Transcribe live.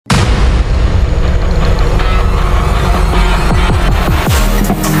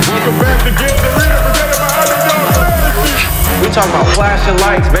flashing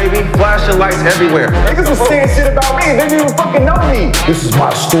lights, baby. Flashing lights everywhere. Niggas was saying shit about me and they didn't even fucking know me. This is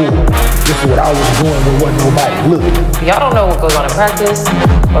my story. This is what I was doing when wasn't nobody looking. Y'all don't know what goes on in practice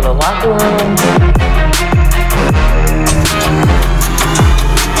or the locker room.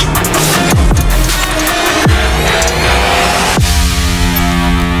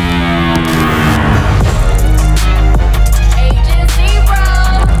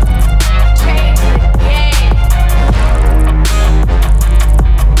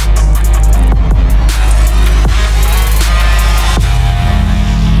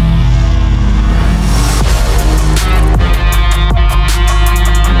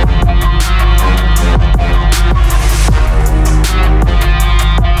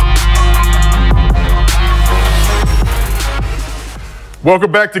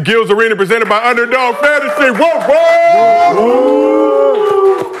 Welcome back to Gil's Arena, presented by Underdog Fantasy. Whoa, whoa!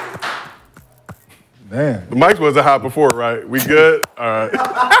 Man. The mics wasn't hot before, right? We good? All right.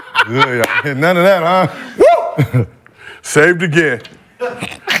 Good, y'all. None of that, huh? Woo! Saved again.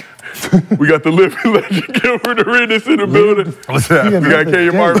 We got the living legend Gilbert Arenas in the building. What's that? We got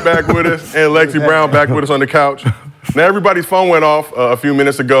Kenya Martin back with us and Lexi Brown back with us on the couch. Now, everybody's phone went off a few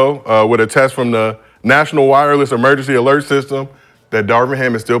minutes ago with a test from the National Wireless Emergency Alert System that Darvin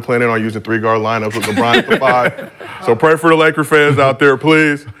Ham is still planning on using three-guard lineups with LeBron at the 5. So pray for the Laker fans out there,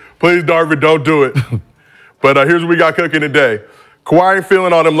 please. Please, Darvin, don't do it. But here's what we got cooking today. Kawhi ain't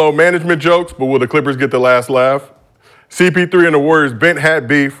feeling all them low management jokes, but will the Clippers get the last laugh? CP3 and the Warriors bent hat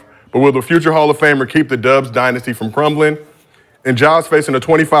beef, but will the future Hall of Famer keep the Dubs dynasty from crumbling? And Ja's facing a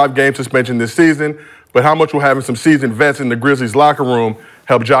 25-game suspension this season, but how much will having some seasoned vets in the Grizzlies locker room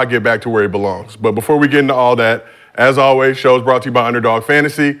help Ja get back to where he belongs? But before we get into all that, as always, shows brought to you by Underdog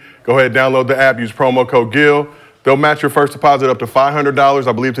Fantasy. Go ahead and download the app, use promo code GIL. They'll match your first deposit up to $500.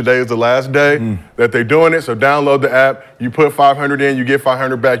 I believe today is the last day that they're doing it, so download the app. You put $500 in, you get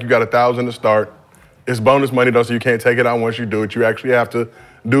 $500 back, you got $1,000 to start. It's bonus money, though, so you can't take it out once you do it. You actually have to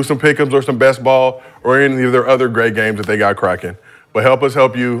do some pick'ems or some best ball or any of their other great games that they got cracking. But help us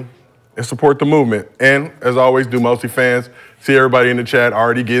help you and support the movement. And, as always, do mostly fans. See everybody in the chat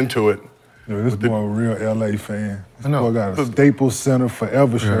already getting to it. Yo, this boy a real LA fan. This boy got a Staples Center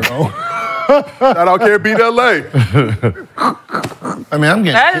Forever shirt on. Shout out Can't Beat LA. I mean, I'm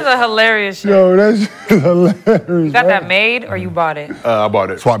getting... That is a hilarious shirt. Yo, that's just hilarious. You got that made or you bought it? I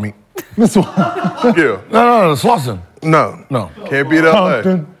bought it. Swap meet. Yeah. No, Swanson. No. Can't beat LA.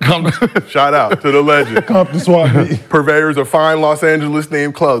 Compton. Shout out to the legend. Compton swap meet. Purveyors of fine Los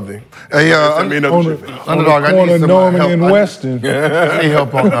Angeles-themed clothing. Hey, Underdog, I need some Norman help. and Weston. I need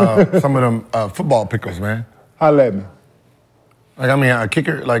help on some of them football pickers, man. Holla at me. Like, I mean,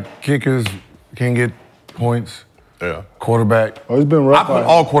 kickers can get points. Yeah. Quarterback. Oh, it's been rough. I put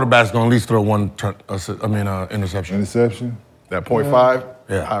all quarterbacks going to at least throw one interception. Interception. That 0.5?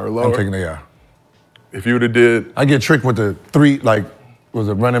 Yeah. Higher or lower? I'm taking it, yeah. If you would have did... I get tricked with the three, was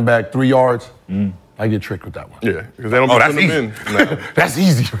it running back 3 yards? I get tricked with that one. Yeah, because they don't put them in. No. That's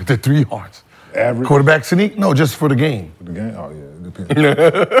easy with the 3 yards. Average. Quarterback sneak? No, just for the game. For the game? Oh, yeah, it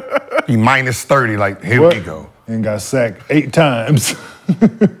depends. He minus 30, like, here we go. And got sacked 8 times.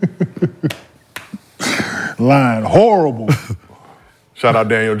 Line horrible. Shout out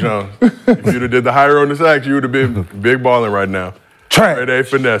Daniel Jones. If you'd have did the higher on the sacks, you would have been big balling right now. Trash. Grade A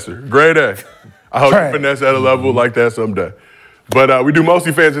finesser. Grade A. I hope you finesse at a level like that someday. But we do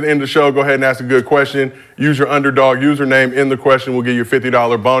mostly fans at the end of the show. Go ahead and ask a good question. Use your Underdog username in the question. We'll give you a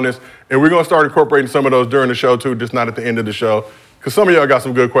 $50 bonus. And we're going to start incorporating some of those during the show, too, just not at the end of the show. Because some of y'all got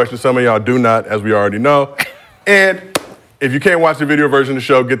some good questions. Some of y'all do not, as we already know. And if you can't watch the video version of the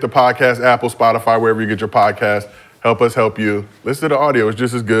show, get the podcast, Apple, Spotify, wherever you get your podcast. Help us help you. Listen to the audio. It's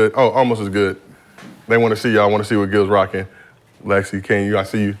just as good. Oh, almost as good. They want to see y'all. Want to see what Gil's rocking. Lexi, I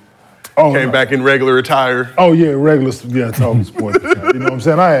see you. Came back in regular attire. Oh, yeah, regular, talking sports. You know what I'm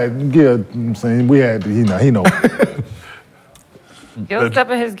saying? I had, I'm saying, we had, he know. Gil's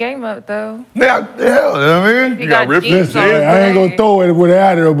stepping his game up, though. Yeah, you know what I mean? He got ripped jeans on. I ain't gonna throw it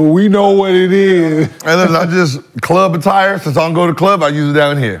without it, but we know what it is. And listen, I just club attire. Since I don't go to the club, I use it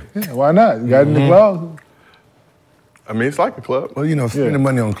down here. Yeah, why not? You got it in the closet. I mean, it's like a club. Well, spending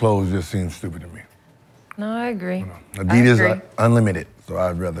money on clothes just seems stupid to me. No, I agree. Adidas unlimited, so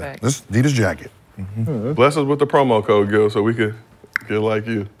I'd rather this Adidas jacket. Bless us with the promo code, Gil, so we could get like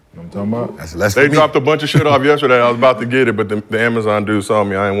you. I'm talking about. That's less They for me. dropped a bunch of shit off yesterday. I was about to get it, but the Amazon dude saw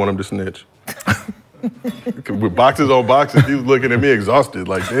me. I didn't want him to snitch. With boxes on boxes, he was looking at me exhausted,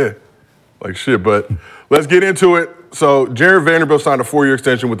 like shit. But let's get into it. So Jared Vanderbilt signed a 4-year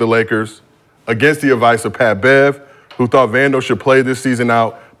extension with the Lakers against the advice of Pat Bev, who thought Vando should play this season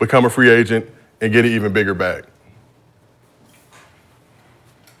out, become a free agent, and get an even bigger bag.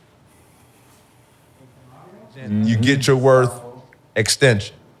 You get your worth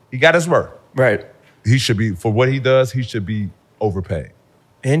extension. He got his worth. Right. He should be, for what he does, he should be overpaid.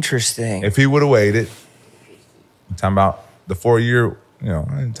 Interesting. If he would have waited, I'm talking about the 4-year,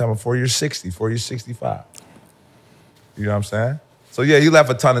 I'm talking about 4 years 60, 4 years 65. You know what I'm saying? So yeah, you left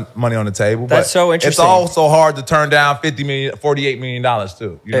a ton of money on the table. That's but so interesting. It's also hard to turn down $48 million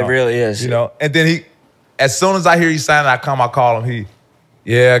too. It really is. And then as soon as I hear he sign, I call him,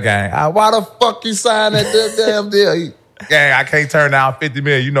 yeah, gang. Why the fuck you signed that damn deal? Gang, I can't turn down $50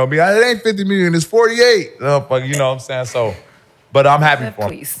 million. You know me, it ain't $50 million, it's 48. You know what I'm saying? So, but I'm happy for him.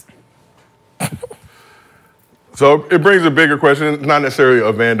 Please. So it brings a bigger question, not necessarily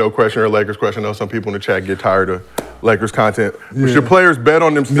a Vando question or a Lakers question. I know some people in the chat get tired of Lakers content. Yeah. Should players bet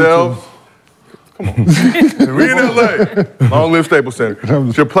on themselves? Come on. We in LA. Long live Staples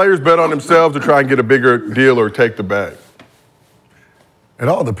Center. Should players bet on themselves to try and get a bigger deal or take the bag? It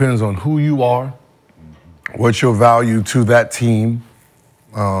all depends on who you are, what's your value to that team,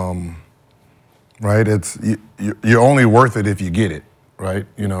 right? You're only worth it if you get it, right?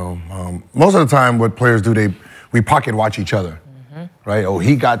 Most of the time what players do, we pocket watch each other, right? Oh,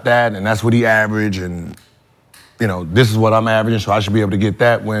 he got that, and that's what he averaged, and this is what I'm averaging, so I should be able to get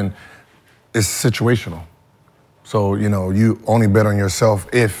that, when it's situational. So, you only bet on yourself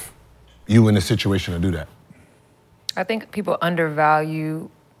if you in a situation to do that. I think people undervalue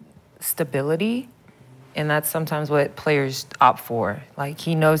stability, and that's sometimes what players opt for. Like,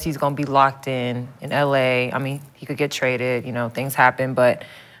 he knows he's going to be locked in LA. I mean, he could get traded, things happen, but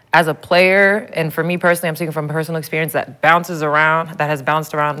as a player, and for me personally, I'm speaking from personal experience that has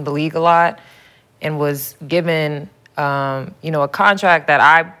bounced around the league a lot, and was given, a contract that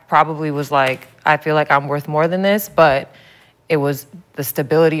I probably was like, I feel like I'm worth more than this, but it was the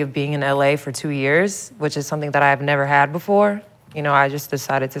stability of being in LA for 2 years, which is something that I've never had before. I just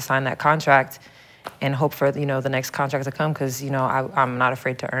decided to sign that contract and hope for, the next contract to come, because, I'm not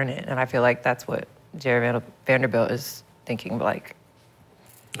afraid to earn it. And I feel like that's what Jerry Vanderbilt is thinking, like.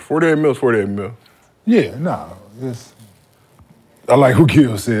 48 mil is 48 mil. Yeah, I like what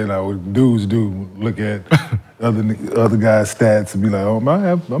Gil said. Dudes do look at other guys' stats and be like, oh,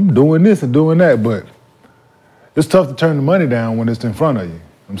 I'm doing this and doing that, but it's tough to turn the money down when it's in front of you.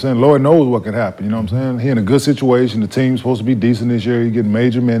 I'm saying, Lord knows what could happen. You know what I'm saying? He in a good situation. The team's supposed to be decent this year. He getting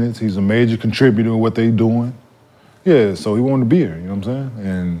major minutes. He's a major contributor to what they doing. Yeah, so he wanted to be here. You know what I'm saying?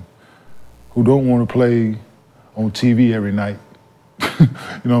 And who don't want to play on TV every night? You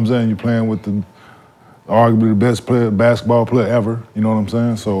know what I'm saying? You're playing with arguably the best basketball player ever. You know what I'm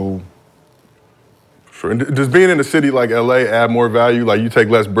saying? So. Sure. And does being in a city like LA add more value? Like, you take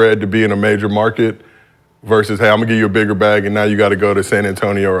less bread to be in a major market versus, hey, I'm going to give you a bigger bag, and now you got to go to San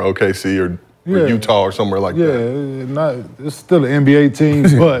Antonio or OKC or Utah or somewhere like that. Yeah, it's still an NBA team,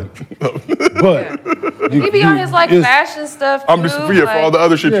 but He be on his fashion stuff too. I'm just for all the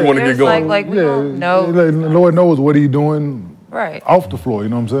other shit you want to get going. We don't know. Lord knows what he's doing off the floor. You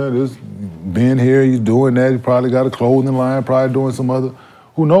know what I'm saying? There's being here, he's doing that. He probably got a clothing line, probably doing some other.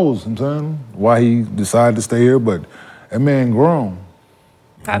 Who knows? I'm saying why he decided to stay here, but that man grown.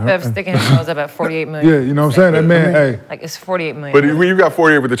 Pat Bev's sticking his nose up at $48 million. Yeah, you know what I'm saying? That man, hey. Like, it's $48 million. But when you got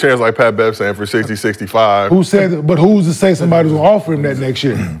 48 with the chance, like Pat Bev saying, for 60, 65. Who said that? But who's to say somebody's going to offer him that next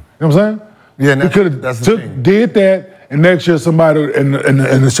year? You know what I'm saying? Yeah, he could have did that, and next year somebody, and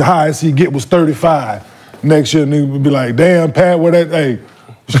the highest he get was 35. Next year, nigga would be like, damn, Pat, where that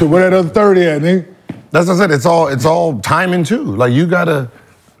other 30 at, nigga? That's what I said. It's all timing, too. Like, you go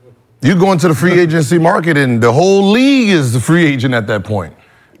into the free agency market, and the whole league is the free agent at that point.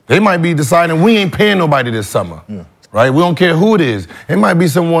 They might be deciding we ain't paying nobody this summer, right? We don't care who it is. It might be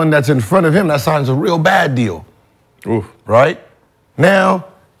someone that's in front of him that signs a real bad deal, right? Now,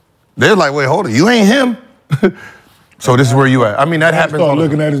 they're like, wait, hold it, you ain't him. So this is where you at. I mean, that happens. Start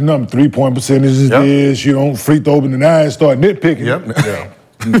looking at his number, 3-point percentage is this, free throw in the 9, start nitpicking.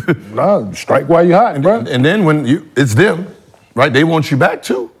 Strike while you hot, bro. And then when it's them, right? They want you back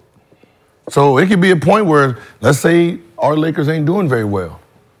too. So it could be a point where, let's say our Lakers ain't doing very well.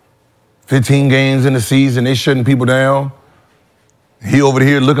 15 games in the season, they shutting people down. He over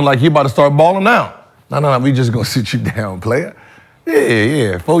here looking like he about to start balling out. No, we just gonna sit you down, player.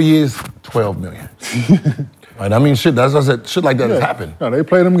 Yeah. 4 years, $12 million. Right? I mean, shit, that's what I said. Shit like that has happened. No, they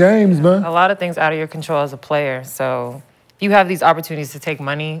play them games, man. A lot of things out of your control as a player. So if you have these opportunities to take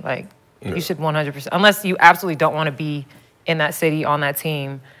money, you should 100%, unless you absolutely don't want to be in that city, on that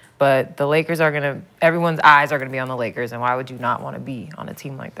team. But the Lakers everyone's eyes are going to be on the Lakers, and why would you not want to be on a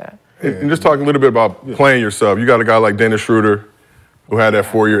team like that? And just talking a little bit about playing yourself. You got a guy like Dennis Schroeder who had that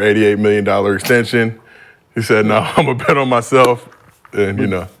 4-year, $88 million extension. He said, no, I'm going to bet on myself.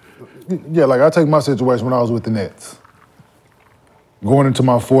 And, Yeah, like I take my situation when I was with the Nets. Going into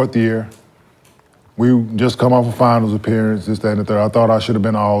my 4th year, we just come off a finals appearance, this, that, and the third. I thought I should have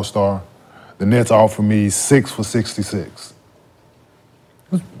been an all-star. The Nets offered me 6 for 66.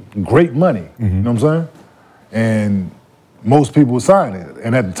 Great money, you know what I'm saying? And most people would sign it.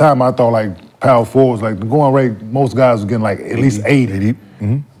 And at the time, I thought like power forwards, like the going rate, most guys were getting like at least 80,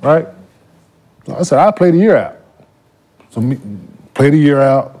 right? So I said, I'll play the year out. So play the year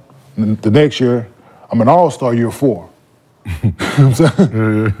out, and the next year, I'm an all-star year 4. You know what I'm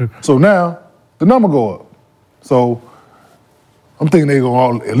saying? So now, the number go up. So I'm thinking they're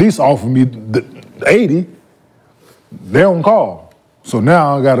gonna at least offer me the 80. They don't call. So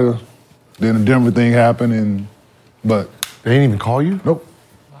now I gotta, then the Denver thing happened, but They didn't even call you? Nope.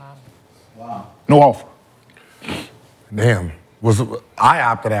 Wow. No offer. Damn. I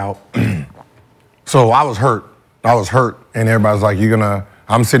opted out. So I was hurt. And everybody's like,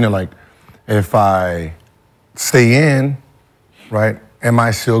 I'm sitting there like, if I stay in, right, am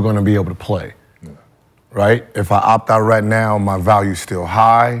I still gonna be able to play? Yeah. Right? If I opt out right now, my value's still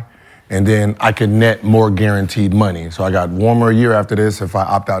high, and then I can net more guaranteed money. So I got one more year after this. If I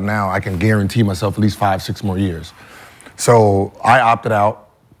opt out now, I can guarantee myself at least 5-6 more years. So I opted out.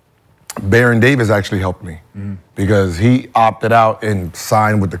 Baron Davis actually helped me because he opted out and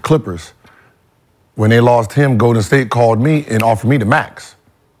signed with the Clippers. When they lost him, Golden State called me and offered me the max.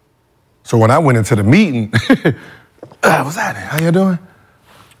 So when I went into the meeting, what's that? How you doing?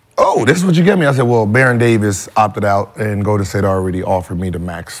 Oh, this is what you get me. I said, well, Baron Davis opted out and Golden State already offered me the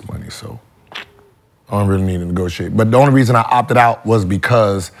max money, so I don't really need to negotiate. But the only reason I opted out was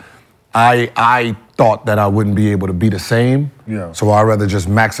because I thought that I wouldn't be able to be the same. Yeah. So I'd rather just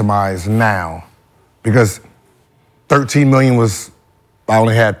maximize now. Because 13 million was, I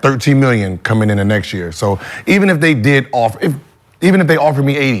only had 13 million coming in the next year. So even if they did offer, even if they offered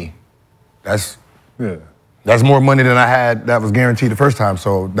me 80, that's more money than I had that was guaranteed the first time.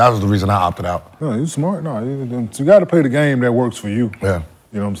 So that was the reason I opted out. No, you're smart. No, you got to play the game that works for you. Yeah.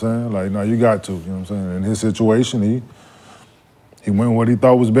 You know what I'm saying? Like, no, you got to. You know what I'm saying? In his situation, he went what he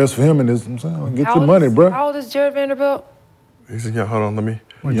thought was best for him, and this, I'm saying, get your money, bro. How old is Jared Vanderbilt? He's young. Hold on, let me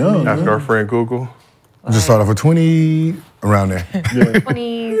young, ask our friend Google. Just started off with 20, around there. Yeah.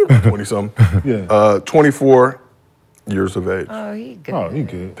 20-something. Yeah. 24 years of age. Oh, he good. Oh, he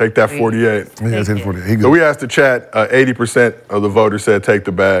good. Take that 48. Yeah, take 48. He good. So we asked the chat, 80% of the voters said take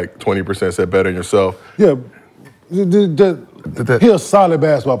the bag, 20% said bet on yourself. Yeah. He's a solid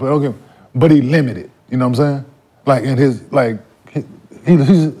basketball player, okay, but he limited. You know what I'm saying? Like in his, like,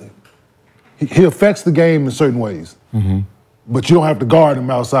 he affects the game in certain ways. But you don't have to guard him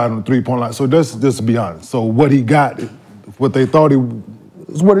outside on the three-point line. So just to be honest. So what he got, what they thought is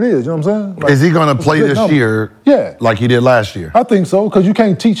what it is. You know what I'm saying? Like, is he going to play this year like he did last year? I think so, because you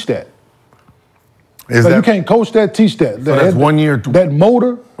can't teach that. You can't coach that, teach that. So that's 1 year. That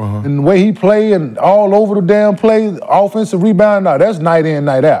motor and the way he play and all over the damn play, offensive rebound, no, that's night in,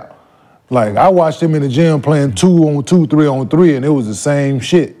 night out. Like, I watched him in the gym playing 2-on-2, 3-on-3, and it was the same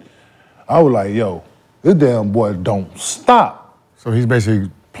shit. I was like, yo, this damn boy don't stop. So he's basically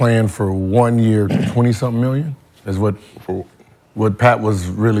playing for 1 year, 20-something million? Is what Pat was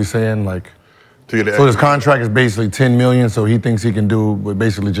really saying? Like, so his contract is basically 10 million, so he thinks he can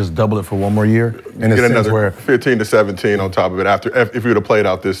basically just double it for 1 more year? Get another 15 to 17 on top of it if he would have played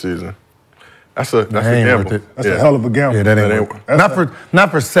out this season. That's a gamble. That's a hell of a gamble. Yeah, that ain't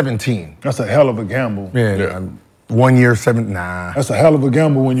not for 17. That's a hell of a gamble. Yeah. 1 year, 7, nah. That's a hell of a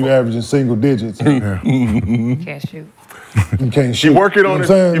gamble when you averaging single digits. Can't shoot. You can't shoot. He working on it.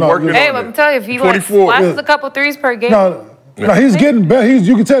 Hey, I'm telling you, if he flashes a couple threes per game. No, he's getting better.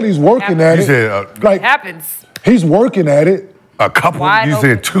 You can tell he's working at it. It happens. He's working at it. A couple? You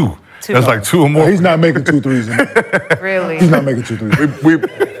said two. That's like 2 or more. He's not making 2 threes. Really? He's not making 2 threes.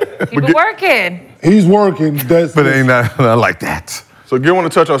 He's been working. He's working. But it ain't not like that. So, you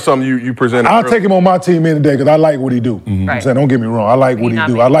want to touch on something you presented? I'll take him on my team any day because I like what he do. I'm saying, don't get me wrong. I like what he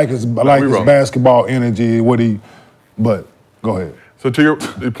do. I like his basketball energy, but go ahead. So to your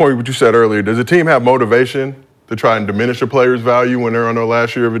point, what you said earlier, does the team have motivation to try and diminish a player's value when they're on their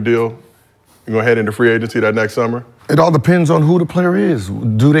last year of a deal? You gonna head into free agency that next summer? It all depends on who the player is.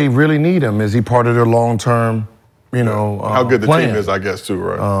 Do they really need him? Is he part of their long-term, how good the plan? team is, I guess, too,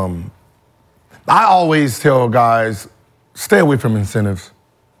 right? I always tell guys, stay away from incentives,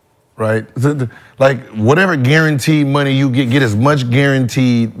 right? Like, whatever guaranteed money you get as much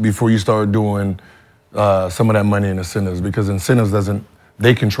guaranteed before you start doing some of that money in incentives, because incentives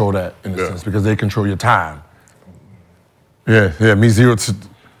they control that in a sense because they control your time. Yeah, me 0 to,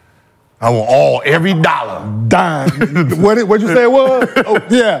 I want every dollar. Dime. What'd you say it was? Oh,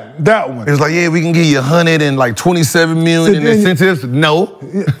 yeah, that one. It's like, yeah, we can give you 127 million in incentives. No.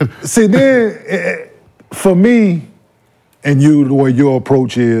 See, then, for me and you, the way your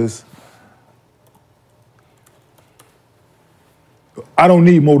approach is, I don't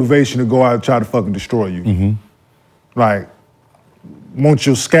need motivation to go out and try to fucking destroy you. Like, want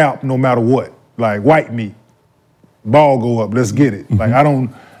your scalp no matter what. Like, white meat. Ball go up, let's get it. Like, I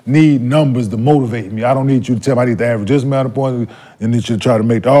don't need numbers to motivate me. I don't need you to tell me I need to average this amount of points and then you try to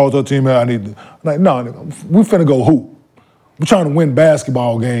make the All-Star team. I need to, like, no, we finna go hoop. We're trying to win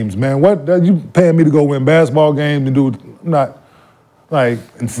basketball games, man. What, you paying me to go win basketball games and do, not, like.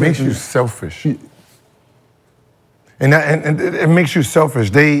 It makes you selfish. And it makes you selfish.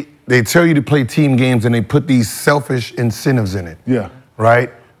 They tell you to play team games and they put these selfish incentives in it. Yeah.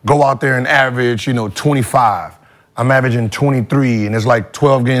 Right? Go out there and average, 25. I'm averaging 23, and it's like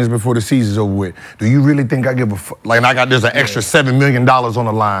 12 games before the season's over with. Do you really think I give a fuck? Like, there's an extra $7 million on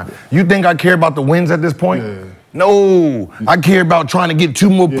the line. You think I care about the wins at this point? Yeah. No. I care about trying to get 2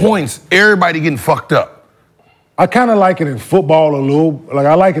 more points. Everybody getting fucked up. I kind of like it in football a little. Like,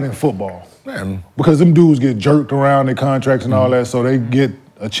 I like it in football. Man. Because them dudes get jerked around their contracts and all that, so they get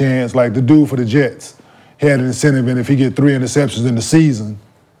a chance. Like the dude for the Jets, he had an incentive, and if he get 3 interceptions in the season,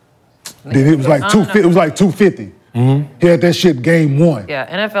 then it was like $250. He had that shit game 1.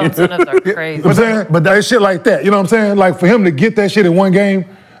 Yeah, NFL incentives are crazy. You know what I'm saying? But that shit like that, you know what I'm saying? Like for him to get that shit in 1 game,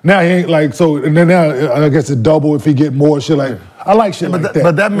 now he ain't like, so, and then now I guess it's double if he get more shit like, I like shit like that.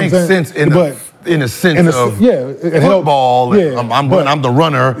 But that makes sense in a sense of football. Yeah, I'm the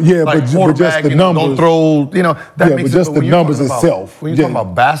runner. Yeah, like but just the numbers. Don't throw, that makes but just the numbers itself. When you're talking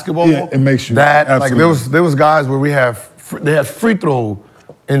about basketball, it makes you. That, absolutely. like there was guys where they had free throw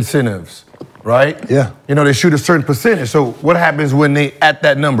incentives. Right? Yeah. They shoot a certain percentage. So what happens when they at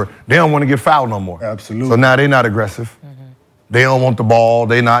that number? They don't want to get fouled no more. Absolutely. So now they're not aggressive. They don't want the ball.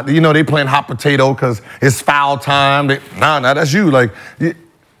 They not, they playing hot potato because it's foul time. Nah, that's you. Like,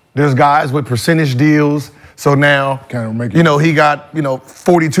 there's guys with percentage deals. So now, he got,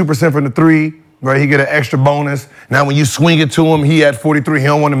 42% from the 3. Right, he get an extra bonus. Now, when you swing it to him, he had 43. He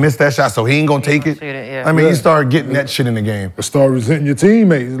don't want to miss that shot, so he ain't gonna take it. You start getting that shit in the game. Start resenting your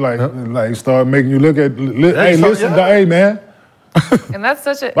teammates, like start making you look at. Hey, listen, hey man. And that's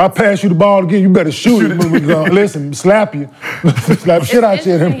such a. If I pass you the ball again, you better shoot it. Listen, slap you, slap shit out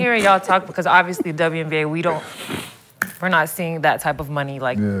you. It's hearing y'all talk because obviously WNBA, we're not seeing that type of money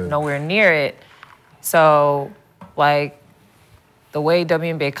nowhere near it. So, like. The way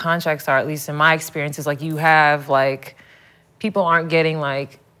WNBA contracts are, at least in my experience, is like you have people aren't getting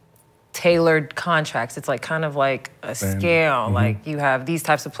tailored contracts. It's kind of like a scale. Like you have these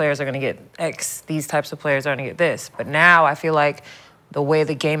types of players are gonna get X, these types of players are gonna get this. But now I feel like the way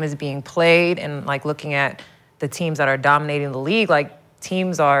the game is being played and looking at the teams that are dominating the league,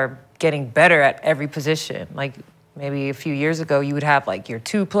 teams are getting better at every position. Like maybe a few years ago, you would have your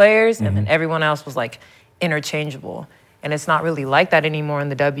 2 players and then everyone else was interchangeable. And it's not really like that anymore in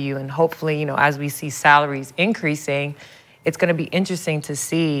the W. And hopefully, as we see salaries increasing, it's going to be interesting to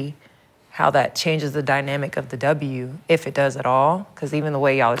see how that changes the dynamic of the W, if it does at all. Because even the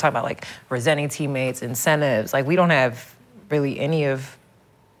way y'all are talking about resenting teammates, incentives, we don't have really any of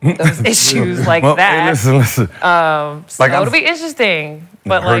those issues like that. Hey, listen. So it'll be interesting.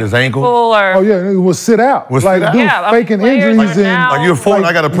 But hurt his ankle. People are. Oh yeah, it will sit out. Dude, faking injuries and you're 4 and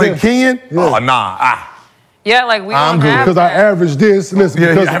I got to play Kenyon. Yeah. Oh nah. Yeah, we I'm don't good have because I average this. Listen,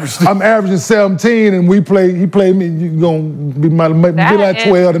 because I'm averaging 17 and he played me. You gonna be like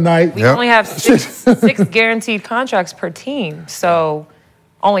 12 tonight. We only have 6 guaranteed contracts per team, so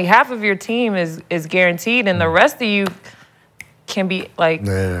only half of your team is guaranteed, and the rest of you can be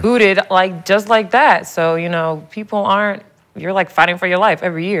booted just like that. So people aren't. You're fighting for your life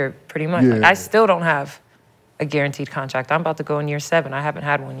every year, pretty much. Yeah. I still don't have a guaranteed contract. I'm about to go in year 7. I haven't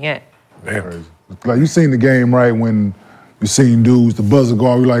had one yet. Damn. You seen the game, right, when you seen dudes, the buzzer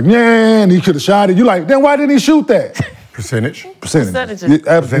go, you're like, yeah, and he could have shot it. You're like, then why didn't he shoot that? Percentage. Percentages. Yeah,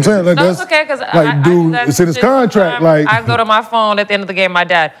 absolutely. No, it's okay, because dude, it's in his contract. I go to my phone at the end of the game, my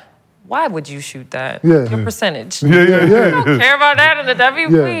dad, why would you shoot that? Yeah. Your percentage. Yeah. I don't care about that in the W,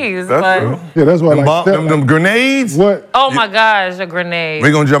 please. That's true. Yeah, that's why them grenades. What? Oh my gosh, a grenade.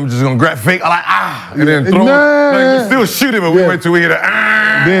 We're just gonna grab fake, and then throw it. We still shoot it, but we went to hit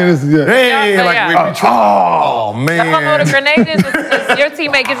Then it's, oh man. That's what a grenade is. Your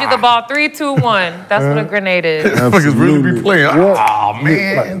teammate gives you the ball, 3, 2, 1. That's what a grenade is. Motherfuckers really be playing. Oh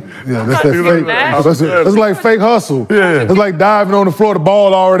man. That's that fake. That's like fake hustle. Yeah. It's like diving on the floor, the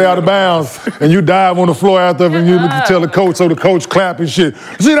ball already out of the bounds and you dive on the floor after and you tell the coach so the coach clap and shit.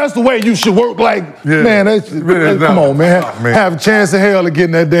 See, that's the way you should work. Like, man, come on, man. Have a chance in hell of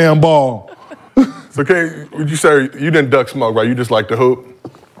getting that damn ball. So, would you say you didn't duck smoke, right? You just like to hoop?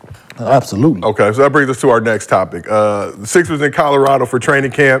 Absolutely. Okay, so that brings us to our next topic. The Sixers in Colorado for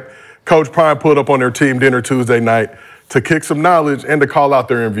training camp. Coach Prime pulled up on their team dinner Tuesday night to kick some knowledge and to call out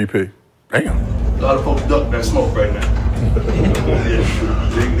their MVP. Damn. A lot of folks duck that smoke right now.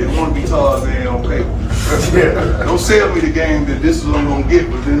 They want to be Tarzan on paper. Yeah. Don't sell me the game that this is what I'm going to get,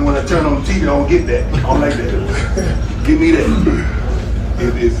 but then when I turn on the TV, I don't get that. I don't like that. Give me that.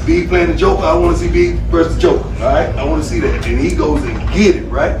 If B playing the Joker, I want to see B versus the Joker, all right? I want to see that. And he goes and get it,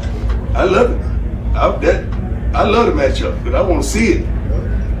 right? I love it. I love the matchup, but I want to see it.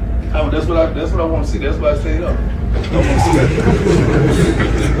 That's what I want to see. That's why I stayed up. I want to see that.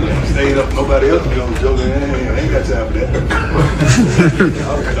 Stayed up. Nobody else be on the Joker. I ain't got time for that.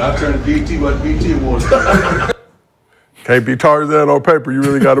 I'll turn to BT what BT awards. Can't be Tarzan on paper. You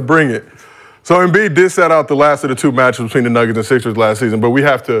really got to bring it. So Embiid did set out the last of the two matches between the Nuggets and Sixers last season, but we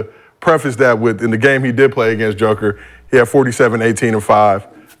have to preface that with, in the game he did play against Joker, he had 47, 18, and 5.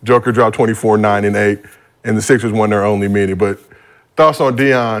 Joker dropped 24, 9, and 8, and the Sixers won their only meeting. But thoughts on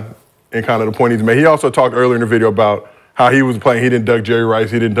Dion and kind of the point he's made. He also talked earlier in the video about how he was playing. He didn't duck Jerry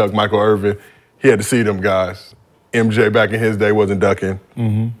Rice. He didn't duck Michael Irvin. He had to see them guys. MJ back in his day wasn't ducking.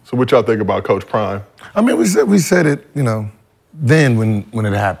 Mm-hmm. So what y'all think about Coach Prime? I mean, we said it, then when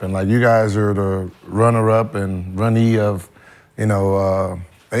it happened. Like, you guys are the runner-up and runnee of, an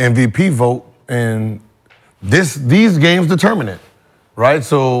MVP vote, and these games determine it, right?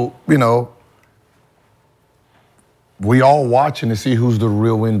 So, we all watching to see who's the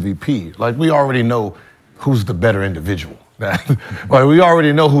real MVP. Like, we already know who's the better individual. Like, we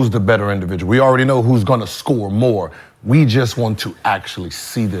already know who's the better individual. We already know who's gonna score more. We just want to actually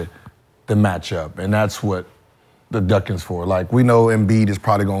see the matchup, and that's what the ducking's for. Like, we know Embiid is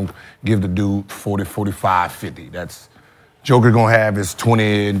probably gonna give the dude 40, 45, 50. That's Joker gonna have his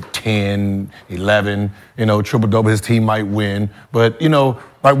 20, 10, 11, triple-double. His team might win. But,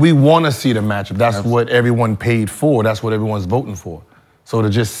 we want to see the matchup. That's what everyone paid for. That's what everyone's voting for. So to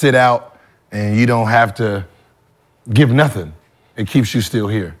just sit out and you don't have to give nothing, it keeps you still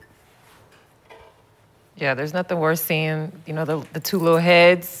here. Yeah, there's nothing worse seeing, the two little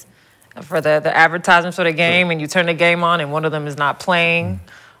heads for the advertisements for the game, and you turn the game on and one of them is not playing,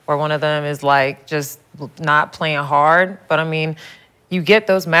 or one of them is just not playing hard. But I mean, you get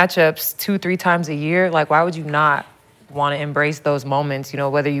those matchups 2-3 times a year. Like, why would you not want to embrace those moments?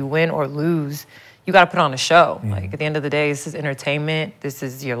 Whether you win or lose, you got to put on a show. Like, at the end of the day, this is entertainment. This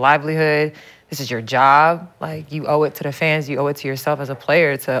is your livelihood. This is your job. Like, you owe it to the fans. You owe it to yourself as a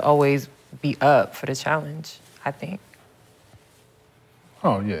player to always be up for the challenge, I think.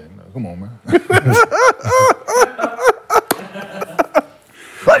 Oh, yeah. No, come on, man.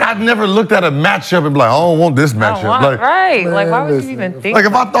 Like, I've never looked at a matchup and be like, I don't want this matchup. Right. Man, why would you even think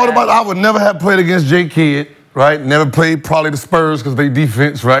if I thought about it, I would never have played against J. Kidd, right? Never played probably the Spurs because they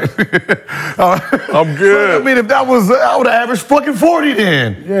defense, right? I'm good. I mean, if that was, I would have averaged fucking 40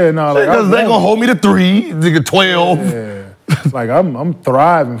 then. Yeah, no. Because they going to hold me to 3, nigga 12. Yeah. Like, I'm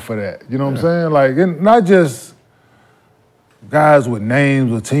thriving for that. You know what I'm saying? Like, and not just guys with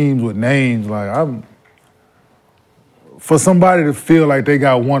names or teams with names. Like, for somebody to feel like they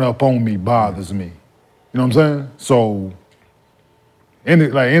got one up on me bothers me. You know what I'm saying? So,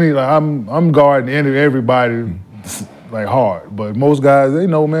 I'm guarding everybody like hard. But most guys, they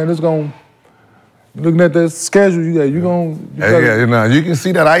know, man, it's going. Looking at the schedule, you can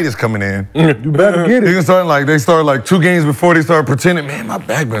see that itis coming in. You better get it. You can they start 2 games before they start pretending, man, my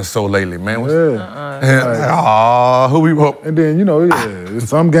back been so lately, man. Who we hope? And then,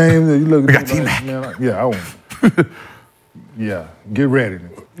 some games that you look at. We got T-Mac. I won't. Yeah, get ready.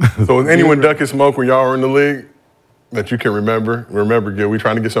 So is anyone ducking smoke when y'all are in the league that you can remember? Remember, Gil, we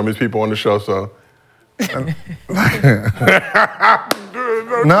trying to get some of these people on the show, so.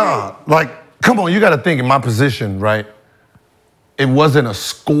 Nah, come on, you got to think in my position, right? It wasn't a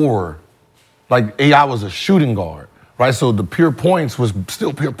scorer. I was a shooting guard, right? So the pure points was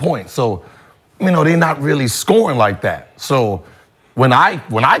still pure points. So, they're not really scoring like that. So when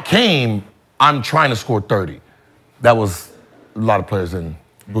I came, I'm trying to score 30. That was a lot of players who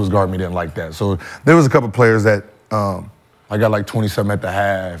was guarding me didn't like that. So there was a couple players that I got 27 at the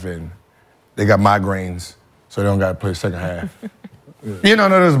half, and they got migraines, so they don't got to play second half.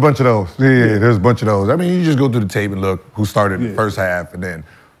 There's a bunch of those. Yeah, there's a bunch of those. I mean, you just go through the tape and look who started the first half, and then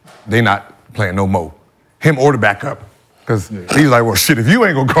they not playing no more. Him or the backup. Because he's like, well, shit, if you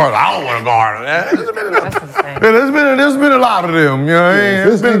ain't gonna guard, I don't want to guard. There's been a lot of them, you know what I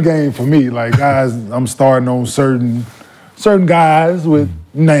mean? It's been a game for me. Like, guys, I'm starting on certain guys with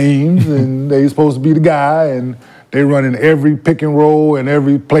names, and they supposed to be the guy, and they running every pick and roll and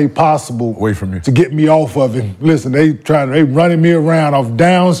every play possible away from you to get me off of it. Listen, they running me around off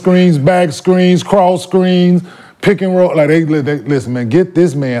down screens, back screens, cross screens, pick and roll. Like they listen, man, get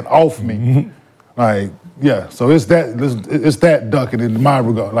this man off me. Like, yeah. So it's that ducking in my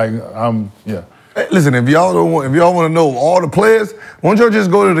regard. Like yeah. Hey, listen, if y'all want to know all the players, why don't y'all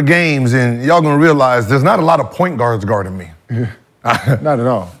just go to the games and y'all gonna realize there's not a lot of point guards guarding me. Not at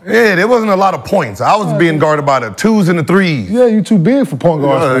all. Yeah, there wasn't a lot of points. I was being guarded by the 2s and the 3s. Yeah, you too big for point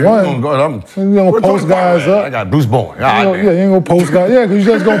guards for one. You gonna post guys up. I got Bruce Bowen. You ain't gonna post guys. Yeah, because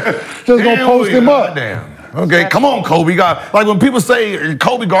you just gonna post him up. Damn. Okay, come on, Kobe. Like when people say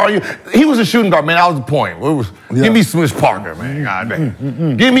Kobe guard you, he was a shooting guard, man. That was the point. Give me Smush Parker, man. God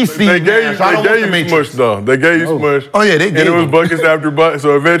damn. Give me Steve. They gave you Smush though. They gave you Smush. Oh yeah, they gave. And it was buckets after buckets,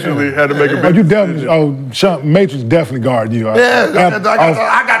 so eventually had to make a big decision. Matrix definitely guard you. Yeah,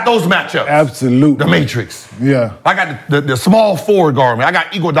 I got those matchups. Absolutely. The Matrix. Yeah. I got the small forward guarding me. I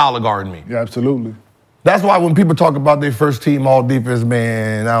got Iguodala guarding me. Yeah, absolutely. That's why when people talk about their first team all defense,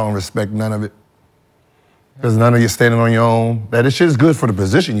 man, I don't respect none of it. Because none of you standing on your own. That shit is good for the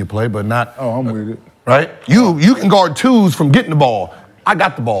position you play, but not. Oh, I'm with it. Right? You can guard 2s from getting the ball. I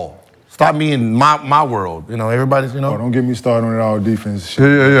got the ball. Stop me in my world. You know, everybody's, you know. Oh, don't get me started on it all defense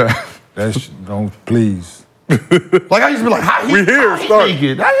shit. Yeah. Don't, please. Like I used to be like, how he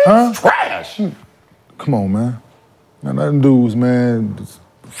naked? That's trash. Come on, man. Nothing dudes, man,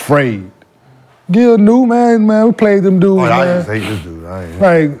 afraid. Gil knew, man, we played them dudes, man. I just hate this dude.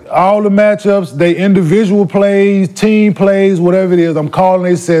 Like, all the matchups, they individual plays, team plays, whatever it is, I'm calling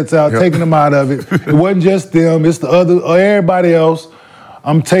their sets out, taking them out of it. It wasn't just them, it's the other, everybody else.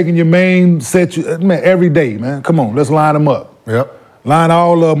 I'm taking your main set, man, every day, man. Come on, let's line them up. Yep. Line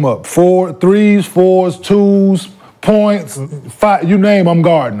all of them up. 3s, 4s, 2s, points, 5, you name, I'm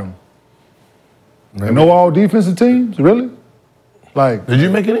guarding them. And no all defensive teams, really? Like, did you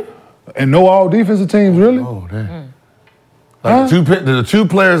make any? And no all defensive teams, really? Oh, damn. Like the two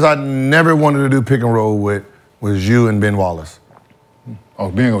players I never wanted to do pick and roll with was you and Ben Wallace. Oh,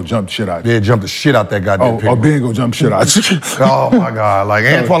 Ben gonna jump shit out. Yeah, jump the shit out that goddamn pick and roll. Ben gonna jump shit out. Oh, my God. Like,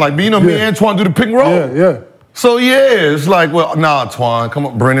 Antoine, like, me and Antoine do the pick and roll. Yeah. So, yeah, it's like, well, nah, Antoine, come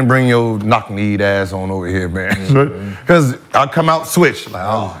on, Brennan, bring your knock-kneed ass on over here, man. Because I'll come out switch. Like,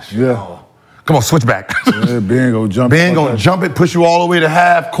 oh, shit. Yeah. Come on, switch back. Yeah, Ben gonna jump. Ben gonna jump it, push you all the way to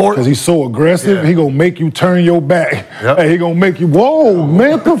half court. Because he's so aggressive, he gonna make you turn your back. Yep. Hey, he gonna make you, whoa,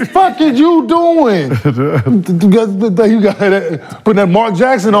 man, what the fuck is you doing? You got that, putting that Mark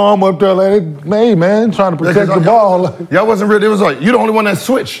Jackson arm up there like, hey, man, trying to protect the ball. Y'all wasn't really, it was like, you the only one that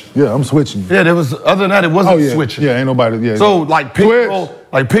switched. Yeah, I'm switching. Yeah, there was, other than that, it wasn't switching. Yeah, ain't nobody, So, like,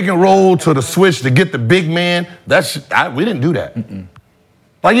 pick and roll to the switch to get the big man, we didn't do that.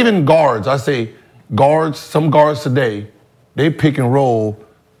 Like, even guards, I say, some guards today, they pick and roll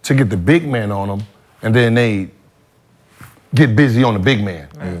to get the big man on them, and then they get busy on the big man.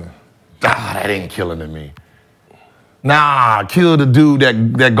 That ain't killing to me. Nah, kill the dude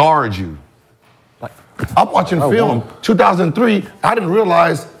that guards you. Like, I'm watching film, 2003, I didn't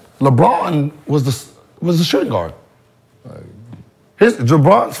realize LeBron was the shooting guard.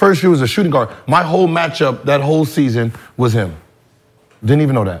 LeBron's first year was a shooting guard. My whole matchup that whole season was him. Didn't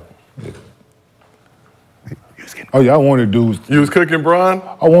even know that. Oh, yeah, I wanted dudes. You was cooking Bron?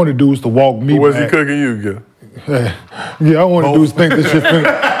 I wanted dudes to walk me Or was back. he cooking you? Yeah, I wanted dudes to think this shit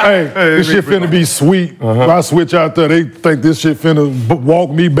finna, this shit finna be sweet. If I switch out there, they think this shit finna walk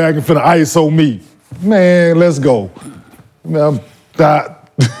me back and finna ISO me. Man, let's go. Man,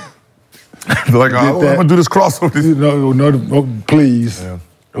 like, I'm gonna do this crossover. No, please. Yeah.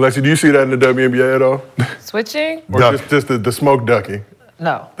 Alexi, do you see that in the WNBA at all? Switching? Or just the smoke ducking?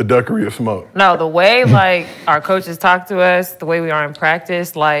 No. The duckery of smoke? No, the way, like, our coaches talk to us, the way we are in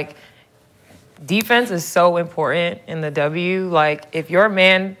practice, like, defense is so important in the W. Like, if your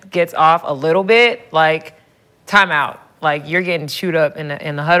man gets off a little bit, like, timeout. Like, you're getting chewed up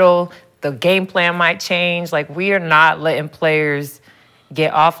in the huddle. The game plan might change. Like, we are not letting players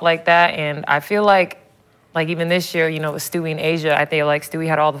get off like that. And I feel like even this year, with Stewie and Asia, I think, like, Stewie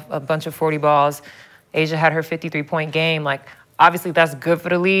had a bunch of 40 balls. Asia had her 53-point game. Like, obviously, that's good for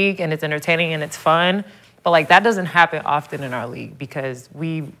the league, and it's entertaining, and it's fun. But, like, that doesn't happen often in our league because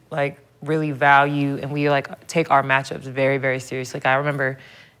we, like, really value and we, like, take our matchups very, very seriously. Like, I remember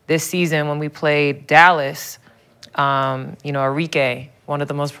this season when we played Dallas, Enrique, one of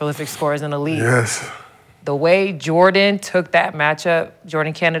the most prolific scorers in the league. Yes. the way Jordan took that matchup,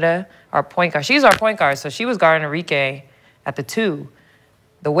 Jordan Canada, our point guard, she's our point guard, so she was guarding Enrique at the 2.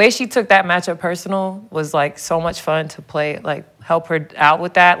 The way she took that matchup personal was like so much fun to play, like help her out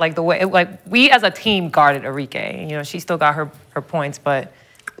with that. Like the way, like we as a team guarded Enrique. You know, she still got her points, but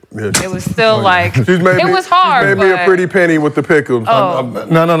it was still like, it was hard. She's made me a pretty penny with the pick'ems. Oh.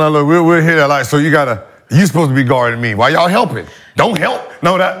 No, look, we're here. Like, so you supposed to be guarding me. Why y'all helping? Don't help.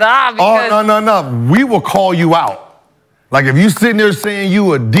 No, that. Nah, because No. We will call you out. Like if you sitting there saying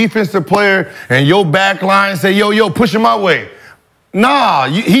you a defensive player and your back line say, yo, push him my way. Nah,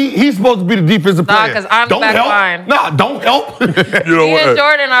 he's supposed to be the defensive player. Nah, because I'm the back line. Nah, don't help. You know Me and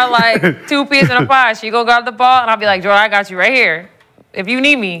Jordan are like 2 peas in a pod. She go guard the ball, and I'll be like, Jordan, I got you right here. If you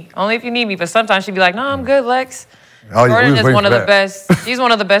need me, only if you need me. But sometimes she'd be like, no, I'm good, Lex. Oh, yeah, Jordan is one of the best. She's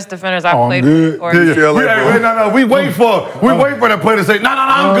one of the best defenders I've played with. Or We wait for that player to say, no,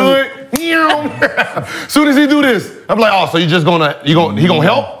 I'm good. Soon as he do this, I'm like, oh, so he gonna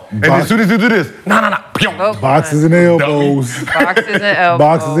help? And as soon as he do this, no. Boxes and elbows.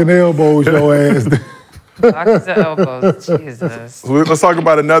 Boxes and elbows, your ass. Boxes and elbows, Jesus. So let's talk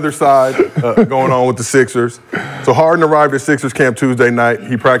about another side going on with the Sixers. So Harden arrived at Sixers camp Tuesday night.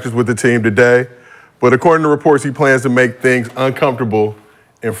 He practiced with the team today. But according to reports, he plans to make things uncomfortable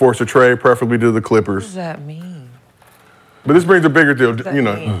and force a trade, preferably to the Clippers. What does that mean? But this brings a bigger deal. You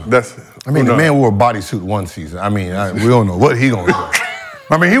know, the man wore a bodysuit one season. I mean, we don't know what he gonna do.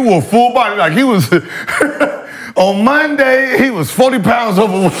 I mean, he wore full body. Like he was, on Monday, he was 40 pounds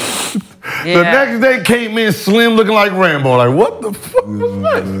overweight. Yeah. The next day came in slim looking like Rambo. Like, what the fuck was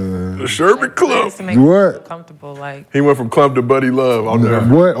that? The Sherman Clump. What? Comfortable, like. He went from Clump to Buddy Love out there.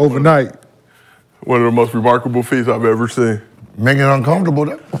 What? Overnight. One of the most remarkable feats I've ever seen. Making it uncomfortable,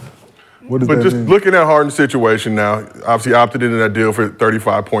 though. What does but that just mean? looking at Harden's situation now, obviously opted into that deal for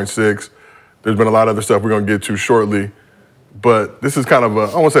 35.6. There's been a lot of other stuff we're going to get to shortly. But this is kind of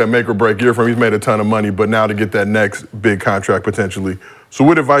I won't say a make or break year for him. He's made a ton of money, but now to get that next big contract potentially. So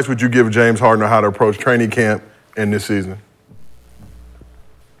what advice would you give James Harden on how to approach training camp in this season?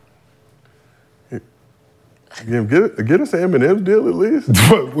 Get us an M&M's deal at least.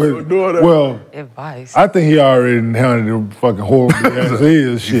 Well, advice. I think he already handled the fucking horrible as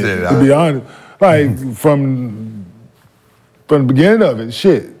is shit. To be honest, like from the beginning of it,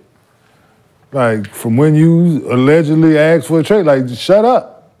 shit. Like from when you allegedly asked for a trade, like shut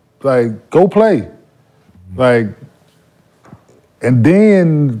up, like go play, like, and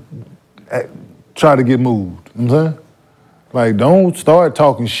then try to get moved. You know what I'm saying? Like, don't start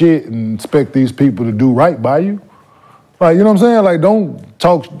talking shit and expect these people to do right by you. Like, you know what I'm saying? Like, don't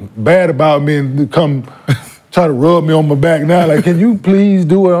talk bad about me and come try to rub me on my back now. Like, can you please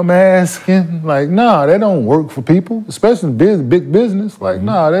do what I'm asking? Like, nah, that don't work for people, especially big business. Like,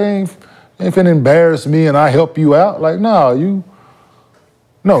 nah, they ain't finna embarrass me and I help you out. Like, nah, you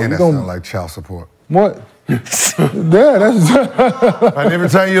that sound like child support. What? Yeah, that's. Like every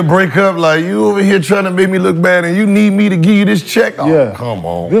time you break up, like you over here trying to make me look bad, and you need me to give you this check. Oh, yeah, come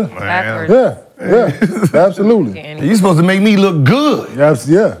on, man. Yeah, absolutely. You supposed to make me look good.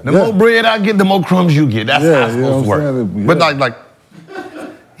 Yeah. The more bread I get, the more crumbs you get. That's how it's supposed to work. Yeah. But like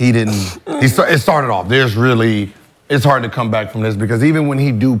he didn't. It started off. It's hard to come back from this because even when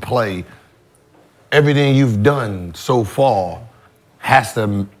he do play, everything you've done so far has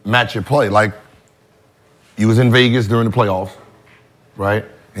to match your play. Like. You was in Vegas during the playoffs, right?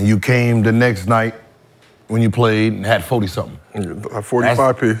 And you came the next night when you played and had 40-something.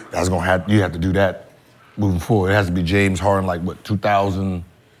 45 piece. That's gonna have you have to do that moving forward. It has to be James Harden, like what, 2000?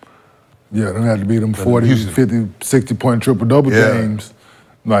 Yeah, them had to be them 40, 50, 60-point triple-double games.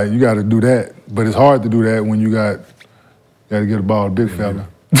 Like, you got to do that. But it's hard to do that when you got to get the ball to big fella.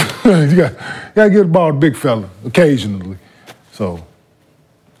 you got to get the ball to big fella occasionally. So.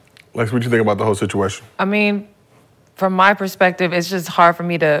 Lex, what do you think about the whole situation? I mean, from my perspective, it's just hard for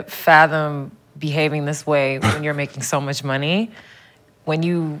me to fathom behaving this way when you're making so much money. When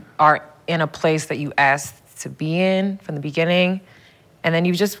you are in a place that you asked to be in from the beginning, and then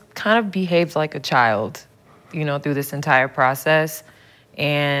you just kind of behaved like a child, through this entire process.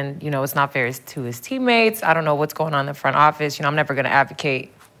 And, it's not fair to his teammates. I don't know what's going on in the front office. I'm never going to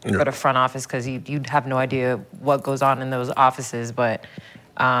advocate for the front office because you have no idea what goes on in those offices, but...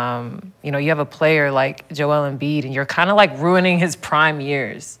 you have a player like Joel Embiid, and you're kind of like ruining his prime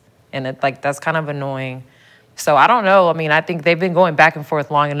years, and that's kind of annoying. So I don't know. I mean, I think they've been going back and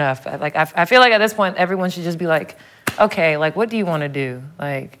forth long enough. Like I feel like at this point, everyone should just be like, okay, like what do you want to do?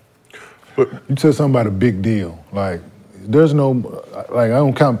 Like, but you said something about a big deal. Like, there's no, like I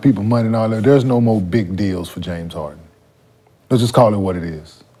don't count people money and all that. There's no more big deals for James Harden. Let's just call it what it is. You know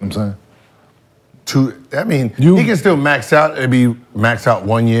what I'm saying? he can still max out. It'd be max out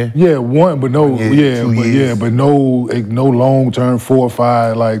 1 year. Yeah, one, but no, 2 years. but no long term 4 or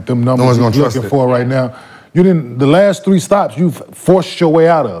 5 like them numbers No one's gonna you're trust looking it. for right now. You didn't. The last 3 stops you forced your way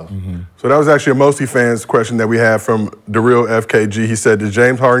out of. So that was actually a Mostly fans question that we had from the real FKG. He said, does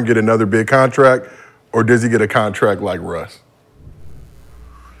James Harden get another big contract, or does he get a contract like Russ?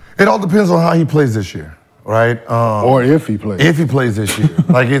 It all depends on how he plays this year, right? Or if he plays. If he plays this year.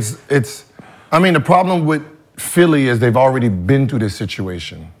 Like it's. I mean, the problem with Philly is they've already been through this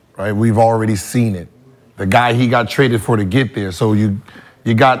situation, right? We've already seen it. The guy he got traded for to get there. So you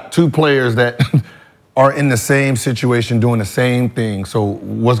got 2 players that are in the same situation doing the same thing. So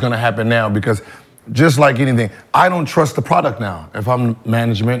what's going to happen now? Because just like anything, I don't trust the product now. If I'm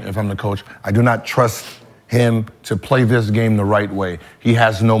management, if I'm the coach, I do not trust him to play this game the right way. He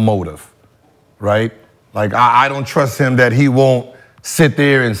has no motive, right? Like, I don't trust him that he won't sit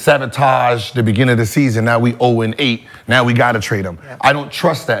there and sabotage the beginning of the season. Now we 0-8. Now we got to trade him. Yeah. I don't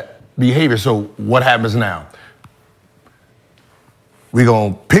trust that behavior. So what happens now? We're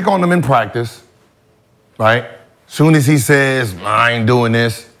going to pick on him in practice, right? Soon as he says, I ain't doing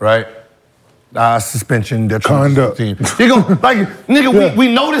this, right? Suspension, conduct. Team. He gonna, like, nigga,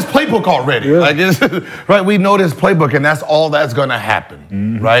 we know this playbook already. Yeah. Like, right? We know this playbook, and that's all that's gonna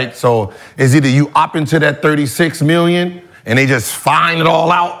happen, right? So it's either you opt into that $36 million and they just find it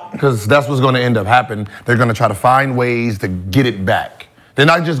all out, because that's what's gonna end up happening. They're gonna try to find ways to get it back. They're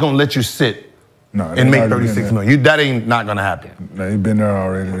not just gonna let you sit and make $36 million. That ain't not gonna happen. They've been there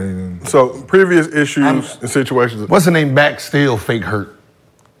already. So previous issues and situations. What's the name? Back still fake hurt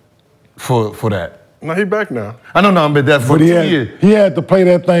for that. No, he back now. I don't know, but that's for 2 years. He had to play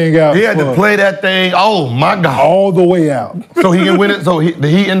that thing out. He had to play that thing. Oh my God! All the way out. So he can win it. So he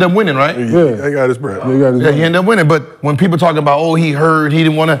ended up winning, right? Yeah, he got his breath. Yeah, he ended up winning. But when people talk about, oh, he hurt, he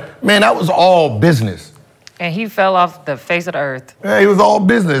didn't want to. Man, that was all business. And he fell off the face of the earth. Yeah, it was all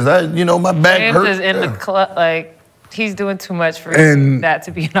business. My back James hurt. is in the club, like he's doing too much for that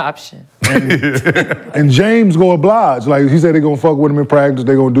to be an option. And James go oblige. Like he said, they're gonna fuck with him in practice.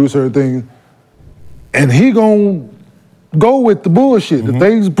 They're gonna do certain things, and he gonna go with the bullshit. The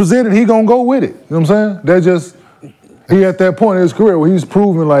things presented, he gonna go with it. You know what I'm saying? He at that point in his career where he's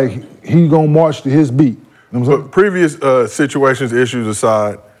proving like he gonna march to his beat. You know what I'm saying? But previous situations, issues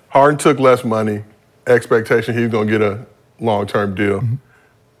aside, Harden took less money. Expectation he's gonna get a long-term deal.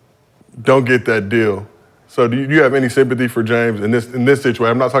 Don't get that deal. So do you have any sympathy for James in this situation?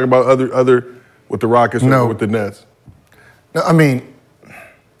 I'm not talking about other with the Rockets or with the Nets. No, I mean,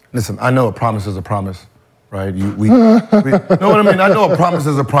 listen, I know a promise is a promise, right? Know what I mean? I know a promise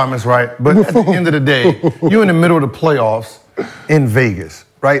is a promise, right? But at the end of the day, you're in the middle of the playoffs in Vegas,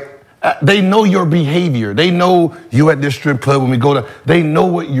 right? They know your behavior. They know you at this strip club when we go to, they know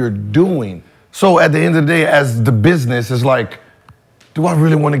what you're doing. So at the end of the day, as the business, is like, do I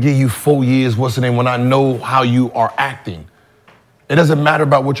really want to give you 4 years, what's the name, when I know how you are acting? It doesn't matter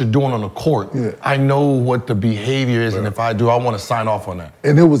about what you're doing on the court. Yeah. I know what the behavior is, and if I do, I want to sign off on that.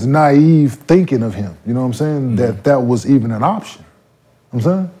 And it was naive thinking of him, you know what I'm saying, that was even an option. You know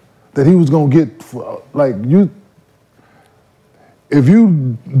what I'm saying? That he was going to get, like, if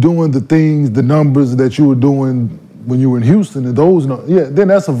you doing the things, the numbers that you were doing when you were in Houston, and then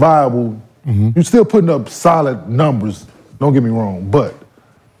that's a viable. You're still putting up solid numbers, don't get me wrong, but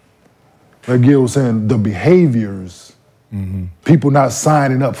like Gil was saying, the behaviors, people not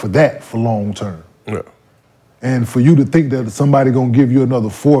signing up for that for long term. Yeah. And for you to think that somebody gonna give you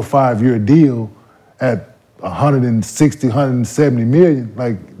another 4 or 5 year deal at 160, 170 million,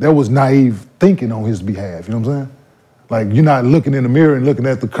 like that was naive thinking on his behalf, you know what I'm saying? Like you're not looking in the mirror and looking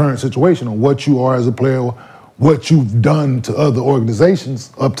at the current situation on what you are as a player, what you've done to other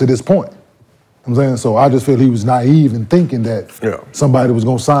organizations up to this point. I'm saying, so I just feel he was naive in thinking that somebody was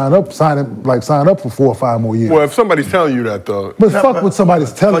gonna sign up for 4 or 5 more years. Well, if somebody's telling you that though, but fuck what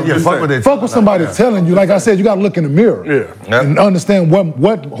somebody's telling you. Fuck what somebody's telling you. Like I said, you gotta look in the mirror and understand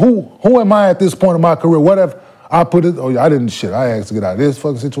who am I at this point in my career? What if I put it? Oh yeah, I didn't shit. I asked to get out of this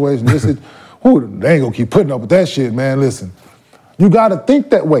fucking situation. They ain't gonna keep putting up with that shit, man. Listen, you gotta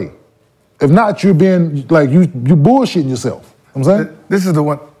think that way. If not, you're being like you bullshitting yourself. You know what I'm saying this is the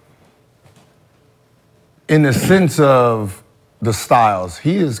one. In the sense of the styles,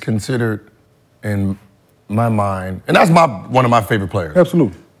 he is considered, in my mind, and that's one of my favorite players.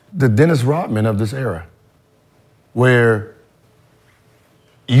 Absolutely. The Dennis Rodman of this era, where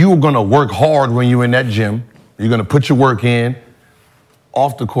you're gonna work hard when you're in that gym, you're gonna put your work in,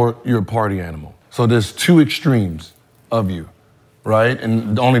 off the court, you're a party animal. So there's 2 extremes of you, right?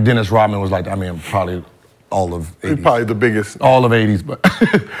 And only Dennis Rodman was like, probably all of 80s. He's probably the biggest. All of 80s, but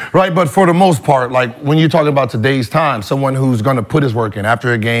right. But for the most part, like when you're talking about today's time, someone who's going to put his work in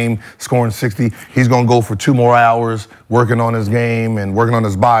after a game, scoring 60, he's going to go for 2 more hours working on his game and working on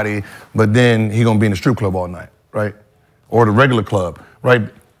his body, but then he's going to be in the strip club all night, right? Or the regular club, right?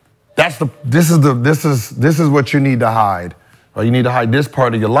 This is what you need to hide. Right? You need to hide this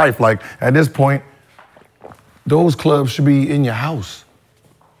part of your life. Like at this point, those clubs should be in your house.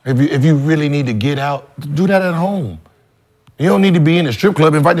 If you really need to get out, do that at home. You don't need to be in the strip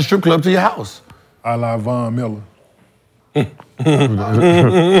club. Invite the strip club to your house. I like Von Miller.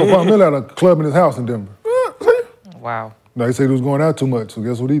 Von Miller had a club in his house in Denver. Wow. No, he said he was going out too much, so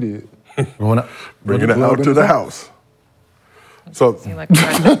guess what he did? Going out. Bringing it out to the house. So, does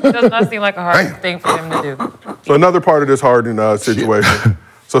not seem like a hard thing for him to do. So another part of this Harden situation.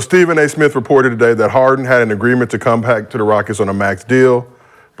 So Stephen A. Smith reported today that Harden had an agreement to come back to the Rockets on a max deal,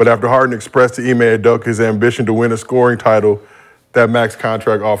 but after Harden expressed to Ime Udoka his ambition to win a scoring title, that max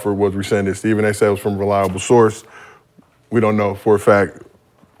contract offer was rescinded. Stephen A. said it was from a reliable source. We don't know for a fact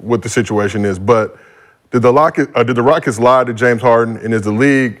what the situation is, but did the Rockets lie to James Harden, and is the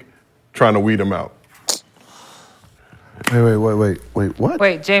league trying to weed him out? Wait, what?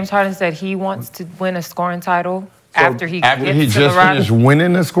 Wait, James Harden said he wants to win a scoring title after he gets to the just Rockets? finished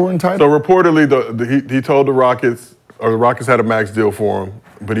winning the scoring title? So reportedly, he told the Rockets, or the Rockets had a max deal for him,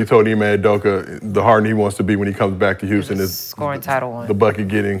 but he told Ime Udoka the Harden he wants to be when he comes back to Houston is scoring title one. The bucket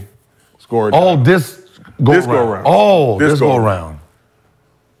getting scoring. Oh, this go around. Oh, this go around.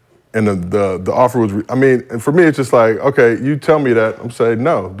 And the offer was, and for me, it's just like, okay, you tell me that, I'm saying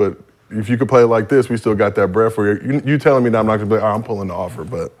no, but if you could play like this, we still got that bread for you. You telling me that I'm not going to play, I'm pulling the offer,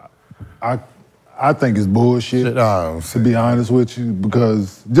 but. I think it's bullshit, to be honest with you,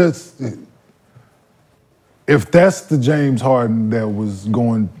 because just, if that's the James Harden that was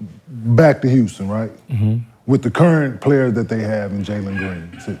going back to Houston, right? Mm-hmm. With the current players that they have in Jalen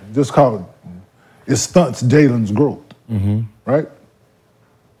Green, so just call it stunts Jalen's growth, right?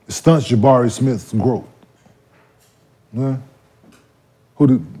 It stunts Jabari Smith's growth. Yeah.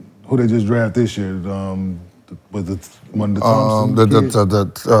 Who they just drafted this year? Was it one of the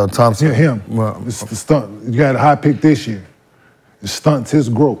Thompson? Thompson. Yeah, him. Well, it's the stunt. You got a high pick this year. It stunts his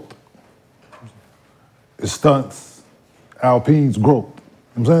growth. It stunts Alpine's growth.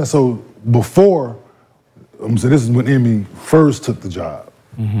 You know what I'm saying? So before, this is when Emmy first took the job.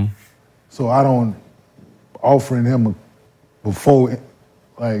 Mm-hmm. So I don't offering him before,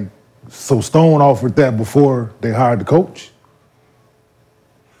 like, so Stone offered that before they hired the coach.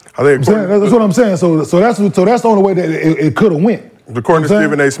 I think that's what I'm saying. So that's the only way that it could have went. According to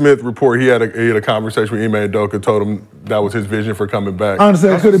Stephen A. Smith report, he had a conversation with Ime Udoka, told him that was his vision for coming back. I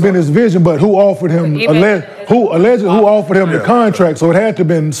understand it could have been his vision, but who offered him who offered him the contract? So it had to have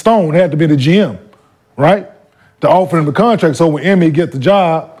been Stone, it had to be the GM, right? To offer him the contract. So when Emmy get the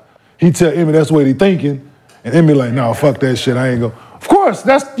job, he tell Emmy that's what he thinking, and Emmy like, no, fuck that shit, I ain't go. Of course,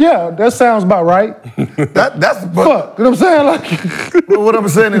 that sounds about right. That's fuck. You know what I'm saying? Like, what I'm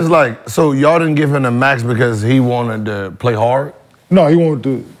saying is like, so y'all didn't give him a max because he wanted to play hard? No, he wanted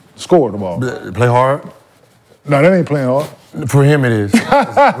to score the ball. Play hard? No, that ain't playing hard. For him, it is.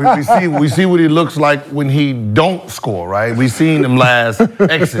 we see what he looks like when he don't score, right? We seen him last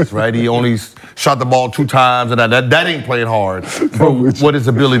exits, right? He only shot the ball 2 times, and that ain't playing hard. What his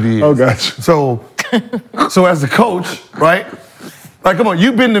ability is. Oh, gotcha. So as a coach, right? Like, come on,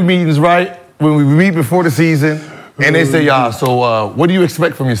 you've been to meetings, right? When we meet before the season, and they say, so what do you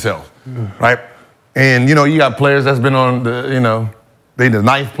expect from yourself, right? And, you got players that's been on they the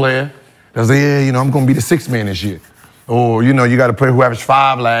 9th player. They'll say, I'm going to be the 6th man this year. Or, you got a player who averaged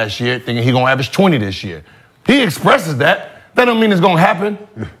 5 last year, thinking he's going to average 20 this year. He expresses that. That don't mean it's going to happen,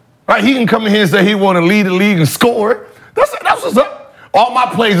 right? He can come in here and say he want to lead the league and score. That's what's up. All my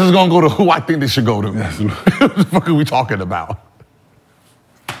plays is going to go to who I think they should go to. What the fuck are we talking about?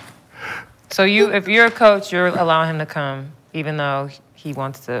 So if you're a coach, you're allowing him to come, even though he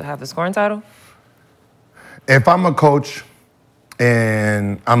wants to have the scoring title? If I'm a coach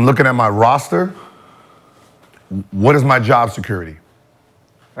and I'm looking at my roster, what is my job security?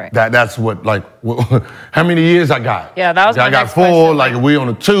 Right. That's what, how many years I got? Yeah, that was my I got next 4, question. like if we on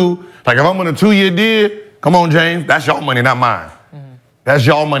a 2. Like if I'm on a 2-year deal, come on, James, that's y'all money, not mine. Mm-hmm. That's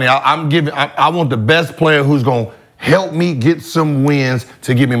y'all money. I want the best player who's going to help me get some wins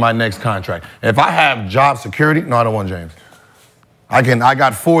to give me my next contract. If I have job security, no, I don't want James. I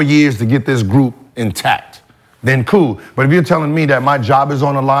got 4 years to get this group intact. Then cool. But if you're telling me that my job is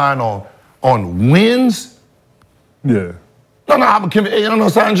on the line on wins, yeah. No, I'm a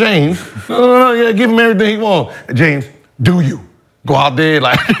James. No, yeah, give him everything he wants. James, do you? go out there,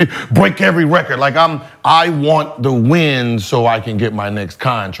 like, break every record. Like, I want the win so I can get my next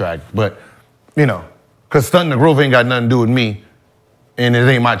contract. But, you know, because stunting the growth ain't got nothing to do with me, and it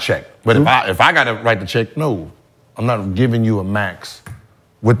ain't my check. But if I got to write the check, no, I'm not giving you a max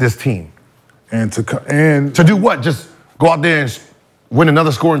with this team. And to do what? Just go out there and win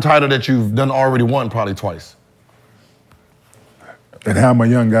another scoring title that you've done already won probably twice. And have my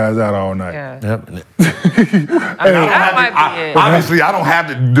young guys out all night. Yeah. Yep. Obviously, I don't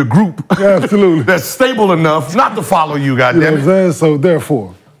have the group absolutely that's stable enough not to follow you, goddammit. You know what I'm saying? So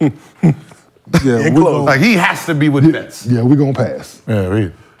therefore, like he has to be with vets. Yeah, we're gonna pass. Yeah,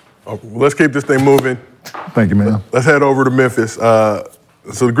 let's keep this thing moving. Thank you, man. Let's head over to Memphis.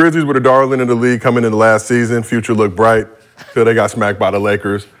 So the Grizzlies were the darling of the league coming into last season. Future looked bright. Till they got smacked by the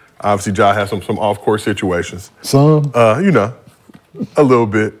Lakers. Obviously, Ja has some off-court situations. Some? You know, a little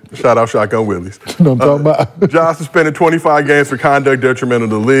bit. Shout out Shotgun Willies. You know what I'm talking about? Ja suspended 25 games for conduct detrimental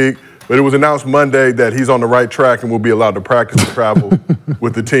to the league, but it was announced Monday that he's on the right track and will be allowed to practice and travel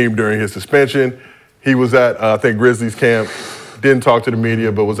with the team during his suspension. He was at, I think, Grizzlies camp, didn't talk to the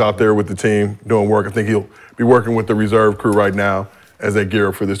media, but was out there with the team doing work. I think he'll be working with the reserve crew right now as they gear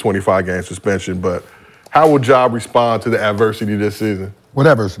up for this 25-game suspension. But how will Ja respond to the adversity this season? What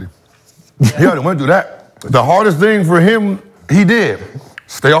adversity? He already went through that. The hardest thing for him, he did.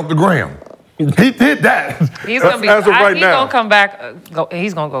 Stay off the gram. He did that. He's gonna be. As of right he's now. gonna come back.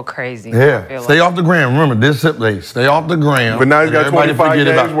 He's gonna go crazy. Yeah. Stay off the gram. Remember, stay off the gram. But now he's got Everybody 25 forget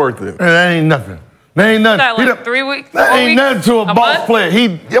games about it. worth it. That ain't nothing. That ain't nothing. That like 3 weeks. That ain't nothing to a boss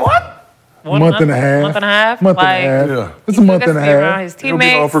player. What? Month and a half. Month and a half. Month like, and a half. Yeah. It's a month and a around half. his He'll be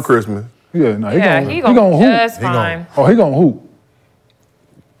home teammates. for Christmas. Yeah, no, he He gonna gonna hoop. just fine. Oh, he gonna hoop.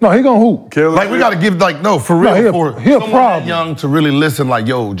 No, he gonna hoop. Like, we got to give, for real, No, he a someone problem. that young to really listen, like,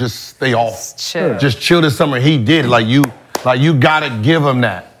 yo, just stay off. Chill. Just chill this summer. He did. Like, you got to give him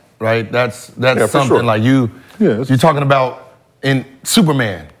that, right? That's for something. sure. Like, you're talking about in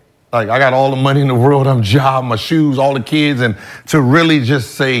Superman. Like, I got all the money in the world, I'm job, my shoes, all the kids, and to really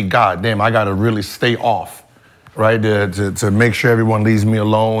just say, God damn, I got to really stay off, right? To make sure everyone leaves me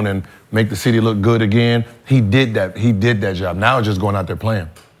alone and make the city look good again. He did that. He did that job. Now it's just going out there playing.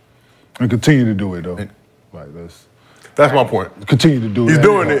 And continue to do it, though. That's my point. Continue to do it. He's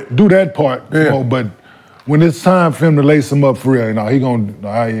doing it. Do that part, you know, but when it's time for him to lace him up for real, he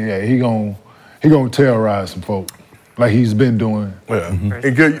gonna terrorize some folk like he's been doing. Yeah.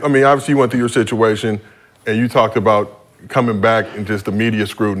 And good, I mean, obviously you went through your situation and you talked about coming back and just the media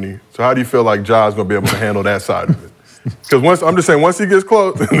scrutiny. So how do you feel like Ja's gonna be able to handle that side of it? Because once he gets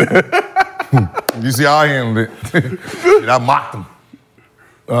close. You see how I handled it. I mocked him.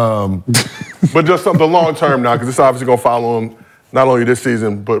 But just the long term now, because it's obviously gonna follow him not only this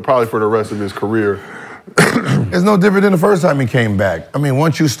season, but probably for the rest of his career. It's no different than the first time he came back. I mean,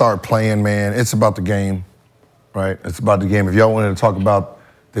 once you start playing, man, it's about the game, right? It's about the game. If y'all wanted to talk about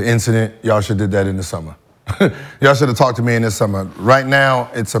the incident, y'all should have did that in the summer. Y'all should have talked to me in the summer. Right now,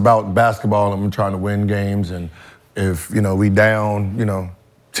 it's about basketball. I'm trying to win games, and if we down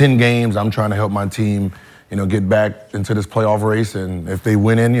 10 games, I'm trying to help my team get back into this playoff race, and if they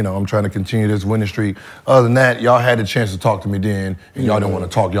win in, I'm trying to continue this winning streak. Other than that, y'all had the chance to talk to me then, and y'all didn't want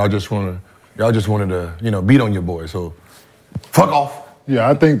to talk. Y'all just wanted to, beat on your boy. So, fuck off. Yeah,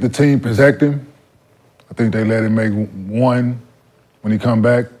 I think the team protect him. I think they let him make one when he come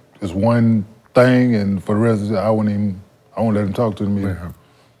back. Just one thing, and for the rest of it, I won't let him talk to the media.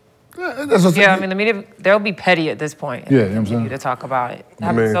 I mean, the media, they'll be petty at this point. Yeah, you know what I'm saying? To talk about it. It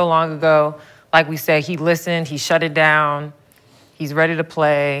happened so long ago. Like we said, he listened, he shut it down, he's ready to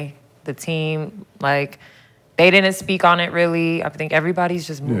play. The team, they didn't speak on it really. I think everybody's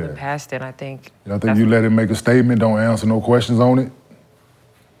just moving past it, I think. I think you let him make a statement, don't answer no questions on it.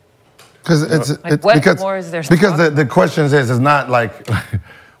 Because the question is, it's not like,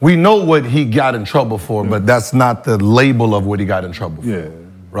 we know what he got in trouble for, but that's not the label of what he got in trouble for. Yeah.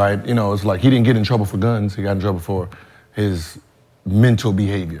 Right? It's like he didn't get in trouble for guns, he got in trouble for his mental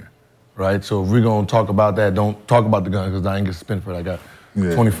behavior. Right? So if we're going to talk about that, don't talk about the gun because I ain't get suspended for it. I got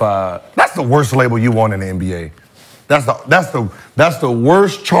 25. That's the worst label you want in the NBA. That's the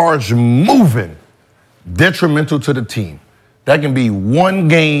worst charge moving, detrimental to the team. That can be 1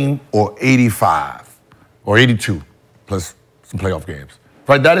 game or 85 or 82 plus some playoff games.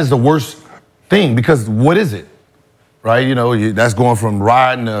 Right? That is the worst thing because what is it? Right? That's going from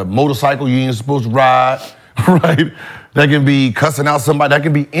riding a motorcycle you ain't supposed to ride. Right? That can be cussing out somebody. That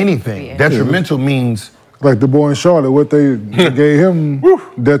can be anything. Yeah. Detrimental means... Like the boy in Charlotte, what they gave him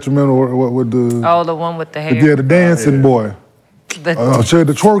detrimental with the... Oh, the one with the hair. Yeah, the dancing boy. The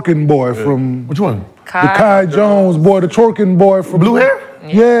twerking boy from... Which one? Kai Jones boy, the twerking boy from Blue hair?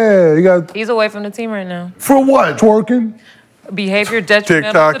 Yeah, he got He's away from the team right now. For what? twerking Behavior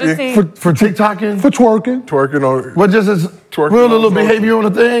detrimental to the team. For TikToking? for twerking. Twerking on. What just is Twerking real on little social. behavior on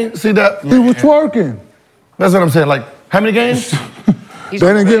the thing? See that? He was twerking. That's what I'm saying. Like, how many games? They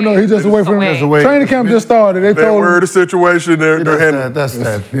didn't give him no. He just away from Just away. Training camp just started. They That told word him of situation, they're handling. That's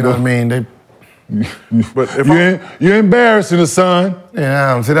that. You know what I mean? They, But if you're embarrassing the son.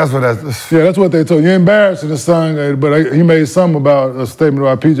 yeah, see, that's what that's. Yeah, that's what they told you. You're embarrassing the son. But he made something about a statement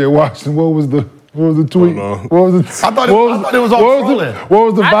about PJ Washington. What was the tweet? What was the? I thought it was all trolling. What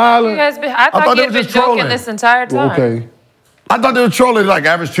was the violent? I thought he had been joking trolling. this entire time. Okay. I thought they were trolling, like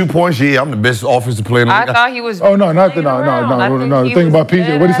average 2 points. Yeah, I'm the best offensive player in the I league. thought he was. Oh no, not the playing around. I think The he thing was about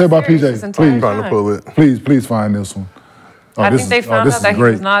PJ. What did he say about dead ass serious PJ? this Please, entire trying to time. pull it. please find this one. Oh, I this think they is- found this out is that he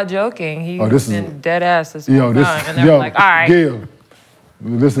great. was not joking. He this was is- been dead ass this Yo, whole this, time, and they were like, all right, Gil,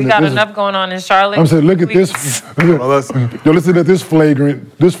 listen we to got this. enough going on in Charlotte. I'm saying, look at Please. this. listen. Yo, listen to this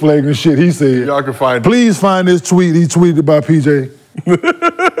flagrant shit he said. Y'all can find it. Please find this tweet he tweeted about PJ.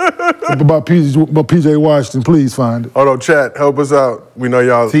 about PJ Washington. Please find it. Hold on, chat, help us out. We know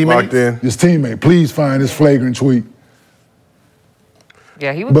y'all Teammates? locked in. His teammate. Please find this flagrant tweet.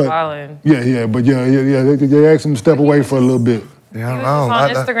 Yeah, he was But wilding. yeah. They asked him to step away for a little bit. Yeah, He was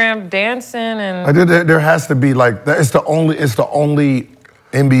just on Instagram dancing and. There has to be like that. It's the only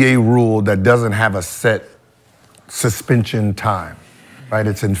NBA rule that doesn't have a set suspension time, right?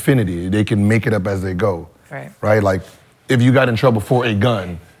 It's infinity. They can make it up as they go, Right. Right? Like if you got in trouble for a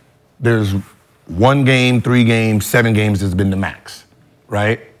gun, there's 1 game, 3 games, 7 games has been the max,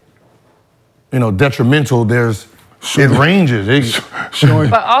 right? You know, detrimental. It ranges.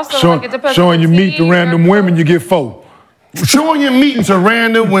 But also, like, it depends on showing the you meet the team, random women, you get 4. Showing your meeting to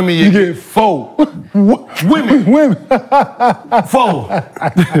random women, You get 4. women. 4. 4.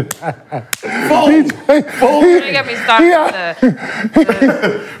 Don't get me started with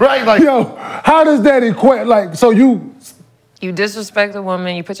the Right? Like, Yo, how does that equate? Like, so you disrespect a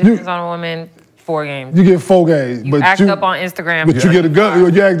woman, you put your hands on a woman, 4 games. get 4 games, You but act up on Instagram. but you get a gun.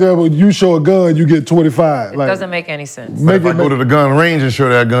 You act up, you show a gun, you get 25. It Like, doesn't make any sense. make if I go to the gun range and show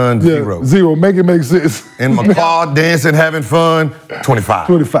that gun, yeah, 0. 0. Make it make sense. In my car, dancing, having fun, 25.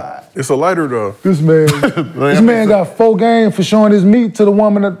 25. It's a lighter though. This man got 4 games for showing his meat to the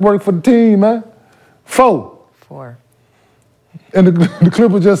woman that worked for the team, man. 4. 4. And the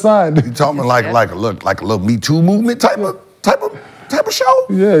Clippers just signed it. You talking like a little Me Too movement type of show?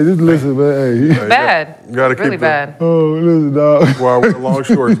 Yeah, just listen, man. Hey. Bad. You gotta really keep bad. Oh, listen, dog. Well, long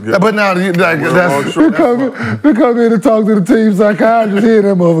shorts. Get. But now, like, that's They come in to talk to the team psychiatrist. Hear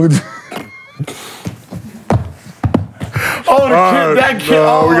that motherfucker. oh, that kid.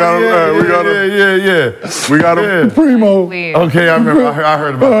 no, we got him. Yeah. We got him. Primo. Weird. Okay, I remember. I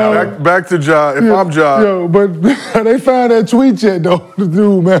heard about that. Back to Ja. If I'm Ja, Yo, but they found that tweet yet, though, the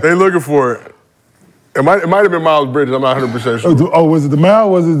dude, man. they looking for it. It might have been Miles Bridges. I'm not 100% sure. Oh, was it the Mal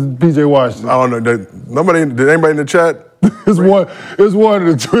or was it PJ Washington? I don't know. Did anybody in the chat? It's one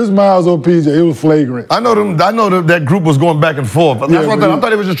of the Chris Miles on PJ. It was flagrant. I know that group was going back and forth. That's Yeah, what but I thought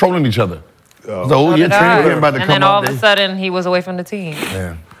they was just trolling each other. Oh. So, Did I. training about to And come then all out. of a sudden, he was away from the team.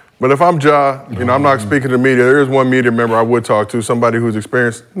 Yeah. But if I'm Ja, I'm not speaking to media. There is one media member I would talk to, somebody who's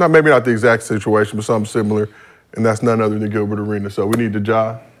experienced, maybe not the exact situation, but something similar, and that's none other than Gilbert Arenas. So we need the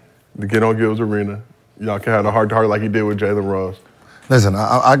Ja to get on Gil's Arena. Y'all can have a heart-to-heart like he did with Jalen Rose. Listen,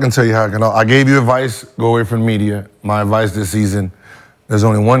 I can tell you how I can. I gave you advice. Go away from media. My advice this season: there's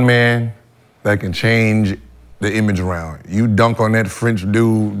only one man that can change the image around. You dunk on that French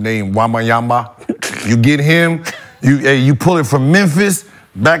dude named Wembanyama. You get him. You pull it from Memphis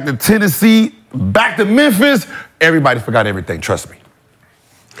back to Tennessee, back to Memphis. Everybody forgot everything. Trust me.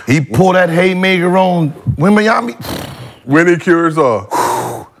 He pulled that haymaker on Wembanyama. When he cures all.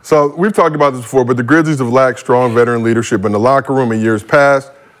 So we've talked about this before, but the Grizzlies have lacked strong veteran leadership in the locker room in years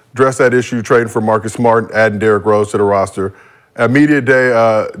past. Addressed that issue, trading for Marcus Smart, adding Derrick Rose to the roster. At Media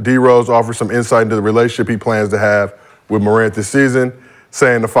Day, D. Rose offered some insight into the relationship he plans to have with Morant this season,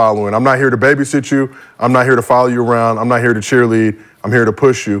 saying the following: "I'm not here to babysit you. I'm not here to follow you around. I'm not here to cheerlead. I'm here to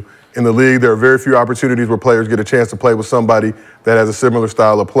push you. In the league, there are very few opportunities where players get a chance to play with somebody that has a similar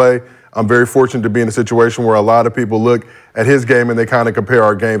style of play. I'm very fortunate to be in a situation where a lot of people look at his game and they kind of compare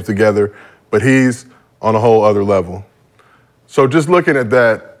our games together, but he's on a whole other level." So just looking at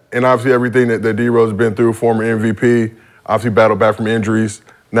that, and obviously everything that D-Rose has been through, former MVP, obviously battled back from injuries,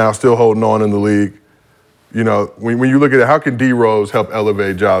 now still holding on in the league. When you look at it, how can D-Rose help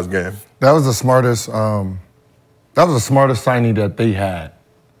elevate Ja's game? That was the smartest. Signing that they had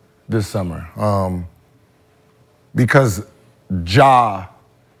this summer, because Ja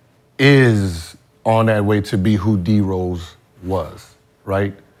is on that way to be who D Rose was,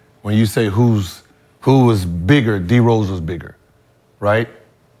 right? When you say who was bigger, D Rose was bigger, right?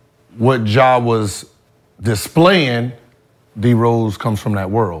 What Ja was displaying, D Rose comes from that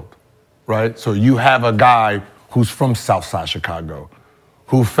world, right? So you have a guy who's from Southside Chicago,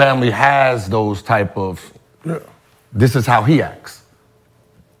 whose family has those type of, this is how he acts.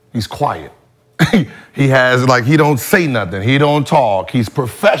 He's quiet. He has, like, he don't say nothing. He don't talk. He's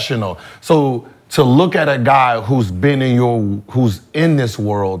professional. So to look at a guy who's in this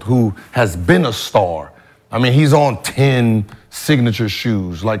world, who has been a star. I mean, he's on 10 signature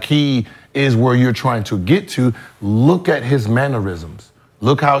shoes. Like, he is where you're trying to get to. Look at his mannerisms.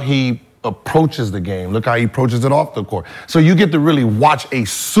 Look how he approaches the game. Look how he approaches it off the court. So you get to really watch a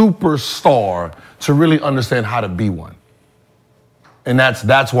superstar to really understand how to be one. And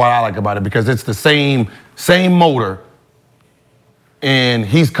that's what I like about it, because it's the same motor, and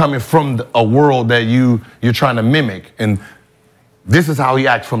he's coming from a world that you're trying to mimic, and this is how he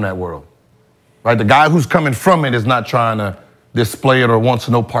acts from that world, right? The guy who's coming from it is not trying to display it or wants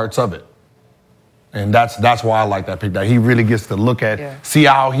no parts of it, and that's why I like that pick. That he really gets to look at, see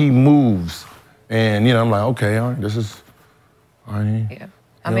how he moves, and I'm like, okay, all right, this is, all right. Yeah,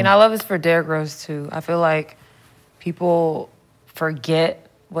 I mean, I love this for Derrick Rose too. I feel like people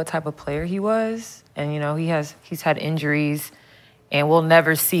forget what type of player he was, and he's had injuries, and we'll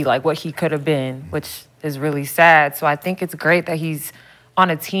never see like what he could have been, which is really sad. So I think it's great that he's on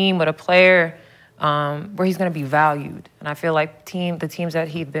a team with a player where he's going to be valued. And I feel like the teams that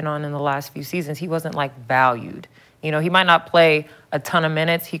he'd been on in the last few seasons, he wasn't like valued. He might not play a ton of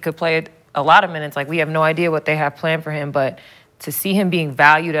minutes. He could play a lot of minutes. Like, we have no idea what they have planned for him, but to see him being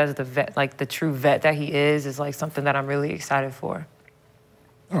valued as the vet, like the true vet that he is like something that I'm really excited for.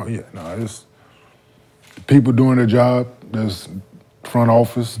 Oh yeah, no, it's people doing their job. There's front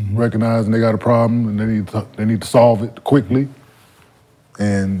office recognizing they got a problem and they need to solve it quickly.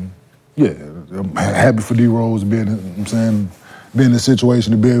 And yeah, I'm happy for D Rose being in a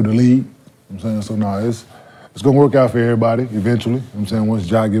situation to be able to lead. So no, it's gonna work out for everybody eventually. Once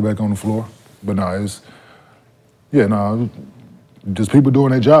Ja get back on the floor. But no, just people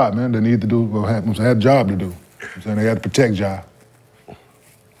doing their job, man. They need to do had a job to do. They got to protect Ja.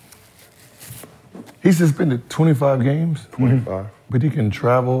 He suspended 25 games. 25. But he can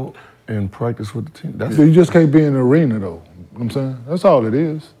travel and practice with the team. So you just can't be in the arena, though. That's all it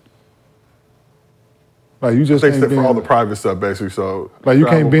is. Like, you just Except for all the private stuff, basically. So like, you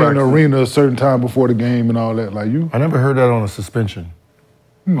can't be in the arena a certain time before the game and all that. Like, you. I never heard that on a suspension.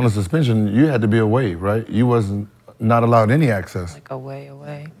 On a suspension, you had to be away, right? You wasn't not allowed any access. Like away.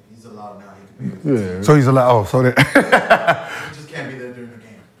 He's allowed now. He can be Yeah. So he's allowed. Oh, so that. He just can't be there during the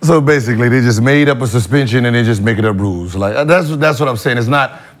game. So basically, they just made up a suspension and they just make it up rules. Like, that's what I'm saying. It's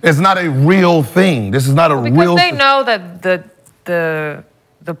not a real thing. This is not a real. Because they know that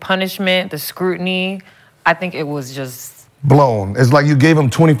the punishment, the scrutiny, I think it was just blown. It's like you gave him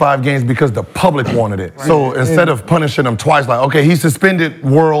 25 games because the public wanted it. Right. So instead of punishing him twice, like, okay, he's suspended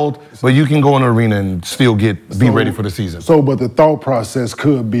world, but you can go in the arena and still be ready for the season. So, but the thought process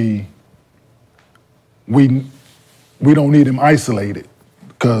could be, we don't need him isolated,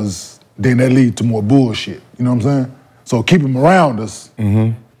 because then that leads to more bullshit. You know what I'm saying? So keep him around us.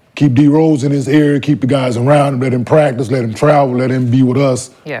 Mm-hmm. Keep D Rose in his area. Keep the guys around him. Let him practice. Let him travel. Let him be with us.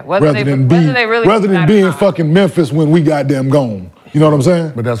 Yeah. Rather than be in fucking Memphis when we goddamn gone. You know what I'm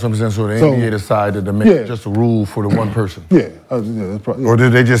saying? But that's what I'm saying. So the NBA decided to make just a rule for the one person. Yeah. That's probably, Or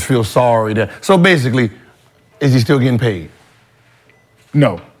did they just feel sorry that? So basically, is he still getting paid?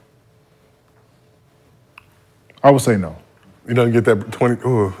 No. I would say no. You don't get that 20.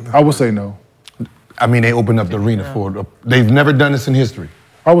 Ooh. I would say no. I mean, they opened up the arena for it. They've never done this in history.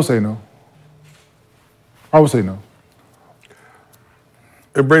 I would say no.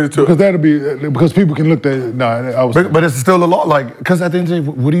 It brings it to because people can look at but it's still a law. Like, because at the end of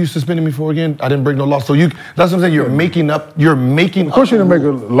the day, what are you suspending me for again? I didn't break no law. So that's what I'm saying. You're making up. Of course, you didn't make a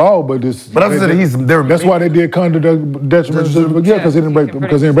law, but this. But that's what I'm saying. That's why they did conduct detrimental. Because they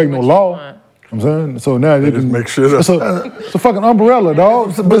didn't break no law. I'm saying, so now they can make shit up. It's a fucking umbrella,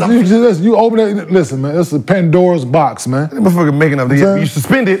 dog. You open it. Listen, man, it's a Pandora's box, man. They motherfucking making up. You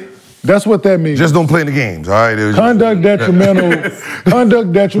suspended. That's what that means. Just don't play in the games, all right? Conduct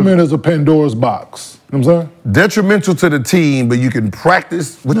detrimental is a Pandora's box. You know what I'm saying? Detrimental to the team, but you can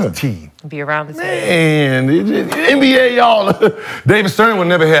practice with the team. Be around the team. Man, NBA, y'all. David Stern would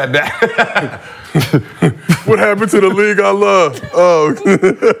never had that. What happened to the league I love? Oh.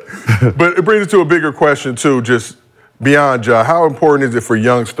 But it brings us to a bigger question, too, just beyond Ja. How important is it for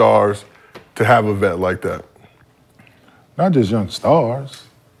young stars to have a vet like that? Not just young stars.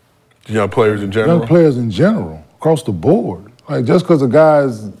 Young players in general? Young players in general, across the board. Like, just because a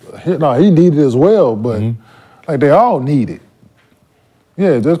guy's hit, no, he needed it as well, but like they all need it.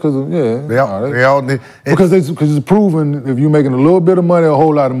 Yeah, just because, They all need because it's proven if you're making a little bit of money, a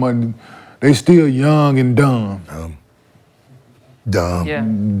whole lot of money, they still young and dumb.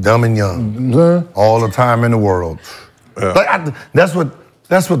 Dumb and young. You know what I'm saying? All the time in the world. Like, that's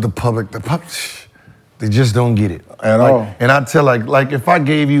what the public, they just don't get it. At all. And I tell, like if I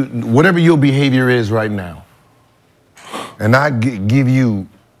gave you, whatever your behavior is right now, and I give you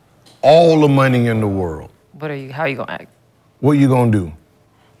all the money in the world. How are you gonna act? What you gonna do?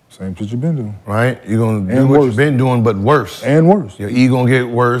 Same shit you've been doing. Right? You're gonna do And what worse. you've been doing, but worse. And worse. Your ego gonna get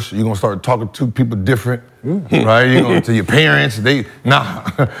worse. You're gonna start talking to people different. Right? You're gonna to your parents.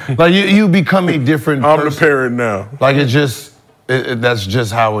 Like you become a different person. I'm the parent now. Like that's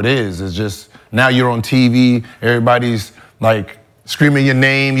just how it is. It's just now you're on TV, everybody's like screaming your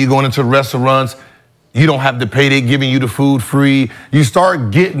name, you going into restaurants, you don't have to pay, they giving you the food free. You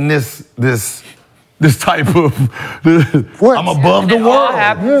start getting this type of I'm above the It all world.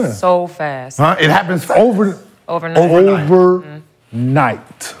 happens so fast. Huh? It happens Overnight.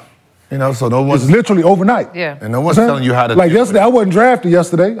 Overnight. You know, so no one's It's literally overnight. Yeah. and no one's telling you how to Like yesterday, I wasn't drafted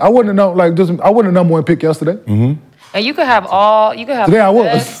yesterday. I wasn't I wasn't the number one pick yesterday. And you could have Today I the was.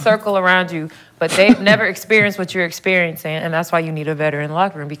 best circle around you, but they've never experienced what you're experiencing, and that's why you need a veteran in the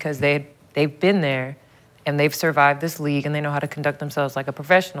locker room, because they've been there and they've survived this league and they know how to conduct themselves like a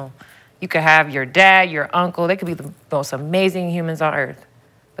professional. You could have your dad, your uncle, they could be the most amazing humans on earth,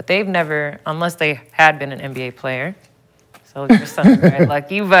 but they've never, unless they had been an NBA player. So your son's very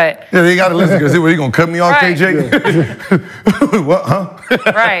lucky, but Yeah, they gotta listen, because he gonna cut me off, Right. KJ? What, huh?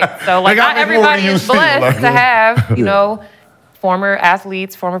 right. So like They got not me more than everybody you is see, blessed like- to have, you know, former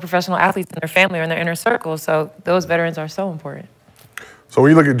athletes, former professional athletes in their family or in their inner circle. So those veterans are so important. So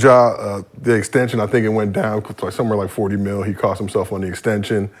when you look at Ja, the extension, I think it went down to like somewhere like 40 mil. He cost himself on the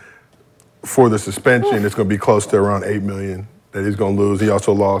extension. For the suspension, it's going to be close to around 8 million that he's going to lose. He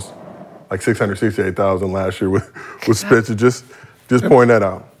also lost like 668,000 last year with suspension. Just point that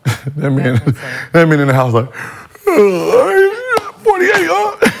out. That man in the house like, 48,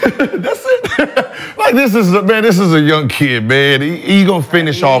 huh? That's it. Like this is a young kid, man. He gonna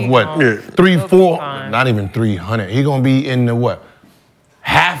finish off what? 3, 4, not even 300. He gonna be in the what?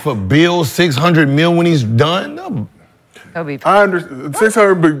 $500 million, 600 mil when he's done? He'll be I understand.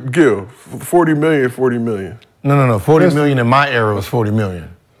 600, but Gil, 40 million. No. 40 million in my era was 40 million.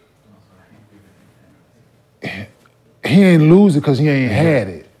 He ain't lose it because he ain't had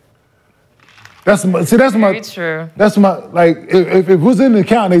it. That's my. very true. That's my. Like, if it was in the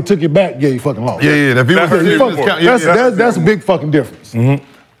account, and they took it back. Yeah, he fucking lost. Yeah. If he was That's in the fucking- account, That's a big fucking difference. He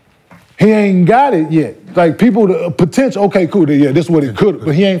ain't got it yet. Like people, the potential. Okay, cool. Yeah, this is what he could,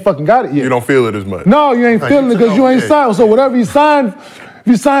 but he ain't fucking got it yet. You don't feel it as much. No, you ain't feeling it because you ain't signed. So whatever he signed, if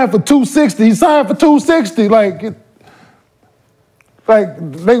you signed for 260, he signed for 260. Like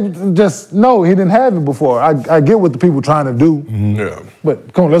they just know he didn't have it before. I get what the people trying to do, Yeah.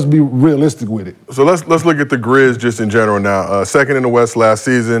 but come on, let's be realistic with it. So let's look at the Grizz just in general now. Second in the West last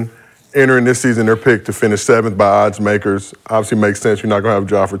season. Entering this season, they're picked to finish 7th by odds makers. Obviously makes sense. You're not going to have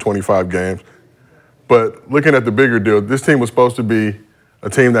Ja for 25 games. But looking at the bigger deal, this team was supposed to be a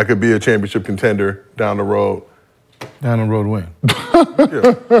team that could be a championship contender down the road. Down the road when?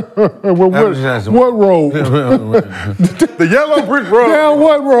 What road? The yellow brick road. Down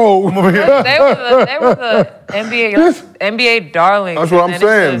what road? They were the NBA darlings. That's what I'm and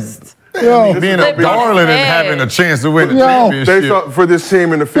then it saying. just- Yo, Being a darling and having a chance to win the Yo. championship. They thought for this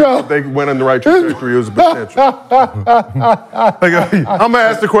team in the future, they went on the right trajectory. It was a potential. I'm gonna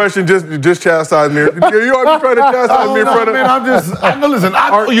ask the question. Just chastise me. You always trying to chastise me in front of Listen,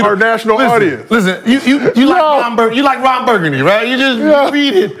 our national audience. Listen, you like Ron Burgundy, right? You just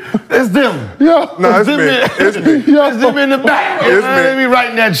read it. It's them. Yeah. No, it's them me. in- It's me. It's them in the back. It's They me. be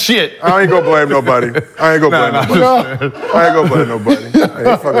writing that shit. I ain't gonna blame nobody. I ain't gonna blame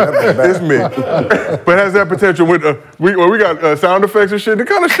nobody. It's me. But has that potential with we got sound effects and shit. The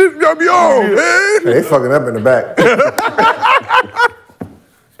kind of shit got me on, man. They fucking up in the back.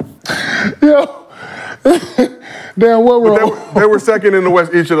 Yo. Damn, what road? They were second in the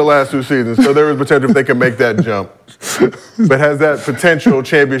West each of the last 2 seasons, so there is potential if they can make that jump. But has that potential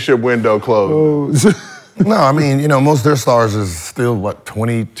championship window closed? No, I mean, most of their stars is still,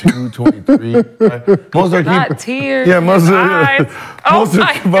 22, 23. Right? Most of their Not tears. Yeah, most of eyes. Oh most of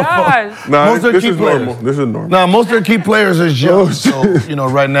my gosh. Nah, most of their this key is players. normal. This is normal. No, most of their key players is young. So,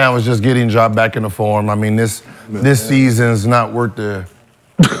 right now it's just getting Ja back into form. I mean, this season's not worth the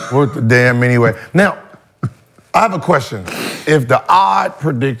damn anyway. Now, I have a question. if the odd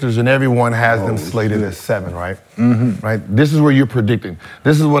predictors and everyone has them slated as 7, right? Mm-hmm. Right. This is where you're predicting.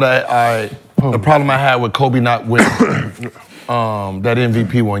 This is what the problem I had with Kobe not winning that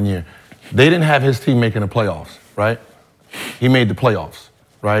MVP one year. They didn't have his team making the playoffs, right? He made the playoffs,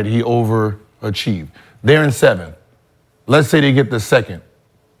 right? He overachieved. They're in 7. Let's say they get the 2nd.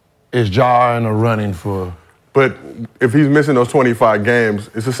 Is Ja in a running for? But if he's missing those 25 games,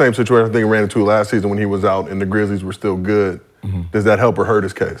 it's the same situation I think he ran into last season when he was out and the Grizzlies were still good. Mm-hmm. Does that help or hurt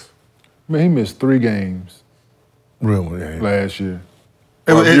his case? Man, he missed 3 games Really? last year.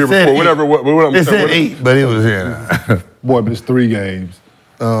 Or the year before, whatever. It said 8, but it was here. Boy, missed 3 games.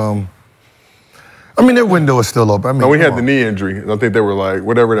 I mean, their window is still open. I mean, No, we had the knee injury. And I think they were like,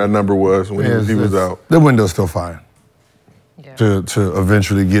 whatever that number was when he was out. The window's still fine. To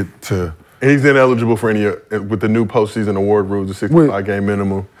eventually get to. He's ineligible for any, with the new postseason award rules, the 65-game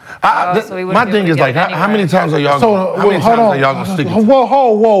minimum. My thing is like, how many times are y'all gonna stick it?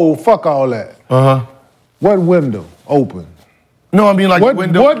 Whoa, fuck all that. What window open? No, I mean like what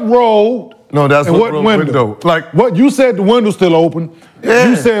window. What road? No, that's and what window? Like what you said the window's still open. Yeah.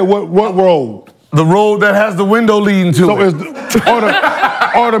 You said what road? The road that has the window leading to so it.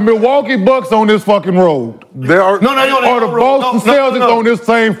 Are the Milwaukee Bucks on this fucking road? There are Are the Boston Celtics on this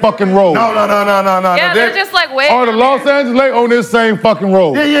same fucking road? No. Yeah, they're just like way. Are the Los Angeles Lakers on this same fucking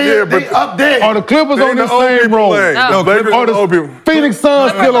road? Yeah, but up there. Are the Clippers on this same road? No, Are the Phoenix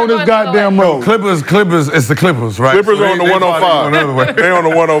Suns still on this goddamn road? Clippers, it's the Clippers, right? Clippers are on the 105. They on the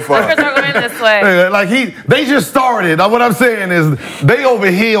 105. Clippers are going this way. Like they just started. Now what I'm saying is they over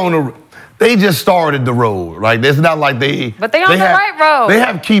here on the. They just started the road, right? It's not like they. But they on the right road. They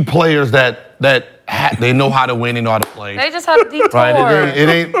have key players that they know how to win, they know how to play. They just had a detour. Right?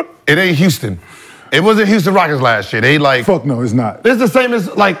 It ain't Houston. It wasn't Houston Rockets last year. They like. Fuck no, it's not. It's the same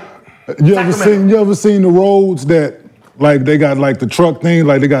as like. You ever seen the roads that like they got like the truck thing,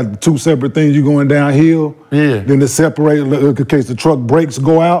 like they got 2 separate things. You going downhill. Yeah. Then they separate in case the truck brakes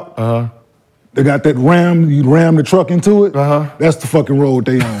go out. They got that ram. You ram the truck into it. That's the fucking road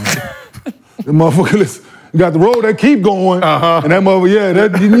they on. The motherfucker, listen, you got the road that keep going, and that motherfucker,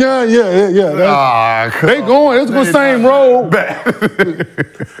 they going. It's the same road.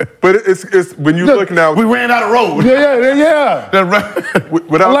 But it's when you look now. We ran out of road. Yeah.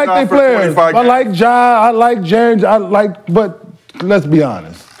 Without I like Ja they for players. 25 I like Ja. I like Jaren. But let's be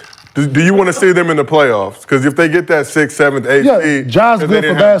honest. Do you want to see them in the playoffs? Because if they get that 6th, 7th, 8th seed, Ja's good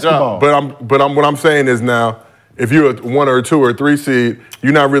for basketball. What I'm saying is now, if you're a 1 or 2 or 3 seed,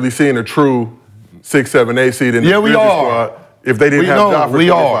 you're not really seeing a true 6, 7, 8 seed in the Grizzlies squad if they didn't have Ja for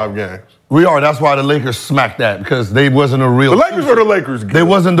 25 games. We are. That's why the Lakers smacked that, because they wasn't a real. The Lakers were the Lakers. They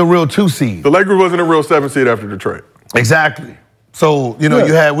wasn't the real 2 seed. The Lakers wasn't a real 7 seed after the trade. Exactly. So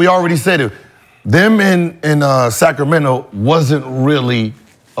we already said it. Them in Sacramento wasn't really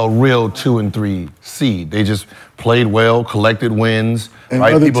a real 2 and 3 seed. They just played well, collected wins. And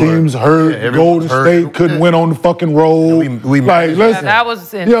right? other People teams hurt. Golden State couldn't win on the fucking road. We like, listen, that was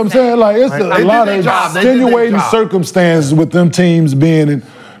insane. You know what I'm saying? Like, it's a lot of extenuating circumstances with them teams being in.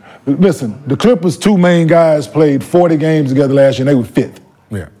 Listen, the Clippers' 2 main guys played 40 games together last year, and they were 5th.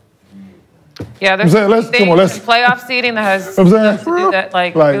 Yeah, there's playoff seeding that has I'm saying, nothing to do that,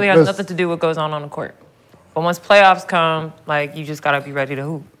 really has nothing to do with what goes on the court. But once playoffs come, you just gotta be ready to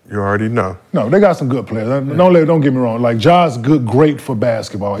hoop. You already know. No, they got some good players. Don't get me wrong. Like, Ja's great for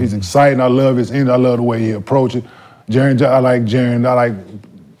basketball. He's exciting. I love his energy. I love the way he approaches. Jaren, I like Jaren.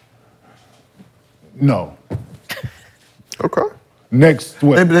 No. Okay. Next,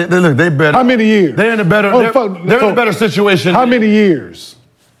 what? They better. How many years? They're in a better. They're in a better situation. How many years?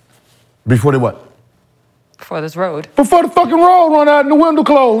 Before they what? Before this road. Before the fucking road run out and the window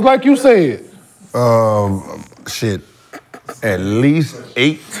closed, like you said. Shit. At least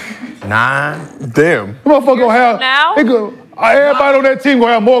 8, 9. Damn. The motherfucker gonna have. Now? Everybody on that team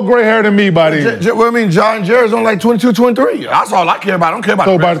gonna have more gray hair than me by then. Ja and Jared's on like 22, 23. That's all I care about. I don't care about.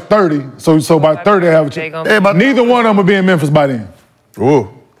 So by 30. So by 30 they have a chance. Neither one of them will be in Memphis by then. Ooh.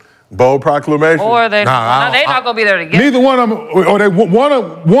 Bold proclamation. Or they're not gonna be there together. Neither one of them, or they one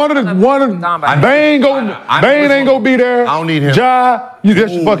of Bane ain't gonna be there. I don't need him. Ja,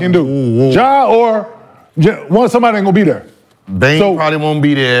 that's you fucking do. Ja or somebody ain't gonna be there. Bane probably won't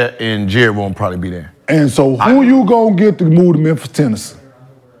be there, and Jared won't probably be there. And so who you gonna get to move to Memphis, Tennessee?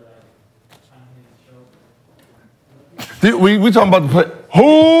 We talking about the play.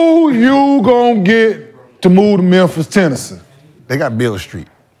 Who you gonna get to move to Memphis, Tennessee? They got Bill Street.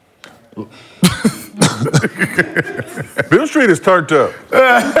 Bill Street is turned up.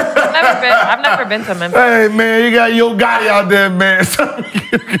 I've never been to Memphis. Hey man, you got Yo Gotti out there, man.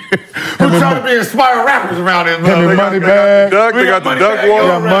 We're trying to be inspired rappers around this. Him and Money Bag. They got the duck They walk.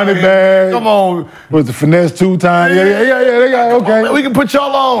 got Money Bag. Come on. Was the finesse 2 times? Yeah. They got okay. We can put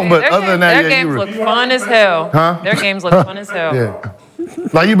y'all on, but other than that, their games look fun as hell. Huh? Their games look fun as hell. Yeah.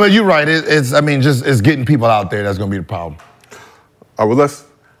 But you're right. It's getting people out there that's gonna be the problem. All right, well, let's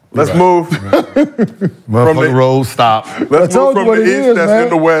move. Motherfucking road stop. Let's move from the East that's in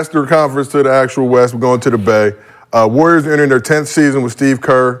the Western Conference to the actual West. We're going to the Bay. Warriors entering their 10th season with Steve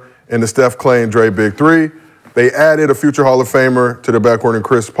Kerr and the Steph Clay and Dre Big Three. They added a future Hall of Famer to the backcourt in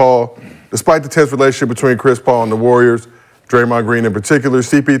Chris Paul. Despite the tense relationship between Chris Paul and the Warriors, Draymond Green in particular,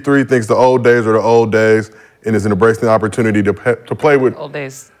 CP3 thinks the old days are the old days and is embracing the opportunity to play with. Old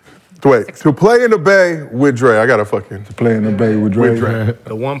days. To play in the Bay with Dre. I gotta fucking play in the Bay with Dre.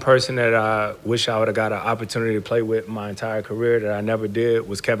 The one person that I wish I would have got an opportunity to play with my entire career that I never did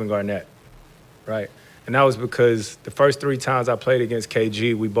was Kevin Garnett, right? And that was because the first 3 times I played against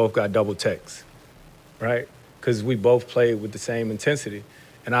KG, we both got double techs, right? Because we both played with the same intensity.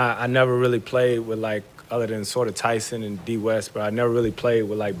 And I never really played with, like, other than sort of Tyson and D West, but I never really played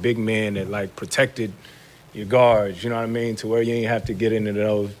with, like, big men that, like, protected your guards, you know what I mean, to where you ain't have to get into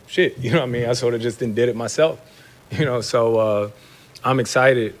those shit, you know what I mean? I sort of just did it myself, you know, so I'm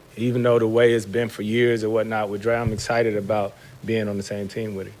excited, even though the way it's been for years or whatnot with Dre, I'm excited about being on the same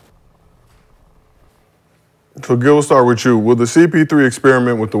team with him. So, Gil, we'll start with you. Will the CP3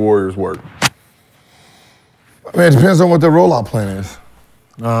 experiment with the Warriors work? I mean, it depends on what their rollout plan is.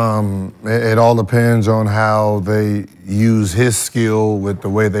 It all depends on how they use his skill with the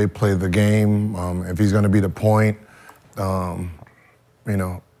way they play the game. If he's going to be the point, Curry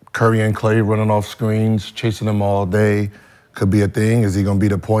and Clay running off screens, chasing them all day could be a thing. Is he going to be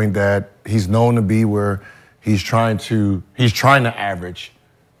the point that he's known to be, where he's trying to average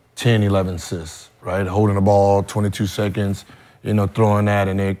 10, 11 assists, right? Holding the ball 22 seconds, throwing that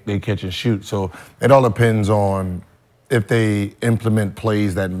and they catch and shoot. So it all depends on if they implement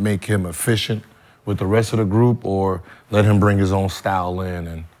plays that make him efficient with the rest of the group, or let him bring his own style in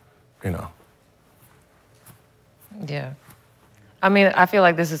and, Yeah. I mean, I feel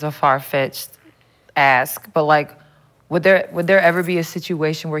like this is a far-fetched ask, but, like, would there ever be a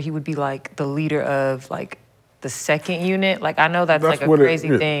situation where he would be, like, the leader of, like, the second unit? Like, I know that's like a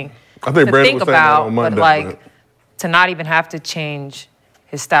crazy thing I think to Brandon think was saying that about, on Monday, but, like, to not even have to change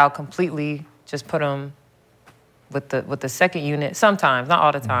his style completely, just put him with the second unit sometimes, not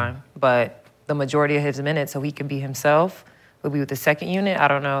all the time, but the majority of his minutes, so he can be himself, would be with the second unit. I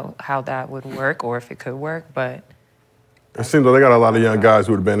don't know how that would work or if it could work, but it seems like they got a lot of young guys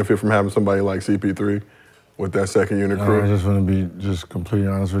who would benefit from having somebody like CP3 with that second unit crew. I just want to be just completely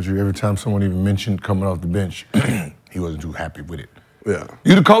honest with you. Every time someone even mentioned coming off the bench, he wasn't too happy with it. Yeah.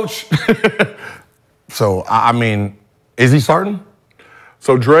 You the coach? So, I mean, is he starting?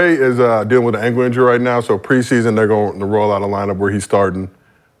 So Dre is dealing with an ankle injury right now, so preseason they're going to roll out a lineup where he's starting.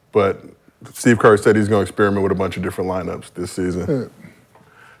 But Steve Kerr said he's going to experiment with a bunch of different lineups this season. Yeah.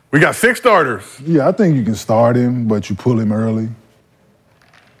 We got 6 starters. Yeah, I think you can start him, but you pull him early.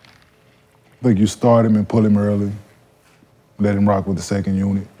 I think you start him and pull him early. Let him rock with the second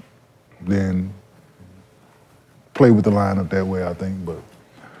unit. Then play with the lineup that way, I think. But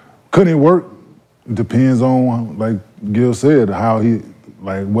could it work? Depends on, like Gil said,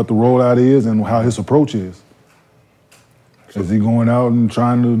 what the rollout is and how his approach is. Is he going out and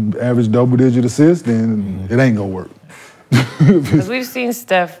trying to average double-digit assists? Then it ain't gonna work. because we've seen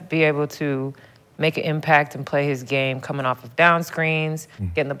Steph be able to make an impact and play his game coming off of down screens,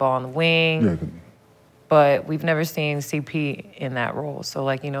 getting the ball on the wing. Yeah. But we've never seen CP in that role. So,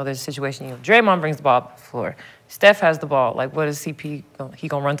 like, there's a situation, Draymond brings the ball up the floor. Steph has the ball. Like, what is CP? He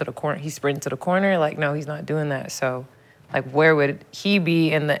gonna run to the corner? He's sprinting to the corner? Like, no, he's not doing that. So, like, where would he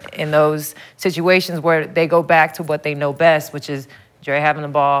be in those situations where they go back to what they know best, which is Dre having the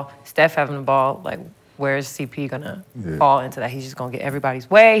ball, Steph having the ball? Like, where is CP gonna fall into that? He's just gonna get everybody's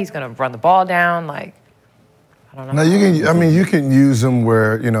way. He's gonna run the ball down. Like, I don't know. Now you can use them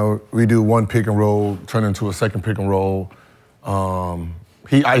where we do one pick and roll, turn into a second pick and roll.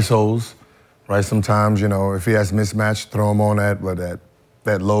 He ISOs, right? Sometimes if he has mismatch, throw him on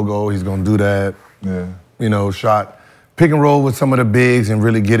that logo. He's gonna do that. Yeah. Shot. Pick and roll with some of the bigs and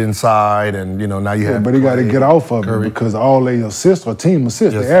really get inside, and now you have. But he got to get off of it because all they assists are team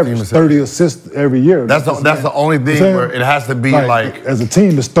assists. Yes, they average team 30 assists every year. That's the only thing where it has to be like as a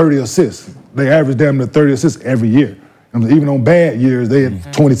team, it's 30 assists. They average damn near 30 assists every year. Even on bad years, they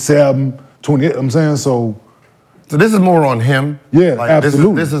had 27, 28. I'm saying so. So this is more on him. Yeah,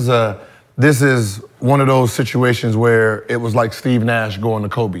 absolutely. This is one of those situations where it was like Steve Nash going to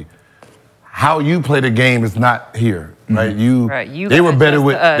Kobe. how you play the game is not here, right? You they were better adjust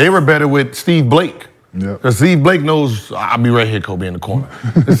with to us. they were better with Steve Blake. Yep. Because Steve Blake knows I'll be right here, Kobe, in the corner.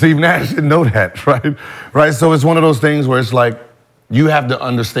 And Steve Nash didn't know that, right? Right. So it's one of those things where it's like you have to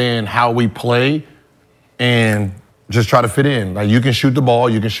understand how we play and just try to fit in. Like you can shoot the ball,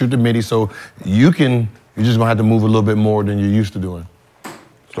 you can shoot the midi, so you're just gonna have to move a little bit more than you're used to doing.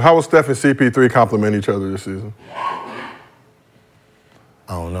 So how will Steph and CP3 complement each other this season?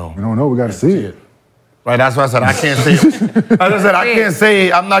 I don't know. We don't know. We got to see it. Right, that's why I said I can't say it. As I said,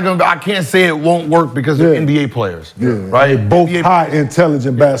 I can't say it won't work because they're NBA players. Yeah. Right? Both high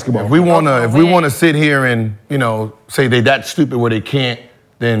intelligent basketball. If we wanna sit here and, say they that stupid where they can't,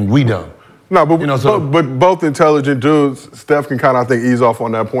 then we done. No, but both intelligent dudes, Steph can kind of, I think, ease off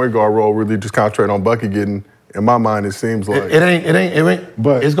on that point guard role, really just concentrate on bucket getting. In my mind, it seems like it ain't.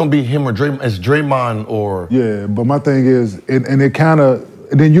 But it's gonna be him or Draymond. It's Draymond or But my thing is, and it kind of,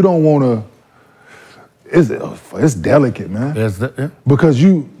 then you don't want to. It's delicate, man. Because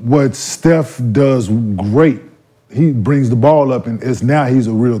what Steph does great, he brings the ball up, and now he's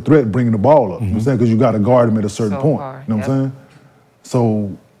a real threat bringing the ball up. You know what I'm saying? Because you got to guard him at a certain point. You know what I'm saying?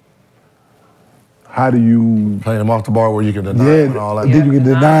 So, how do you playing him off the ball where you can deny him and all that? Then you can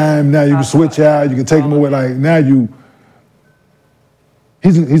deny him. Now you can switch out. You can take him away. Like now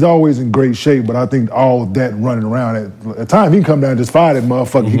he's always in great shape. But I think all that running around at times he can come down and just fire that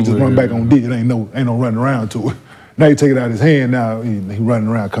motherfucker. He can just run back on D. It ain't no running around to it. Now you take it out of his hand. Now he running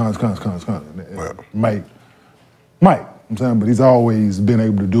around constant. Might. I'm saying, but he's always been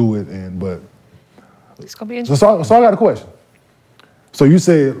able to do it. But it's gonna be interesting. So I got a question. So you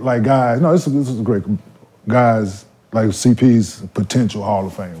said like guys, no, this is great. Guys like CP's potential Hall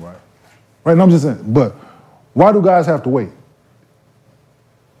of Fame, right? Right, and I'm just saying, but why do guys have to wait?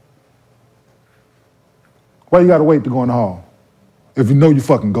 Why you gotta wait to go in the Hall? If you know you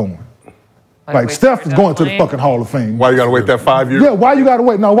fucking going. Like Steph is going to the fucking Hall of Fame. Why you gotta wait that 5 years? Yeah, why you gotta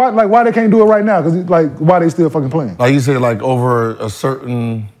wait? No, why they can't do it right now? Because why they still fucking playing? Like you said, like over a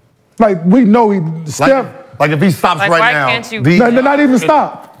certain. Like we know Steph. Like if he stops Like, right why now, can't you- not even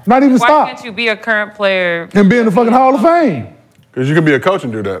stop. Not even Why stop. can't you be a current player And be in the fucking Hall of Fame. Because you can be a coach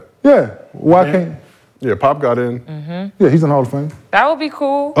and do that. Yeah. Why can't? Yeah, Pop got in. Yeah, he's in the Hall of Fame. That would be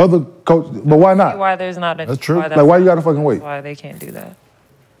cool. Other coaches, but why not? Why there's not a. That's true. Why Like, why you gotta fucking wait? Why they can't do that?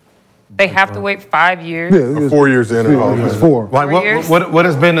 They have to wait 5 years. Yeah, 4 years in. It's 4. Like 4 years? what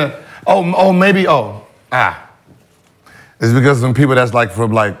has been It's because some people that's like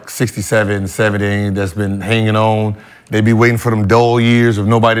from like 67, 70 that's been hanging on. They be waiting for them dull years of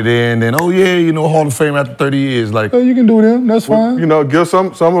nobody there, and then Hall of Fame after 30 years. Like you can do them. That's fine. Give some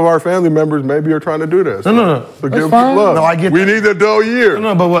of our family members maybe are trying to do that. No. So give That's them fine. some love. No, I get we that. need a dull year.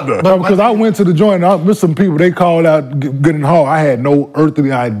 No, but what? No, because I went to the joint and with some people, they called out good in the Hall. I had no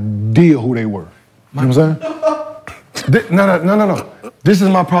earthly idea who they were. You know what I'm saying? No. This is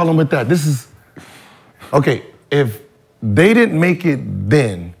my problem with that. This is okay. If they didn't make it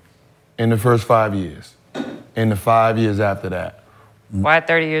then, in the first 5 years, in the 5 years after that, Why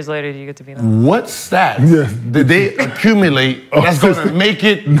 30 years later do you get to be there? what stats did they accumulate that's going to make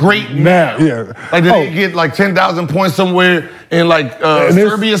it great now? Yeah. Like did they get like 10,000 points somewhere in like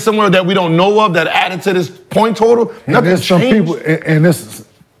Serbia somewhere that we don't know of that added to this point total? Nothing There's some changed. people,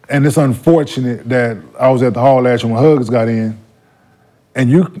 and it's unfortunate that I was at the Hall last year when Hugs got in, and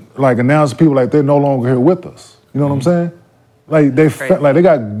you like announce people like they're no longer here with us. You know what I'm saying? Like they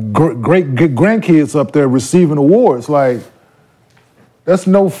got great grandkids up there receiving awards. Like that's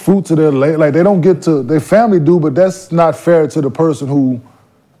no fruit to their like they don't get to their family do, but that's not fair to the person who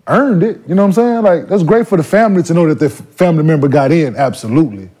earned it. You know what I'm saying? Like that's great for the family to know that their family member got in.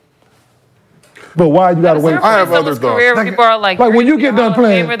 Absolutely. But why you gotta wait? I have other thoughts. Career, people are like when you get done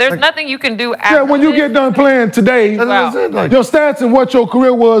playing, there's nothing you can do after. yeah, when you get done playing today, Wow. your stats and what your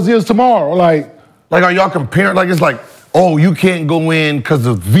career is tomorrow. Like are y'all comparing? Like, it's like, oh, you can't go in because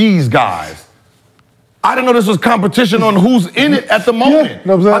of these guys. I didn't know this was competition on who's in it at the moment. Yeah, you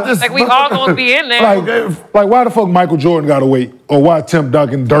know what I'm saying? Like we all gonna be in there. Like why the fuck Michael Jordan gotta wait? Or why Tim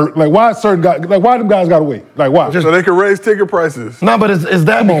Duncan, Dirk? Like why certain guys, like why them guys gotta wait? Like why? So they can raise ticket prices. No, but is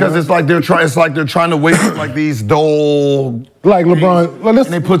that because it's like they're trying to wait for like these dull like LeBron. Like,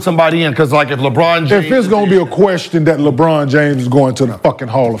 and they put somebody in because like if LeBron James, if it's gonna be a question that LeBron James is going to the fucking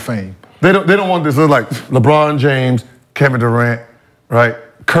Hall of Fame, they don't want this. It's like LeBron James, Kevin Durant, right?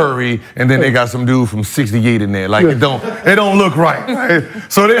 Curry, and then they got some dude from 68 in there. Like it don't look right.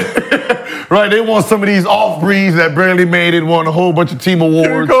 So they want some of these off-breeds that barely made it, won a whole bunch of team awards.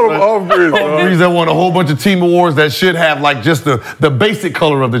 You call them off-breeds, Off-breeds that won a whole bunch of team awards that should have like just the basic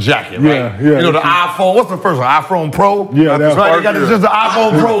color of the jacket, right? Yeah. You know, the iPhone, what's the first one? iPhone Pro? Yeah, that's right. They got just the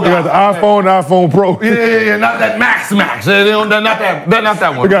iPhone Pro. They got the iPhone, iPhone Pro. Yeah, not that Max. They don't, not that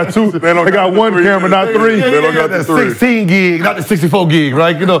one. They got two. They got one camera, not three. They don't got the 16 gig, not the 64 gig,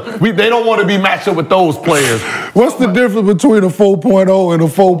 right? You know, they don't want to be matched up with those players. What's the difference between a 4.0 and a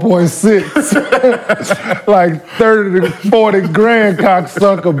 4.6? Like 30 to 40 grand,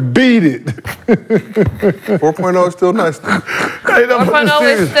 cocksucker, beat it. 4.0 is still nice. 4.0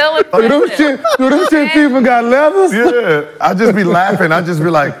 is still Do them impressive. shit even got levels? Yeah, I just be laughing. I just be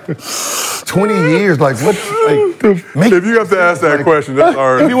like, 20 years, like what? Like, If you have to ask that question, that's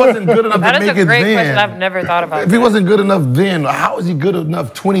hard. If he wasn't good enough That to is make a it great then, question. I've never thought about if he wasn't good enough then, how is he good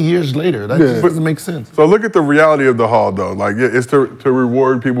enough 20 years later? That just doesn't make sense. So look at the reality of the Hall, though. Like, it's to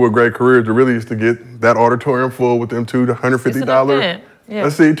reward people with great careers. It really is to get that auditorium full with them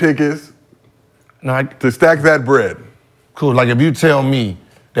 $250 seat tickets. No, to stack that bread. Cool. Like if you tell me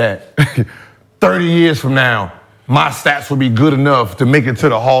that 30 years from now, my stats will be good enough to make it to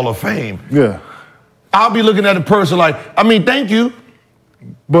the Hall of Fame. Yeah. I'll be looking at a person like, I mean, thank you,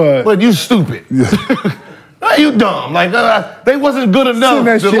 but you stupid. You dumb. Like, they wasn't good enough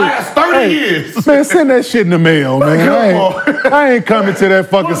the last 30 years. Man, send that shit in the mail, man. I ain't coming to that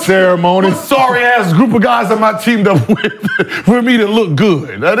fucking ceremony. Sorry ass group of guys that my teamed up with for me to look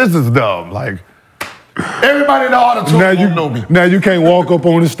good. Now, this is dumb. Like, everybody in the auditorium won't know me. Now you can't walk up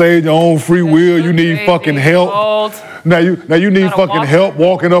on the stage your own free will. You need fucking help. Now you need fucking help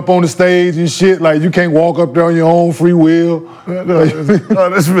walking up on the stage and shit. Like you can't walk up there on your own free will. They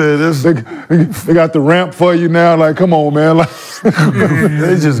got the ramp for you now. Like, come on, man. Like,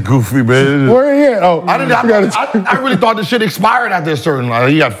 they just goofy, man. Where he at? Oh, I really thought this shit expired after a certain. Like,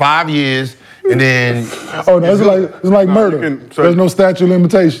 he got 5 years. And then, it's like murder. There's no statute of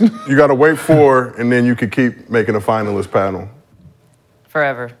limitation. You got to wait for, and then you could keep making a finalist panel.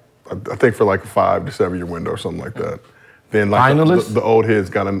 Forever. I think for like a 5 to 7 year window or something like that. Then like finalists? The old heads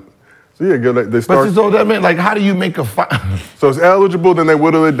got to. So yeah, they start. But so that meant like, how do you make a So it's eligible, then they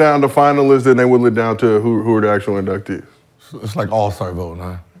whittle it down to finalists, then they whittle it down to who are the actual inductees. So it's like all-star vote,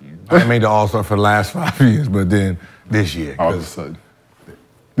 huh? I made the all-star for the last 5 years, but then this year. All of a sudden,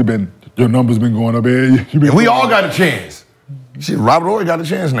 your numbers been going up, man. We all got a chance. Shit, Robert Horry got a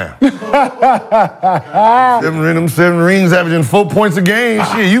chance now. 7 rings, averaging 4 points a game.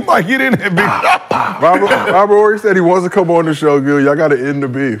 Shit, you might get in there, big. Robert Horry said he wants to come on the show, Gil. Y'all got to end the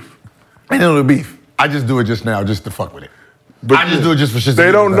beef. Ain't no beef. I just do it just now, just to fuck with it. But I just do it just for shit.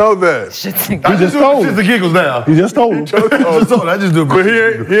 They don't know that. I just told him. Just the giggles now. He just told him. I just do it. But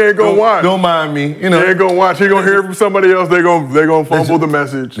he ain't gonna watch. Don't mind me. You know. He ain't gonna watch. He gonna hear it from somebody else. They gonna fumble the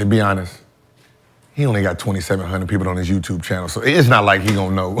message. To be honest, he only got 2,700 people on his YouTube channel, so it's not like he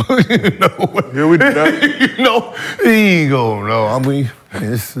gonna know. Yeah, we did that. You know, he ain't gonna know. I mean,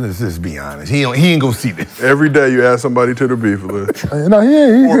 let's just be honest. He ain't gonna see this. Every day you add somebody to the beef list. No,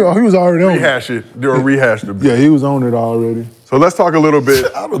 he was already on it. Rehash it. Or rehash the beef. Yeah, he was on it already. So let's talk a little bit.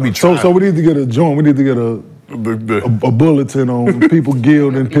 So we need to get a joint. We need to get a bulletin on people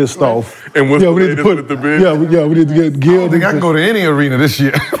gilled and pissed off. And what's we need to put the beef? we need to get gilled. I think I can go to any arena this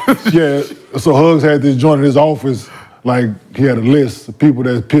year. Yeah. So Hugs had this joint in his office. Like he had a list of people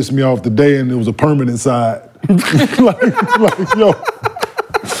that pissed me off today, and it was a permanent side. like yo.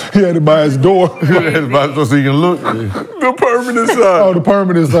 He had it by his door. So you can look. The permanent side. Oh, the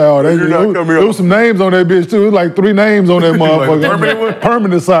permanent side. Oh, there was some names on that bitch, too. It was like 3 names on that motherfucker.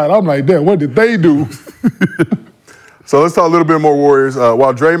 Permanent side. I'm like, damn, what did they do? So let's talk a little bit more Warriors.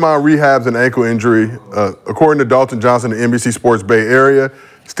 While Draymond rehabs an ankle injury, according to Dalton Johnson of NBC Sports Bay Area,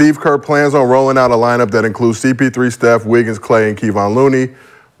 Steve Kerr plans on rolling out a lineup that includes CP3, Steph, Wiggins, Clay, and Kevon Looney,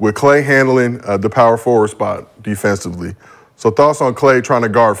 with Clay handling the power forward spot defensively. So thoughts on Clay trying to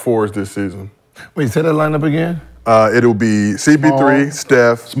guard fours this season? Wait, say that lineup again? It'll be CP3,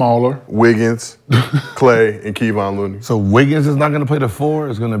 Steph, smaller, Wiggins, Clay, and Kevon Looney. So Wiggins is not going to play the 4.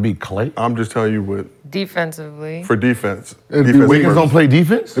 It's going to be Clay? I'm just telling you what. Defensively. For defense. Wiggins don't play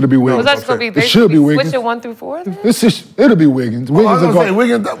defense? It'll be Wiggins. Was that supposed to be It should be Wiggins. switch it 1 through 4? Then? It'll be Wiggins. Wiggins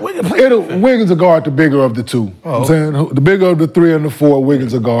will guard the bigger of the 2. I'm saying the bigger of the 3 and the 4,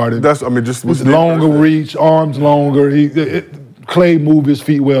 Wiggins will guard it. Just with longer reach, arms longer. Clay move his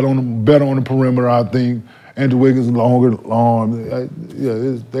feet well better on the perimeter, I think. Andrew Wiggins longer arms.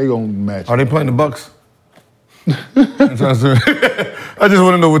 They gonna match. Are they playing the Bucks? I just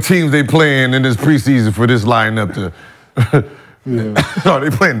want to know what teams they playing in this preseason for this lineup Yeah. No, they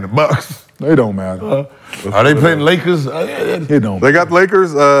playing the Bucks. They don't matter. Are they playing Lakers? It don't. They got the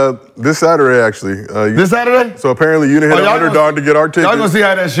Lakers this Saturday, actually. This Saturday? So apparently you didn't hit an underdog to get our tickets. Y'all gonna see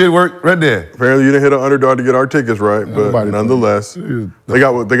how that shit work right there. Apparently you didn't hit an underdog to get our tickets, right? But nonetheless, they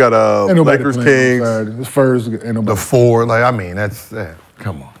got Lakers, Kings. It's first. The 4, like, I mean, that's,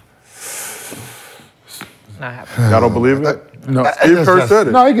 come on. Not happening. Y'all don't believe it? No, Steve Kerr said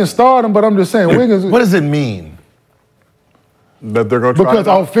it. No, he can start him, but I'm just saying, Wiggins. What does it mean? That they're going to try Because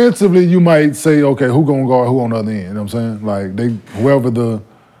offensively, you might say, okay, who gonna guard who on the other end? You know what I'm saying? Like whoever the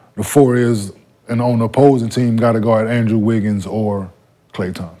 4 is, and on the opposing team, got to guard Andrew Wiggins or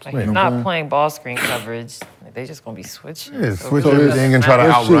Klay Thompson. Like, he's not playing ball screen coverage. Like, they just gonna be switching. Yeah, switch everything and try to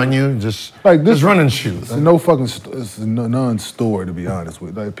outrun you. Just run and shoot. It's no fucking. It's a non-story, to be honest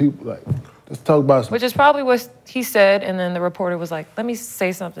with. Like people, like let's talk about. Which is probably what he said, and then the reporter was like, "Let me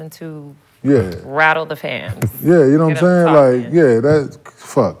say something to rattle the fans." Yeah, you know what I'm Get saying? them Like, yeah, that's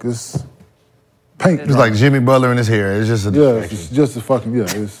fuck. It's paint. It's like Jimmy Butler in his hair. It's just a distraction. It's just a fucking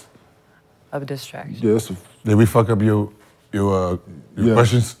It's of a distraction. Yeah, Did we fuck up your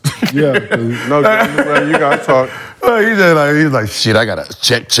questions? Yeah. No, you gotta talk. He's like, shit, I gotta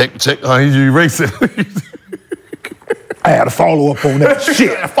check. Oh, you erase it. I had to follow up on that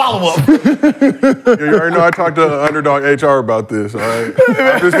shit. Follow up. You already know I talked to Underdog HR about this, all right?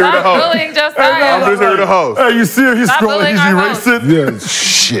 I'm just here to host. Bullying Josiah. I'm just here to host. Hey, you see he's Stop scrolling, bullying he's our erased it? Yeah,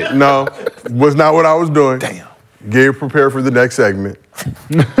 shit. No, was not what I was doing. Damn. Get prepared for the next segment.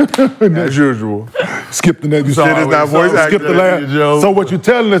 As usual. Skip the next. Shit is not voice acting. Skip the last. So what you're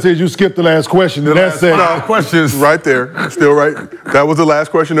telling us is you skipped the last question. The last segment. Questions. Right there. Still right. That was the last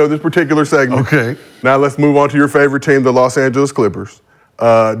question of this particular segment. Okay. Now let's move on to your favorite team, the Los Angeles Clippers.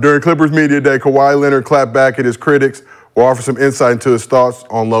 During Clippers Media Day, Kawhi Leonard clapped back at his critics or offered some insight into his thoughts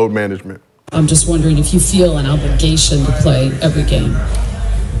on load management. I'm just wondering if you feel an obligation to play every game.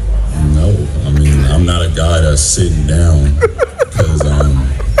 No, I mean, I'm not a guy that's sitting down because I'm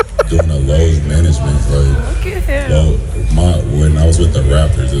doing a load management. Like, well, when I was with the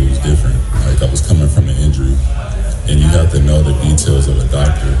Raptors, it was different. Like, I was coming from an injury, and you have to know the details of a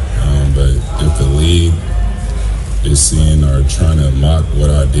doctor. But if the league is seeing or trying to mock what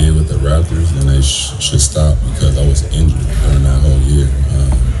I did with the Raptors, then they should stop because I was injured during that whole year.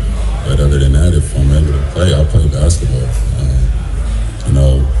 But other than that, if I'm able to play, I'll play basketball.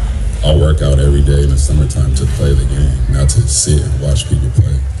 I'll work out every day in the summertime to play the game, not to sit and watch people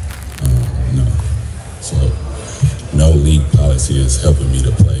play. So no league policy is helping me to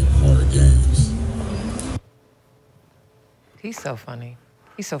play more games. He's so funny.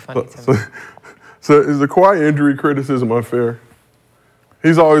 He's so funny to me. So is the Kawhi injury criticism unfair?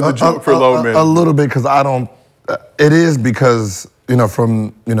 He's always a joke for load management. A little bit, because I don't. It is because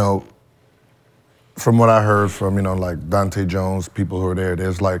from what I heard from like Dante Jones, people who are there.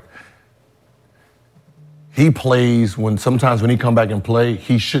 There's like he plays sometimes when he come back and play,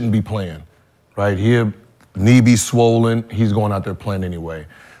 he shouldn't be playing, right? He'll knee be swollen. He's going out there playing anyway.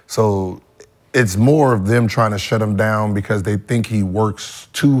 So it's more of them trying to shut him down because they think he works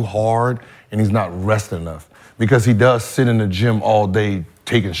too hard and he's not resting enough. Because he does sit in the gym all day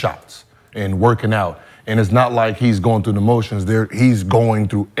taking shots and working out. And it's not like he's going through the motions. He's going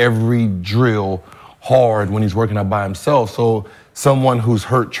through every drill hard when he's working out by himself. So someone who's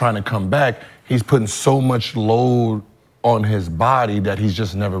hurt trying to come back, he's putting so much load on his body that he's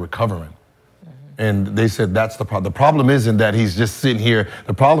just never recovering. And they said that's the problem. The problem isn't that he's just sitting here.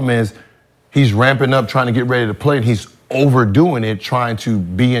 The problem is he's ramping up, trying to get ready to play, and he's overdoing it, trying to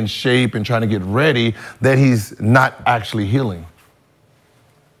be in shape and trying to get ready, that he's not actually healing.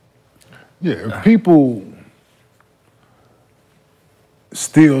 Yeah, people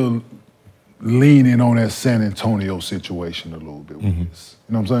still leaning on that San Antonio situation a little bit with this.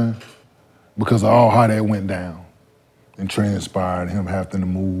 You know what I'm saying? Because of all how that went down and transpired, him having to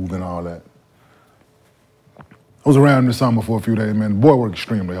move and all that. I was around him this summer for a few days, man. The boy worked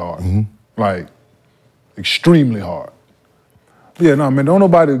extremely hard. Like, extremely hard. Yeah, no, man, don't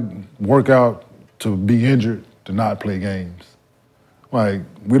nobody work out to be injured, to not play games. Like,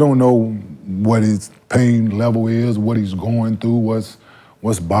 we don't know what his pain level is, what he's going through,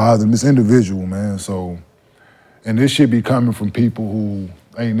 what's bothering this individual, man. So, and this shit be coming from people who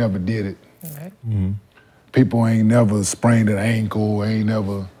ain't never did it. Right. People ain't never sprained an ankle, ain't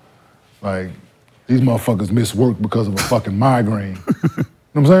never, like, these motherfuckers miss work because of a fucking migraine. You know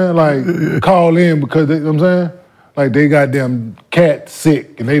what I'm saying? Like, call in because they, you know what I'm saying? Like, they goddamn cat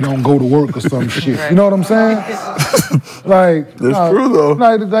sick and they don't go to work or some shit. You know what I'm saying? Like, that's true though.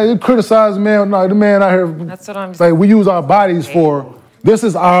 Like, they criticize the man. No, the man out here. That's what I'm saying. Like, we use our bodies for. This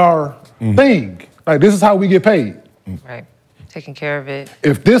is our thing. Like, this is how we get paid. Right. Taking care of it.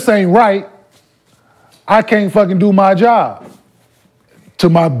 If this ain't right, I can't fucking do my job to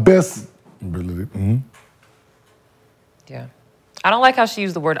my best ability. Mm-hmm. Yeah. I don't like how she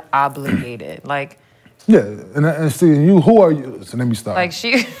used the word obligated. Like, yeah, and see, who are you? So let me stop. like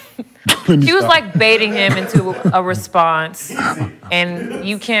she was like baiting him into a response, and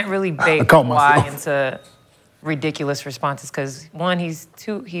you can't really bait Kawhi into ridiculous responses because one, he's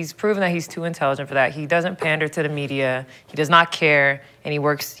proven that he's too intelligent for that. He doesn't pander to the media. He does not care, and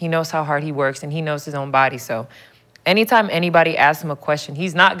he knows how hard he works, and he knows his own body. So anytime anybody asks him a question,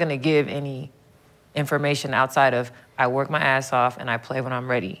 he's not gonna give any information outside of, I work my ass off and I play when I'm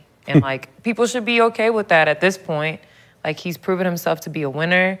ready. And like, people should be okay with that at this point. Like, he's proven himself to be a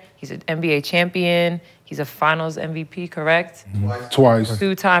winner. He's an NBA champion. He's a finals MVP, correct? Twice.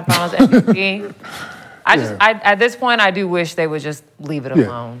 2-time finals MVP. At this point, I do wish they would just leave it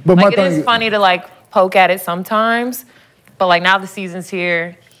alone. But like, it is funny to like poke at it sometimes, but like now the season's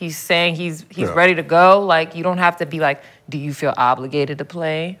here. He's saying he's ready to go. Like, you don't have to be like, do you feel obligated to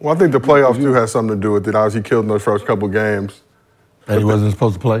play? Well, I think the playoffs too has something to do with it. Obviously, he killed in those first couple games. That he wasn't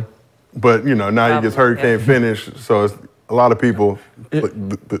supposed to play? But, you know, now he gets hurt, can't finish. So it's a lot of people,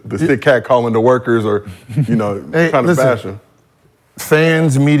 the sick cat calling the workers or, you know, trying to bash him.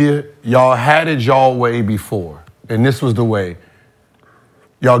 Fans, media, y'all had it y'all way before. And this was the way.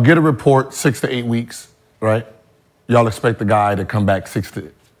 Y'all get a report 6 to 8 weeks, right? Y'all expect the guy to come back 6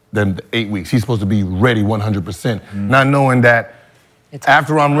 to 8 weeks. He's supposed to be ready 100%. Not knowing that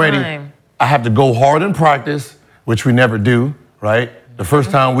after I'm ready, I have to go hard in practice, which we never do, right? The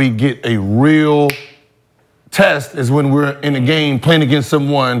first time we get a real test is when we're in a game playing against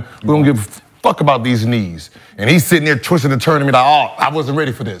someone who don't give a fuck about these knees. And he's sitting there twisting and turning me like, oh, I wasn't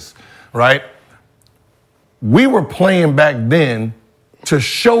ready for this, right? We were playing back then to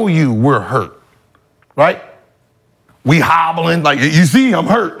show you we're hurt, right? We hobbling, like, you see, I'm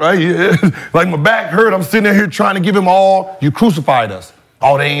hurt, right? Yeah. Like, my back hurt, I'm sitting here trying to give him all. You crucified us.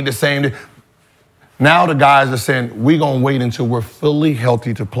 Oh, they ain't the same. Now the guys are saying, we're going to wait until we're fully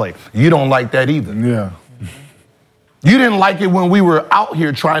healthy to play. You don't like that either. Yeah. You didn't like it when we were out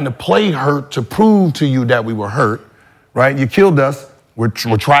here trying to play hurt to prove to you that we were hurt, right? You killed us. We're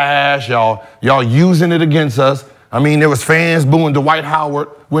trash. Y'all using it against us. I mean, there was fans booing Dwight Howard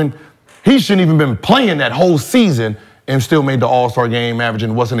when he shouldn't even been playing that whole season and still made the All-Star game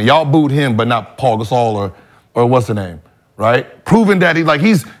averaging, wasn't it? Y'all booed him, but not Paul Gasol or what's the name, right? Proving that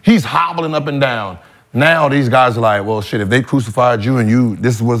he's hobbling up and down. Now these guys are like, well, shit, if they crucified you and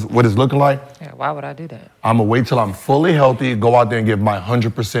this was what it's looking like. Yeah, why would I do that? I'm gonna wait till I'm fully healthy, go out there and give my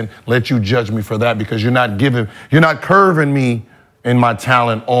 100%, let you judge me for that because you're not curving me in my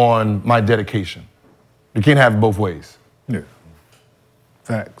talent on my dedication. You can't have it both ways. Yeah.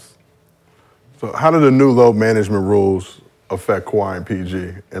 Facts. So how do the new load management rules affect Kawhi and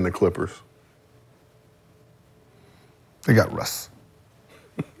PG and the Clippers? They got Russ.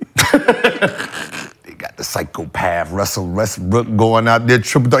 They got the psychopath Russell Westbrook going out there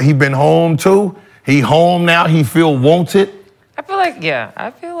triple. He been home too. He home now. He feel wanted. I feel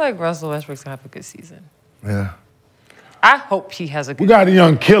like Russell Westbrook's gonna have a good season. Yeah. I hope he has a good We got a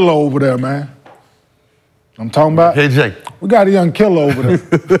young killer over there, man. I'm talking about. KJ. We got a young killer over there.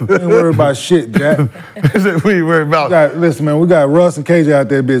 We ain't worried about shit, Jack. We ain't worried about. Listen, man, we got Russ and KJ out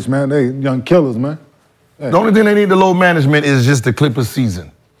there, bitch, man. They young killers, man. Hey. The only thing they need to load management is just the Clippers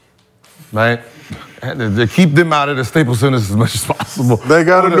season, right? To keep them out of the Staples Centers as much as possible. They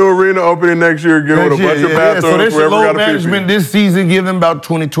got a new arena opening next year again with a bunch of bathrooms. So they should wherever load got a management this season, give them about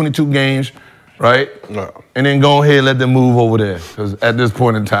 20, 22 games, right? No. And then go ahead and let them move over there. Because at this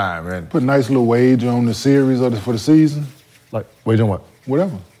point in time, man. Put a nice little wage on the series for the season. Like, wage on what?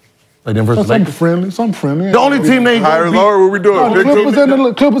 Whatever. Like them versus something Lakers? Something friendly. The only team they higher or lower, what we doing? No,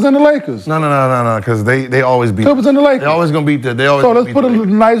 the Clippers and the Lakers. No, because they always beat. Clippers and the Lakers. They always gonna beat they always. So let's put a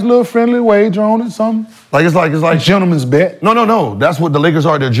nice little friendly wage on it, something. It's like a gentleman's bet. No. That's what the Lakers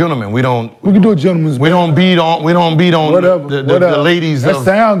are. They're gentlemen. We can do a gentleman's bet. We don't beat on whatever, the ladies. That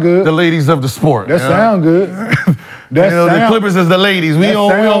sound good. The ladies of the sport. That sound good. The Clippers is the ladies. We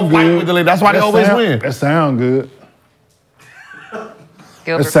don't fight with the ladies. That's why they always win. That sound good.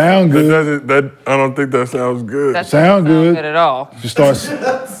 Gilbert. That sound good. I don't think that sounds good. That sound good. Good at all. You start.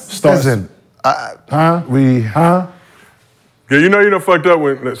 Listen, Huh? Yeah, you know you done fucked up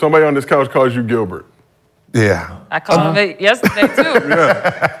when somebody on this couch calls you Gilbert. Yeah. I called him yesterday too.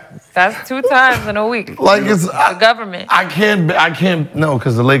 Yeah. That's 2 times in a week. Like it's the government. I can't no,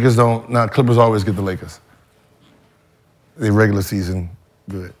 because the Lakers don't. No, Clippers always get the Lakers. The regular season,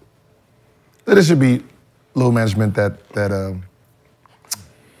 good. There should be low management that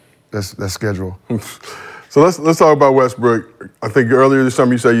schedule. So let's talk about Westbrook. I think earlier this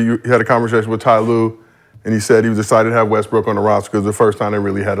summer you said you had a conversation with Ty Lue, and he said he was excited to have Westbrook on the roster because the first time they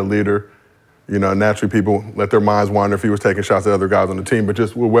really had a leader. You know, naturally people let their minds wander if he was taking shots at other guys on the team, but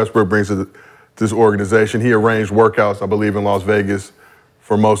just what Westbrook brings to this organization. He arranged workouts, I believe, in Las Vegas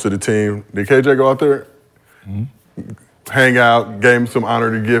for most of the team. Did KJ go out there? Hang out, gave him some honor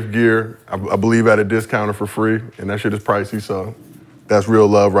to gift gear, I believe at a discount or for free, and that shit is pricey, so that's real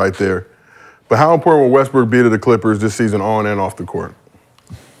love right there. But how important will Westbrook be to the Clippers this season on and off the court?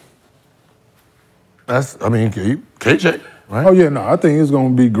 KJ, right? Oh, yeah, no, I think it's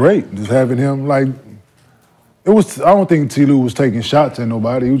going to be great just having him, like, I don't think T. Lue was taking shots at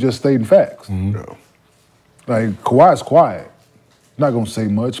nobody. He was just stating facts. No. Like, Kawhi's quiet. Not going to say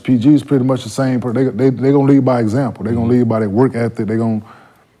much. PG is pretty much the same. They're going to lead by example. They're going to lead by their work ethic.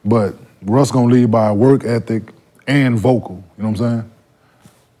 But Russ going to lead by work ethic and vocal. You know what I'm saying?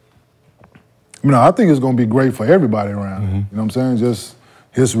 I think it's going to be great for everybody around him. You know what I'm saying? Just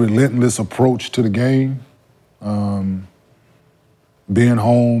his relentless approach to the game. Being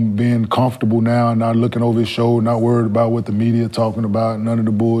home, being comfortable now, not looking over his shoulder, not worried about what the media talking about, none of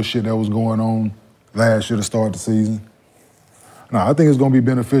the bullshit that was going on last year to start the season. No, I think it's going to be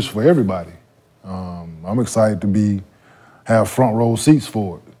beneficial for everybody. I'm excited to have front row seats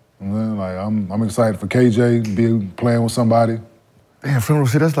for it. You know what I'm saying? Like I'm excited for KJ to be playing with somebody. Damn, front row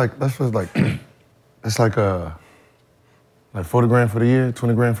seat. That's like it's like $40,000 for the year,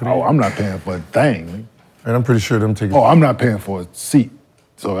 $20,000 for the year. Oh, I'm not paying for a thing. And I'm pretty sure them tickets. Oh, I'm not paying for a seat.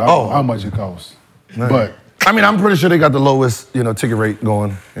 So I don't know how much it costs. Nice. But I'm pretty sure they got the lowest, ticket rate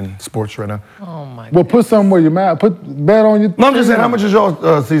going in sports right now. Oh my God. Well, put something where you're mad. Bet on your. No, I'm just saying, how much is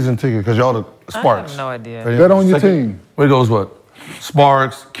y'all season ticket? Because y'all the Sparks. I have no idea. Bet on your team. Where goes what?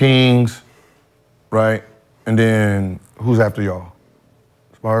 Sparks, Kings, right? And then who's after y'all?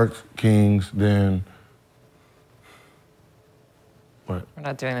 Sparks, Kings, then what? We're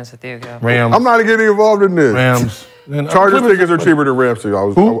not doing this with you, Gil. Rams. I'm not getting involved in this. Rams. Chargers tickets are cheaper than Rams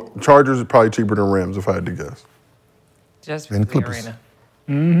tickets. Chargers are probably cheaper than Rams if I had to guess. Just And the Clippers.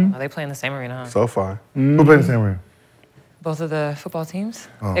 arena. Are they playing the same arena, huh? SoFi. Who playing the same arena? Both of the football teams?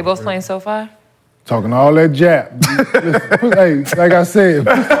 Oh, They both playing SoFi? Talking all that jab. Hey, like I said,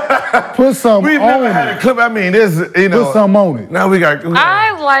 put something We've on never it. had a clip. I mean, there's, Put something on it. Now we got.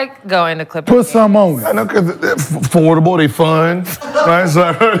 I like going to Clippers. Put something on I it. know because they're affordable, they fun. Right? So,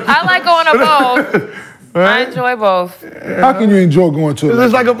 I like going to both. I enjoy both. How can you enjoy going to it?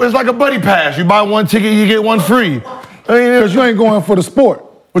 it's like a buddy pass. You buy one ticket, you get one free. Because you ain't going for the sport.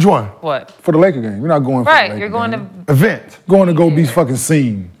 Which one? What? For the Laker game. You're not going for the Right, Laker you're going game. to. Event. Going to go be fucking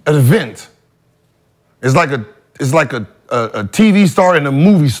seen. An event. It's like a TV star and a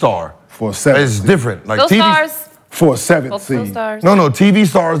movie star. For a seventh It's seed. different. Like Still TV stars. For a seventh Both still seed. stars. No, TV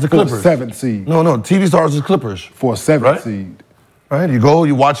stars the For a Clippers. seventh seed. No, TV stars is Clippers. For a seventh Right? seed. Right? You go,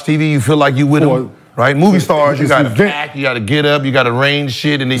 you watch TV, you feel like you with them. Right? Movie stars, you it's gotta an event. pack, you gotta get up, you gotta arrange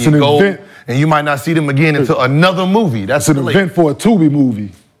shit, and then It's you an go, event. and you might not see them again until another movie. That's It's an event for a Tubi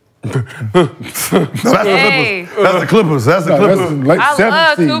movie. Hey. That's the Clippers. That's the No, Clippers. that's like I seventh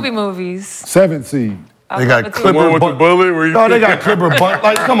love seed. Tubi movies. Seventh seed. They got The Clipper one with the bullet where you. No, they got Clipper bundle.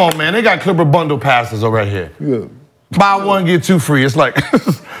 Like, come on, man. They got Clipper bundle passes over here. Yeah. Buy one, get two free. It's like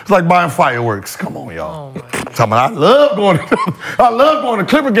it's like buying fireworks. Come on, y'all. I love going to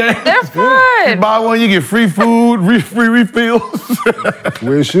Clipper games. They're fun. You buy one, you get free food, free refills.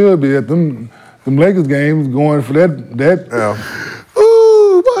 Where it should be at them Lakers games going for that Yeah.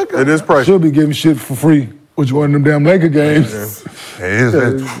 Ooh, my God. It is pricey. should be giving shit for free. Which one of them damn Laker games? It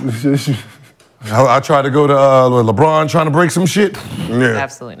is. I tried to go to LeBron trying to break some shit. Yeah.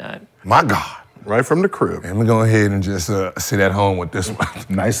 Absolutely not. My God. Right from the crib. And we go ahead and just sit at home with this one.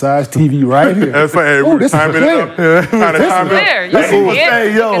 Nice size TV right here. That's fine. Hey, Ooh, we're this is timing it up. clear. Kinda time it Clear. up. You can see it.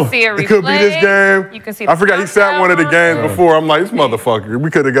 Hey, You yo, can see it It could be this replay. game. You can see I forgot he sat one of the games countdown. before. I'm like, this motherfucker.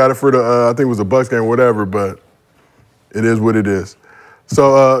 We could have got it for the, I think it was the Bucks game or whatever, but it is what it is.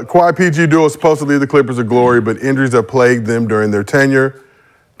 So Kawhi PG duo is supposed to lead the Clippers of glory, but injuries have plagued them during their tenure.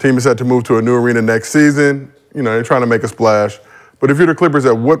 Team is set to move to a new arena next season. You know, they're trying to make a splash. But if you're the Clippers,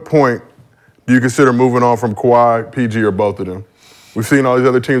 at what point do you consider moving on from Kawhi, PG, or both of them? We've seen all these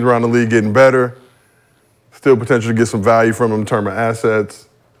other teams around the league getting better. Still potentially get some value from them in terms of assets.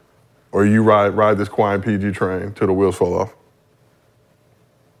 Or you ride this Kawhi and PG train till the wheels fall off.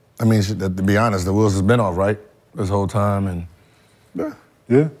 I mean, to be honest, the wheels has been off, right? This whole time. And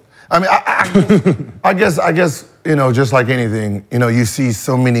Yeah. I mean, I guess, just like anything, you see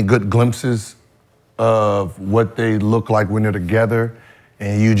so many good glimpses of what they look like when they're together,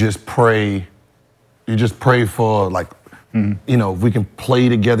 and you just pray for like You know, if we can play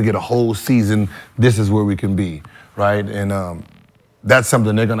together, get a whole season, this is where we can be, right? And that's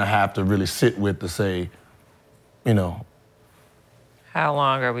something they're going to have to really sit with to say, you know. How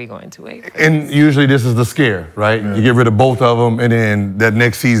long are we going to wait? And usually this is the scare, right? You get rid of both of them, and then that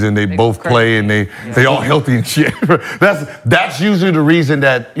next season they both play and they all healthy and shit. That's usually the reason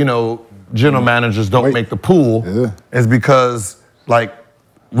that, you know, general managers don't make the pool is because, like,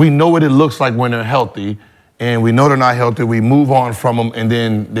 we know what it looks like when they're healthy, and we know they're not healthy. We move on from them, and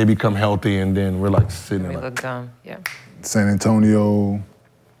then they become healthy, and then we're like sitting there. We look dumb, yeah. San Antonio,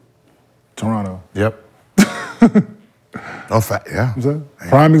 Toronto. Yep. Yeah.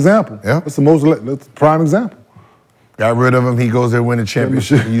 Prime example. Yeah. That's the most. That's the prime example. Got rid of him. He goes there, win the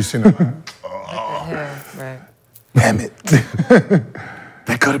championship. You seen him? Yeah, right. Damn it.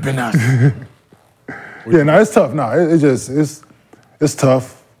 That could have been us. Yeah, no, it's tough. No, it's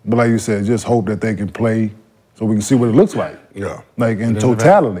tough. But like you said, just hope that they can play so we can see what it looks like. Yeah. Like in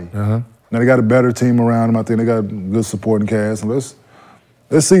totality. Now they got a better team around them. I think they got a good supporting cast. And let's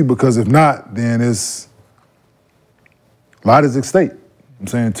see, because if not, then it's a lot is at stake. I'm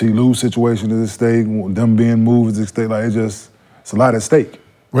saying T. Lue's situation is at stake. Them being moved is at stake. Like it's a lot at stake.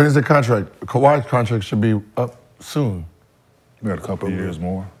 When is the contract? Kawhi's contract should be up soon. We got a couple of years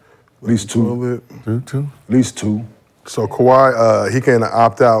more. At least two. Two? At least two. So Kawhi, he can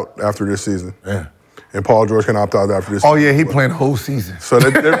opt out after this season. Yeah. And Paul George can opt out after this Oh, season. yeah, he playing the whole season. So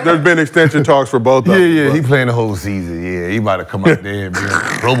there's been extension talks for both of them. Yeah, he playing the whole season. Yeah, he about to come out there and be a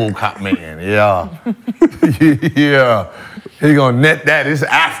RoboCop man. Yeah. Yeah. He gonna net that. It's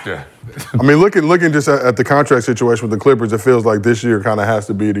after. I mean, looking just at the contract situation with the Clippers, it feels like this year kind of has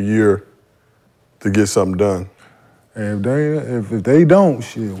to be the year to get something done. And if they don't,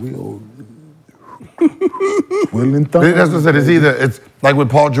 shit, we'll and thunder. That's what I said. It's like with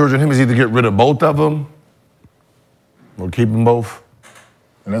Paul George and him, it's either get rid of both of them or keep them both.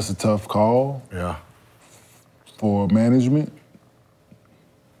 And that's a tough call. Yeah. For management.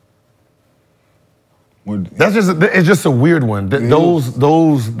 It's just a weird one.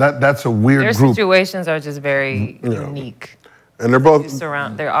 That's a weird Their group. situations are just very unique. And they're both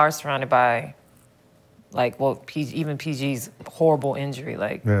They are surrounded by, like, well, even PG's horrible injury.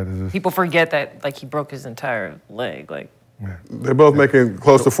 Like, people forget that, like, he broke his entire leg. Like, they're both making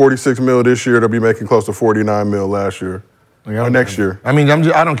close to $46 million this year. They'll be making close to $49 million last year. Or next year. I mean,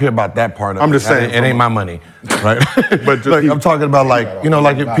 I don't care about that part of it. I'm just saying. It ain't my money, right? But just like, I'm talking about, like, you know,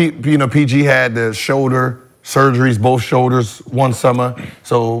 like if PG had the shoulder surgeries, both shoulders, one summer.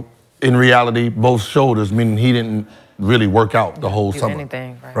 So in reality, both shoulders, meaning he didn't really work out the whole summer.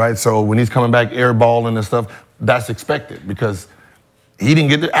 Anything, right? So when he's coming back airballing and stuff, that's expected because he didn't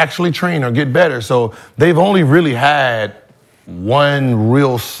get to actually train or get better. So they've only really had one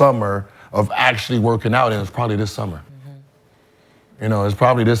real summer of actually working out, and it's probably this summer. You know, it's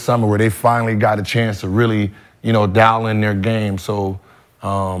probably this summer where they finally got a chance to really, you know, dial in their game. So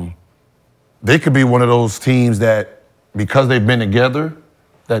they could be one of those teams that, because they've been together,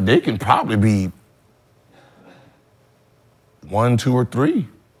 that they can probably be 1, 2, or 3.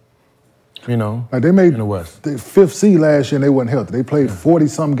 You know, like they made in the West. The 5th seed last year and they wasn't healthy. They played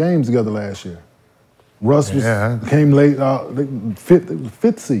 40-some games together last year. Russ came late,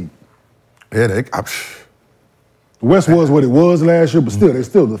 5th seed. Yeah, the West was what it was last year, but still, they're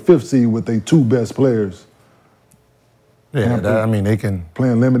still the 5th seed with their 2 best players. Yeah, I mean, they can.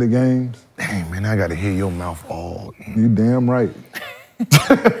 Playing limited games. Dang, man, I got to hear your mouth all. You damn right.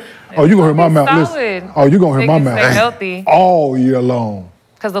 Oh, you gonna hear my mouth? Listen. Oh, you gonna hear my mouth healthy all year long.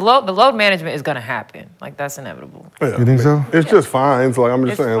 Because the load management is gonna happen. Like, that's inevitable. Yeah. You think so? It's just fine. So, like, I'm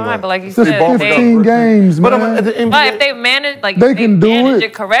just It's saying. fine, but like you It's said, 15 games, man. But if they manage, like, They if can do manage it.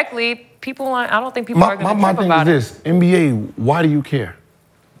 it correctly, I don't think people are gonna My trip thing about is it. this: NBA, why do you care?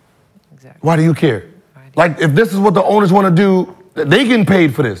 Exactly. Why do you care? Like, if this is what the owners want to do, they getting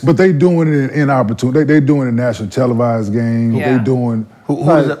paid for this. But they doing it in opportunity. They doing it in national televised games. Yeah. They doing. Who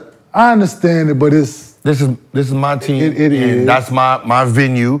like, is that? I understand it, but it's. This is my team. It and is. That's my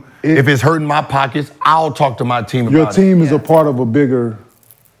venue. If it's hurting my pockets, I'll talk to my team about it. Your team is a part of a bigger.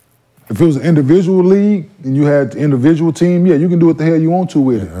 If it was an individual league and you had an individual team, yeah, you can do what the hell you want to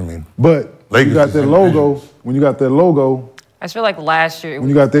with it. I mean, but when you got that logo, I just feel like last year. when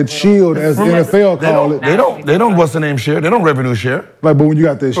you got that shield, as the NFL call it, They don't what's the name share. They don't revenue share. like, but when you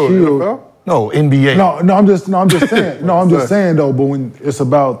got that shield, No, NBA. no, I'm just saying, I'm just saying though. But when it's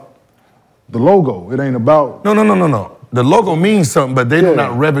about the logo, it ain't about. No. The logo means something, but they do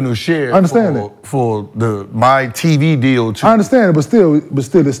not revenue share. I understand that. For my TV deal too. I understand it, but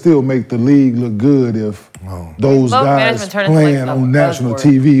it still make the league look good if those Load guys management turn into, playing like, on some national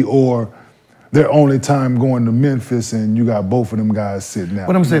buzzword. TV or their only time going to Memphis, and you got both of them guys sitting out.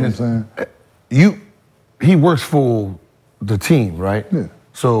 What I'm saying You is, know what I'm saying? he works for the team, right? Yeah.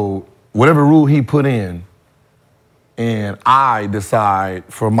 So whatever rule he put in, and I decide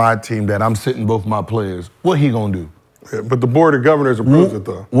for my team that I'm sitting both my players, what he gonna do? Yeah, but the board of governors approves it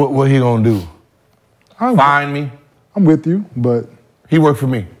though. What he gonna do? Fine me? I'm with you, but he worked for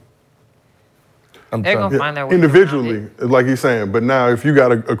me. They're gonna find their way individually, like he's saying. But now, if you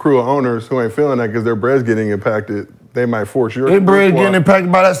got a crew of owners who ain't feeling that because their bread's getting impacted, they might force your. Their bread getting impacted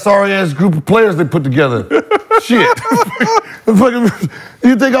by that sorry ass group of players they put together. Shit.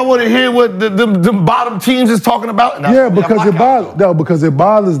 You think I want to hear what the bottom teams is talking about? yeah, because it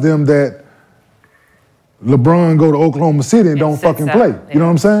bothers them that LeBron go to Oklahoma City and don't fucking play. You know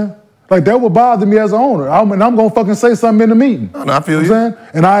what I'm saying? Like, that would bother me as an owner. I'm gonna fucking say something in the meeting. No, I feel you. Know what I'm saying?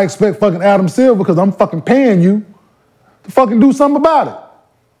 And I expect fucking Adam Silver, because I'm fucking paying you, to fucking do something about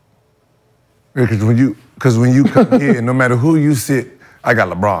it. Yeah, because when you come here, no matter who you sit, I got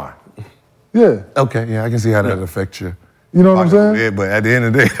LeBron. Yeah. Okay, yeah, I can see how that affects you. You know what I'm saying? Yeah, but at the end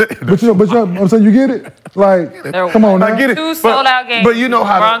of the day, but I'm saying, you get it? Like, come on now. I get it. Two sold-out games. But you know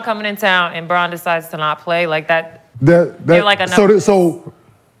how LeBron coming in town and Bron decides to not play like that. They're like So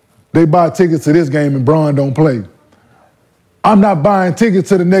they buy tickets to this game and Bron don't play. I'm not buying tickets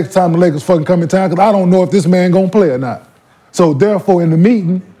to the next time the Lakers fucking come in town because I don't know if this man gonna play or not. So therefore, in the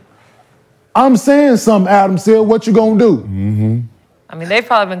meeting, I'm saying something, Adam Silver, what you gonna do? Mm-hmm. I mean, they've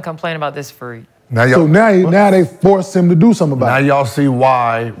probably been complaining about this for. Now they force him to do something about it. Now y'all see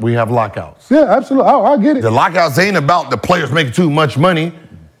why we have lockouts. Yeah, absolutely. I get it. The lockouts ain't about the players making too much money.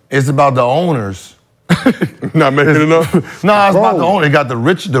 It's about the owners. Not making enough? No, it's about the owner. They got the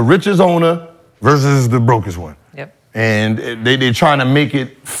richest owner versus the brokest one. Yep. And they're trying to make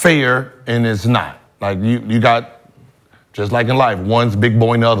it fair, and it's not. Like, you got, just like in life, one's big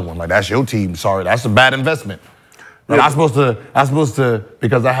boy and the other one. Like, that's your team. Sorry, that's a bad investment. But I'm supposed to,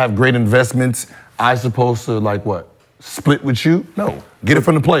 because I have great investments, I'm supposed to, like, what? Split with you? No. Get it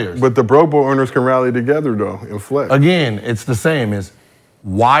from the players. But the Pro Bowl owners can rally together, though, and flex. Again, it's the same. Is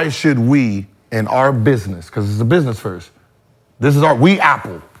why should we, in our business, because it's a business first, we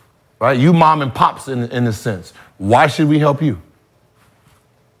Apple, right? You mom and pops in a sense. Why should we help you?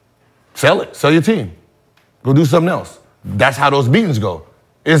 Sell it. Sell your team. Go do something else. That's how those meetings go.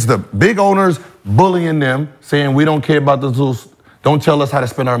 It's the big owners bullying them, saying we don't care about those rules. Don't tell us how to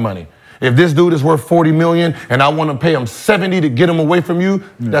spend our money. If this dude is worth $40 million and I want to pay him $70 to get him away from you,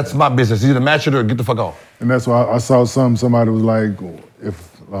 that's my business. Either match it or get the fuck off. And that's why I saw somebody was like,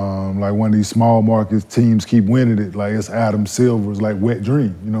 if like one of these small market teams keep winning it, like it's Adam Silver's like wet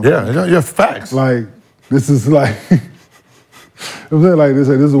dream, you know? Yeah, facts. Like, this is like, I'm saying, like, this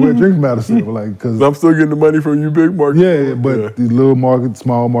is a wet dream from Adam Silver, like, because I'm still getting the money from you big market. Yeah, but these little market,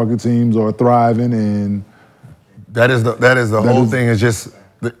 small market teams are thriving, and that is the whole thing. Is just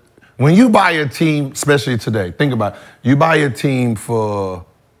when you buy a team, especially today. Think about it. You buy a team for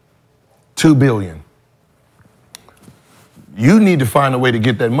 $2 billion. You need to find a way to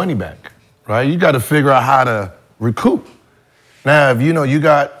get that money back, right? You got to figure out how to recoup. Now, if you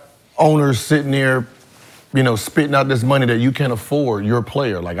got owners sitting there, spitting out this money that you can't afford your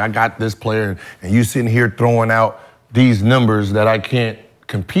player. Like, I got this player, and you sitting here throwing out these numbers that I can't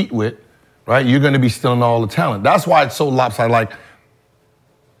compete with, right? You're going to be stealing all the talent. That's why it's so lopsided. Like,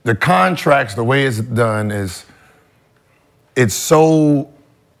 the contracts, the way it's done is, it's so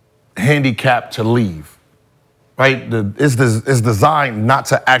handicapped to leave, right? It's designed not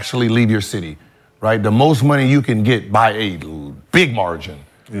to actually leave your city, right? The most money you can get by a big margin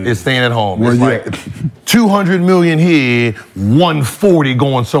is staying at home. It's like $200 million here, $140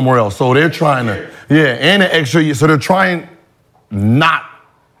 going somewhere else. So they're trying to, and an extra year. So they're trying not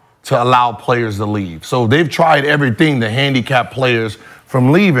to allow players to leave. So they've tried everything to handicap players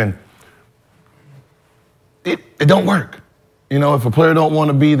from leaving. It don't work. If a player don't want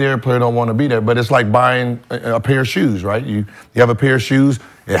to be there, a player don't want to be there. But it's like buying a pair of shoes, right? You have a pair of shoes.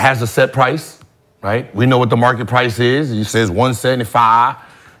 It has a set price, right? We know what the market price is. It says $175,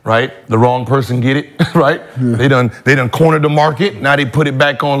 right? The wrong person get it, right? Yeah. They done cornered the market. Now they put it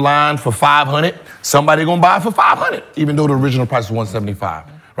back online for $500. Somebody gonna buy it for $500, even though the original price was $175,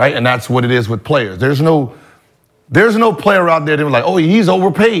 right? And that's what it is with players. There's no player out there that was like, oh, he's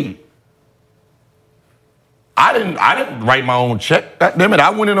overpaid. I didn't write my own check. Damn it,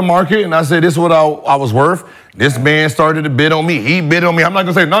 I went in the market and I said, this is what I was worth. This man started to bid on me. He bid on me. I'm not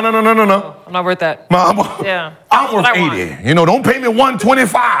gonna say, no. I'm not worth that. I'm worth 80. Don't pay me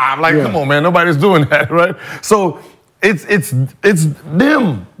 $125. Like, come on, man, nobody's doing that, right? So it's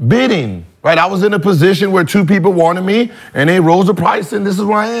them bidding Right, I was in a position where two people wanted me, and they rose the price, and this is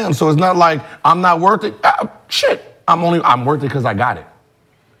where I am. So it's not like I'm not worth it. Shit, I'm worth it because I got it.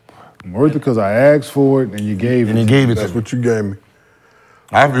 I'm worth it because I asked for it, and you gave it. And you gave it. That's what you gave me.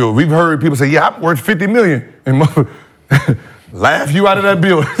 We've heard people say, "Yeah, I'm worth $50 million," and laugh you out of that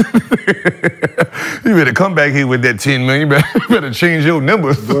bill. You better come back here with that $10 million. You better change your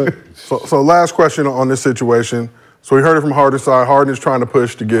numbers. So last question on this situation. So we heard it from Harden's side. Harden is trying to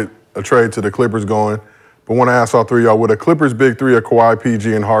push to get a trade to the Clippers going. But want to ask all three of y'all, would a Clippers big three of Kawhi,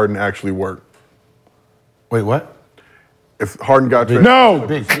 PG, and Harden actually work? Wait, what? If Harden got traded. No.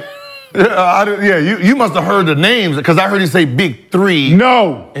 You must have heard the names because I heard you say big three.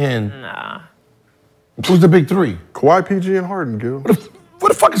 No. And who's the big three? Kawhi, PG, and Harden, Gil. What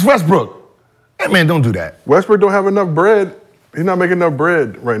the fuck is Westbrook? Hey, man, don't do that. Westbrook don't have enough bread. He's not making enough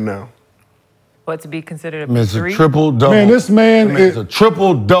bread right now. What to be considered a Man, big it's a three? triple-double. Man, this man is a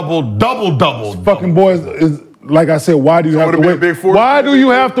triple-double. Fucking boy is like I said, why do you have to wait? Why do you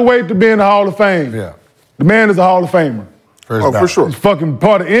have to wait to be in the Hall of Fame? Yeah. The man is a Hall of Famer. For sure. He's fucking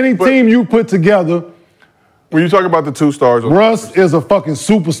part of any team you put together. When you talk about the two stars, Russ is a fucking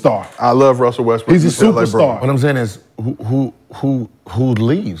superstar. I love Russell Westbrook. He's a superstar. What I'm saying is, who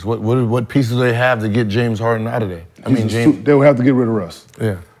leaves? What pieces do they have to get James Harden out of there? James. They would have to get rid of Russ.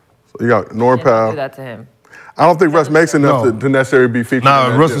 Yeah. So you got Norm Powell. Do that to him. I don't think Russ makes enough to necessarily be featured.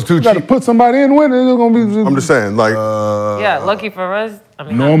 Nah, Russ is too cheap. You got to put somebody in with it. It's gonna be. I'm just saying, like. Yeah, lucky for us.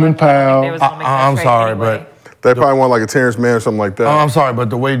 Norman Powell. I'm sorry, but they probably want like a Terrence Mann or something like that. I'm sorry, but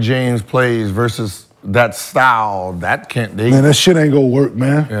the way James plays versus that style, that can't. Man, that shit ain't gonna work,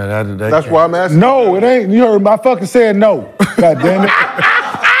 man. Yeah, that's why I'm asking. No, it ain't. You heard me. I fucking said no. God damn it.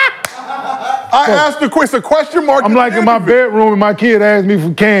 I asked the question. Question mark. I'm like in my bedroom and my kid asked me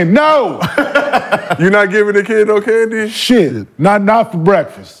for candy. No. You're not giving the kid no candy? Shit. Not for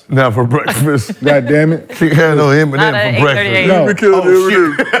breakfast. Not for breakfast. God damn it. She had no M&M for breakfast. No. You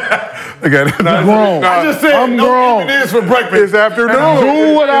killing I'm grown. I just said I'm no grown. M&Ms for breakfast. It's afternoon.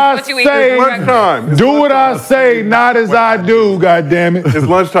 Do what I What you eat say. for Lunchtime. Do what I say, not as I do. God damn it. It's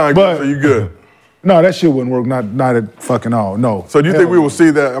lunchtime, But- so you good. No, that shit wouldn't work. Not at fucking all. No. So do you think we will see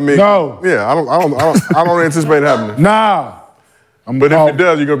that? I mean, No. Yeah, I don't anticipate it happening. Nah. But if it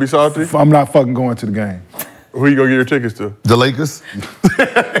does, you're gonna be salty. I'm not fucking going to the game. Who you gonna get your tickets to? The Lakers?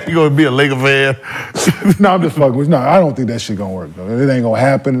 You gonna be a Laker fan? No, I'm just fucking with you. No, I don't think that shit gonna work, though. It ain't gonna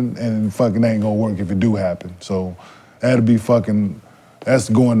happen, and fucking ain't gonna work if it do happen. So that'll be fucking, that's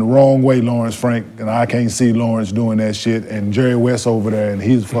going the wrong way, Lawrence Frank, and I can't see Lawrence doing that shit, and Jerry West over there, and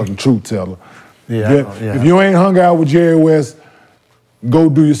he's a fucking truth teller. Yeah. If you ain't hung out with Jerry West, go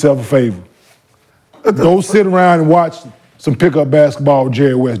do yourself a favor. Go sit around and watch some pickup basketball with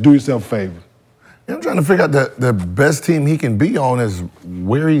Jerry West. Do yourself a favor. I'm trying to figure out the best team he can be on is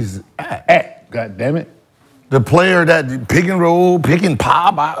where he's at. God damn it. The player that pick and roll, pick and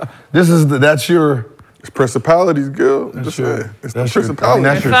pop. That's your. It's principalities, girl. That's Just your- saying. It's that's the your- principalities.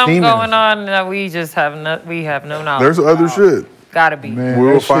 that's There's your something team going on that we just have no knowledge. There's other shit. Gotta be. Man,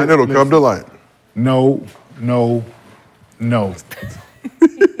 We'll that find shit, it'll come to light. No.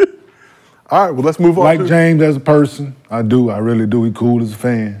 All right, well, let's move on. Like James as a person, I really do. He cool as a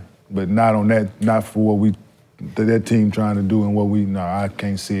fan, but not on that, not for what that team trying to do and what I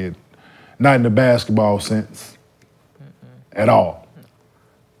can't see it. Not in the basketball sense at all.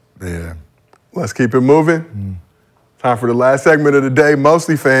 Yeah. Let's keep it moving. Time for the last segment of the day,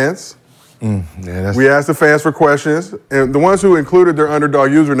 mostly fans. We asked the fans for questions, and the ones who included their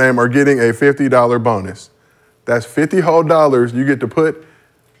underdog username are getting a $50 bonus. That's $50 whole you get to put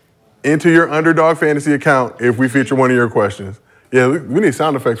into your underdog fantasy account if we feature one of your questions. Yeah, we need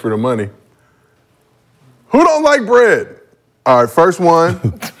sound effects for the money. Who don't like bread? All right, first one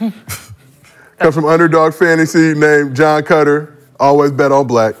comes from Underdog Fantasy named John Cutter. Always bet on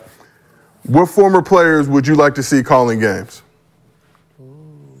black. What former players would you like to see calling games?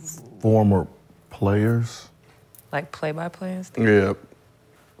 Former players? Like play-by-play and stuff? Yeah.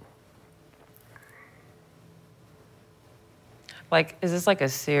 Like, is this like a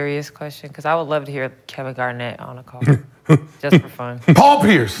serious question? Because I would love to hear Kevin Garnett on a call. Just for fun. Paul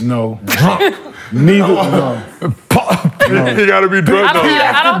Pierce. No. Drunk. Neither. No. You gotta be drunk. I don't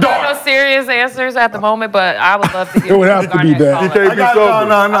have no serious answers at the moment, but I would love to hear It would have to be that. He can't be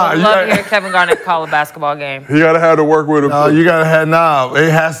sober. I would love to hear Kevin Garnett call a basketball game. He gotta have to work with him. You gotta have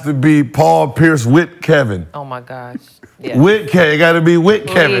it has to be Paul Pierce with Kevin. Oh my gosh. Yeah. With Kevin. It gotta be with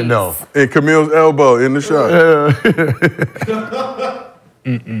Kevin though. And Camille's elbow in the shot.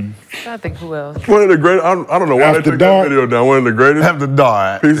 I think who else? One of the great. I don't know why After they took dark. that video down. One of the greatest After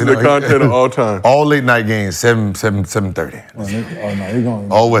dark. pieces of content of all time. All late night games, 7:30. Oh, no, he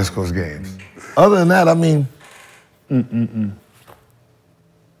going. All West Coast games. Other than that, I mean,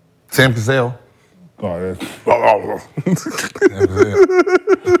 Sam Cassell. Oh, that's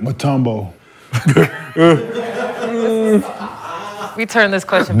Mutombo. We turned this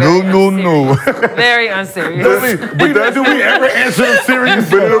question No. very unserious. But that, do we ever answer them serious?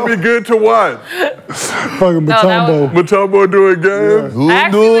 But it'll be good to watch. Fucking Mutombo. Mutombo doing games.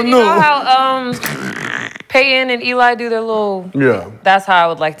 Actually, you know how Peyton and Eli do their little. Yeah. That's how I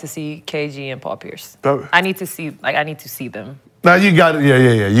would like to see KG and Paul Pierce. That- I need to see them. Now you got it.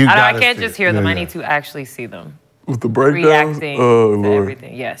 Yeah. You got I can't just hear them. I need to actually see them. With the breakdowns? Reacting Oh, to Lord.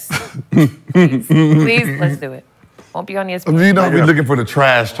 everything. Yes. Please, let's do it. Won't be on ESPN. You don't be looking for the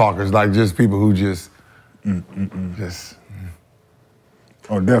trash talkers, like just people who just.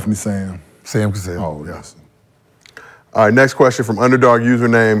 Oh, definitely Sam. Sam Cassell. Oh, yes. All right, next question from underdog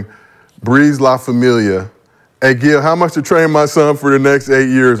username Breeze La Familia. Hey, Gil, how much to train my son for the next 8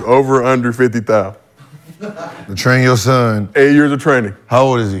 years? Over or under 50,000? To train your son. 8 years of training. How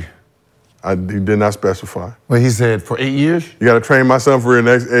old is he? He did not specify. Well, he said for 8 years? You got to train my son for the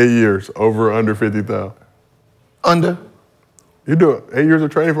next 8 years. Over or under 50,000? Under. You do it. 8 years of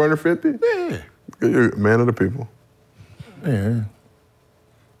training for under 50? Yeah. You're a man of the people. Yeah.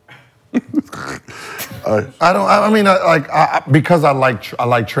 Because I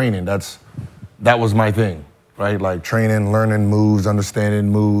like training. That was my thing, right? Like training, learning moves,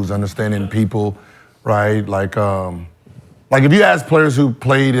 understanding people, right? Like if you ask players who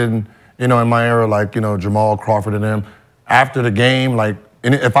played in my era, like Jamal Crawford and them, after the game, like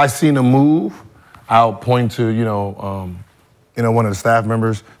if I seen a move, I'll point to one of the staff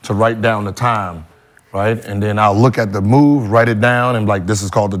members to write down the time, right? And then I'll look at the move, write it down, and like this is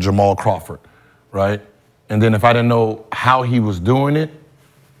called the Jamal Crawford, right? And then if I didn't know how he was doing it,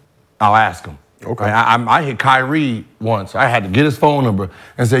 I'll ask him. Okay. Right? I hit Kyrie once. I had to get his phone number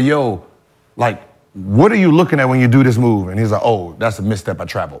and say, yo, like, what are you looking at when you do this move? And he's like, oh, that's a misstep, I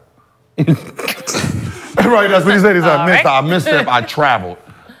traveled. Right, that's what he said. He's like, I misstep, I traveled.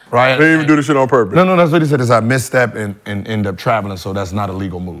 Right? He didn't even do the shit on purpose. No, that's what he said. Is I misstep and end up traveling, so that's not a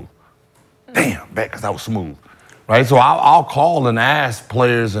legal move. Damn, bad, because that was smooth. Right? So I'll call and ask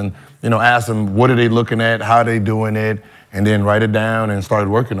players and ask them what are they looking at, how are they doing it, and then write it down and start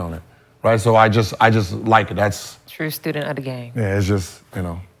working on it. Right? So I just like it. That's true student of the game. Yeah, it's just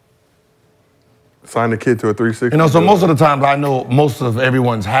Sign the kid to a 360. So most of the times I know most of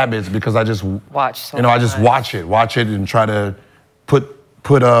everyone's habits because I just watch. I just watch it and try to put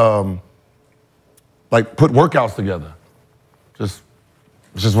workouts together. It's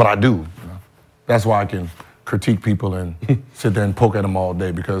just what I do. That's why I can critique people and sit there and poke at them all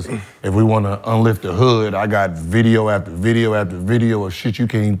day, because if we want to unlift the hood, I got video after video after video of shit you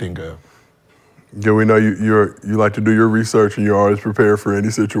can't even think of. Yeah, we know you like to do your research and you're always prepared for any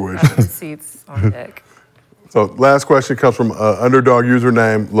situation. Seats on deck. So last question comes from underdog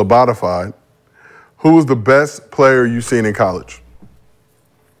username Lobotified. Who was the best player you've seen in college?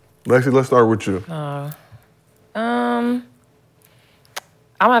 Lexi, let's start with you. I'm gonna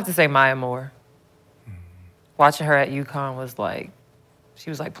have to say Maya Moore. Watching her at UConn was like, she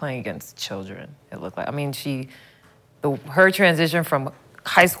was like playing against children. It looked like. I mean, her transition from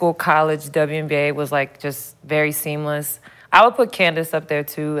high school, college, WNBA was like just very seamless. I would put Candace up there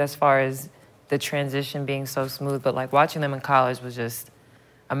too, as far as the transition being so smooth. But like watching them in college was just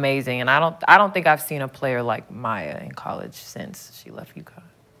amazing. And I don't think I've seen a player like Maya in college since she left UConn,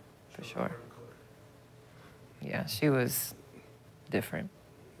 for sure. Yeah, she was different.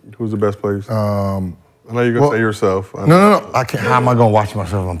 Who's the best player? I know you're going to say yourself. No. I can't. How am I going to watch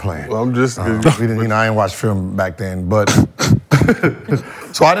myself when I'm playing? Well, I'm just... I didn't watch film back then, but...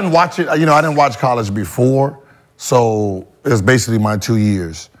 So I didn't watch it. I didn't watch college before, so it was basically my 2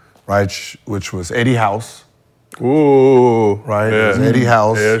 years, right? Which was Eddie House. Ooh. Right? Yeah. It was Eddie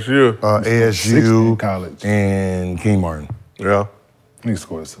House. ASU. ASU. College. And King Martin. Yeah. He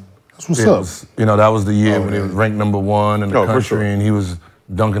scored some. That's what's up. That was the year when he was ranked number 1 in the country, sure. and he was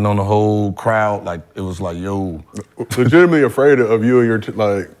dunking on the whole crowd. Like, it was like, yo. Legitimately afraid of you and your,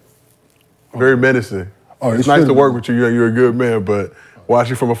 very menacing. Oh, it's nice to work with you. You're a good man, but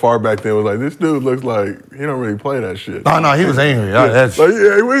watching from afar back then was like, this dude looks like he don't really play that shit. No, he was angry. What is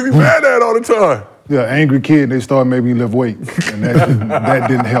he mad at all the time? Yeah, angry kid, they started making me lift weights, and that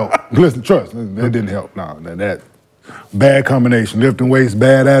didn't help. Listen, trust, that didn't help. No, that bad combination. Lifting weights,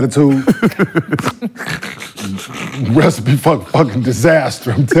 bad attitude. Recipe for fucking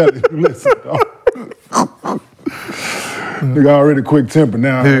disaster, I'm telling you. Listen, dog. Nigga already quick temper.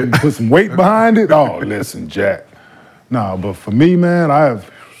 Now put some weight behind it. Oh, listen, Jack. Nah, but for me, man, I have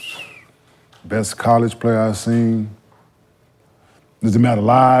best college player I've seen. Does it matter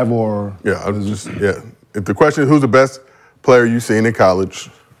live or? Yeah, If the question is who's the best player you've seen in college,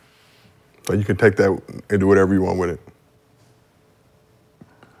 so you can take that and do whatever you want with it.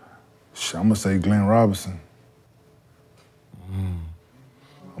 I'm gonna say Glenn Robinson. I'm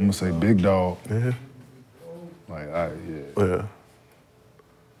gonna say Big Dog. Yeah. Yeah.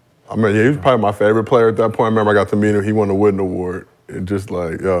 I mean, he was probably my favorite player at that point. I remember I got to meet him. He won the Wooden Award. It just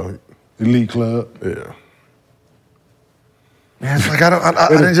Elite Club. Yeah. Man, it's like I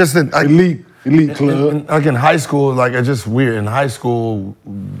didn't just elite club. Like in high school, like it's just weird. In high school,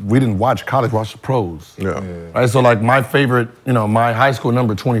 we didn't watch college, we watched the pros. Yeah. Right. So like my favorite, my high school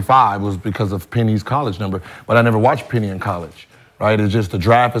number 25 was because of Penny's college number, but I never watched Penny in college. Right. It's just the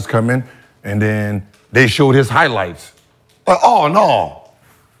draft is coming, and then they showed his highlights. Like, oh no.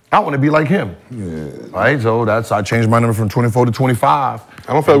 I want to be like him. Yeah. Right, so I changed my number from 24 to 25.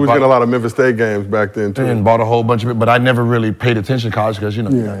 I don't feel like we was getting a lot of Memphis State games back then, too. And bought a whole bunch of it, but I never really paid attention to college because,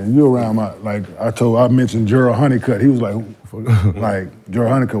 Yeah, you around I mentioned Gerald Honeycutt. He was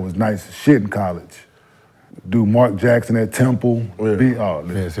Gerald Honeycutt was nice as shit in college. Dude, Mark Jackson at Temple.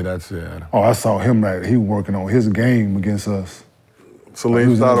 I saw him he was working on his game against us.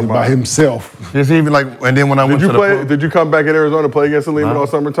 Salim Stoudemire. By himself. It's even and then when I went to the did you come back in Arizona to play against Salim in all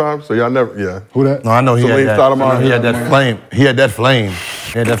summertime? So y'all never, Who that? No, I know he Salim had that. Stoudemire. He had that flame. He had that flame.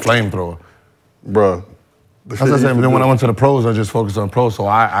 He had that flamethrower. Bruh. As I said, but then when I went to the pros, I just focused on pros, so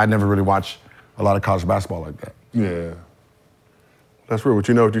I never really watched a lot of college basketball like that. Yeah. That's real, but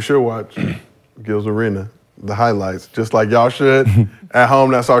you know what you should watch? Gil's Arena, the highlights, just like y'all should. At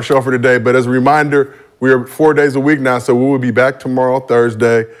home, that's our show for today. But as a reminder, we are 4 days a week now, so we will be back tomorrow,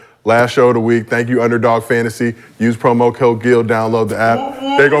 Thursday. Last show of the week. Thank you, Underdog Fantasy. Use promo code GIL. Download the app.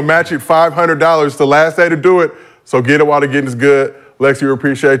 They're going to match it $500. It's the last day to do it, so get it while the getting is good. Lexi, we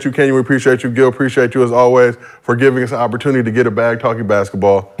appreciate you. Kenny, we appreciate you. Gil, appreciate you as always for giving us an opportunity to get a bag talking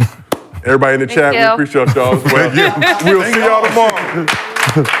basketball. Everybody in the chat, we appreciate y'all as well. We'll see y'all tomorrow.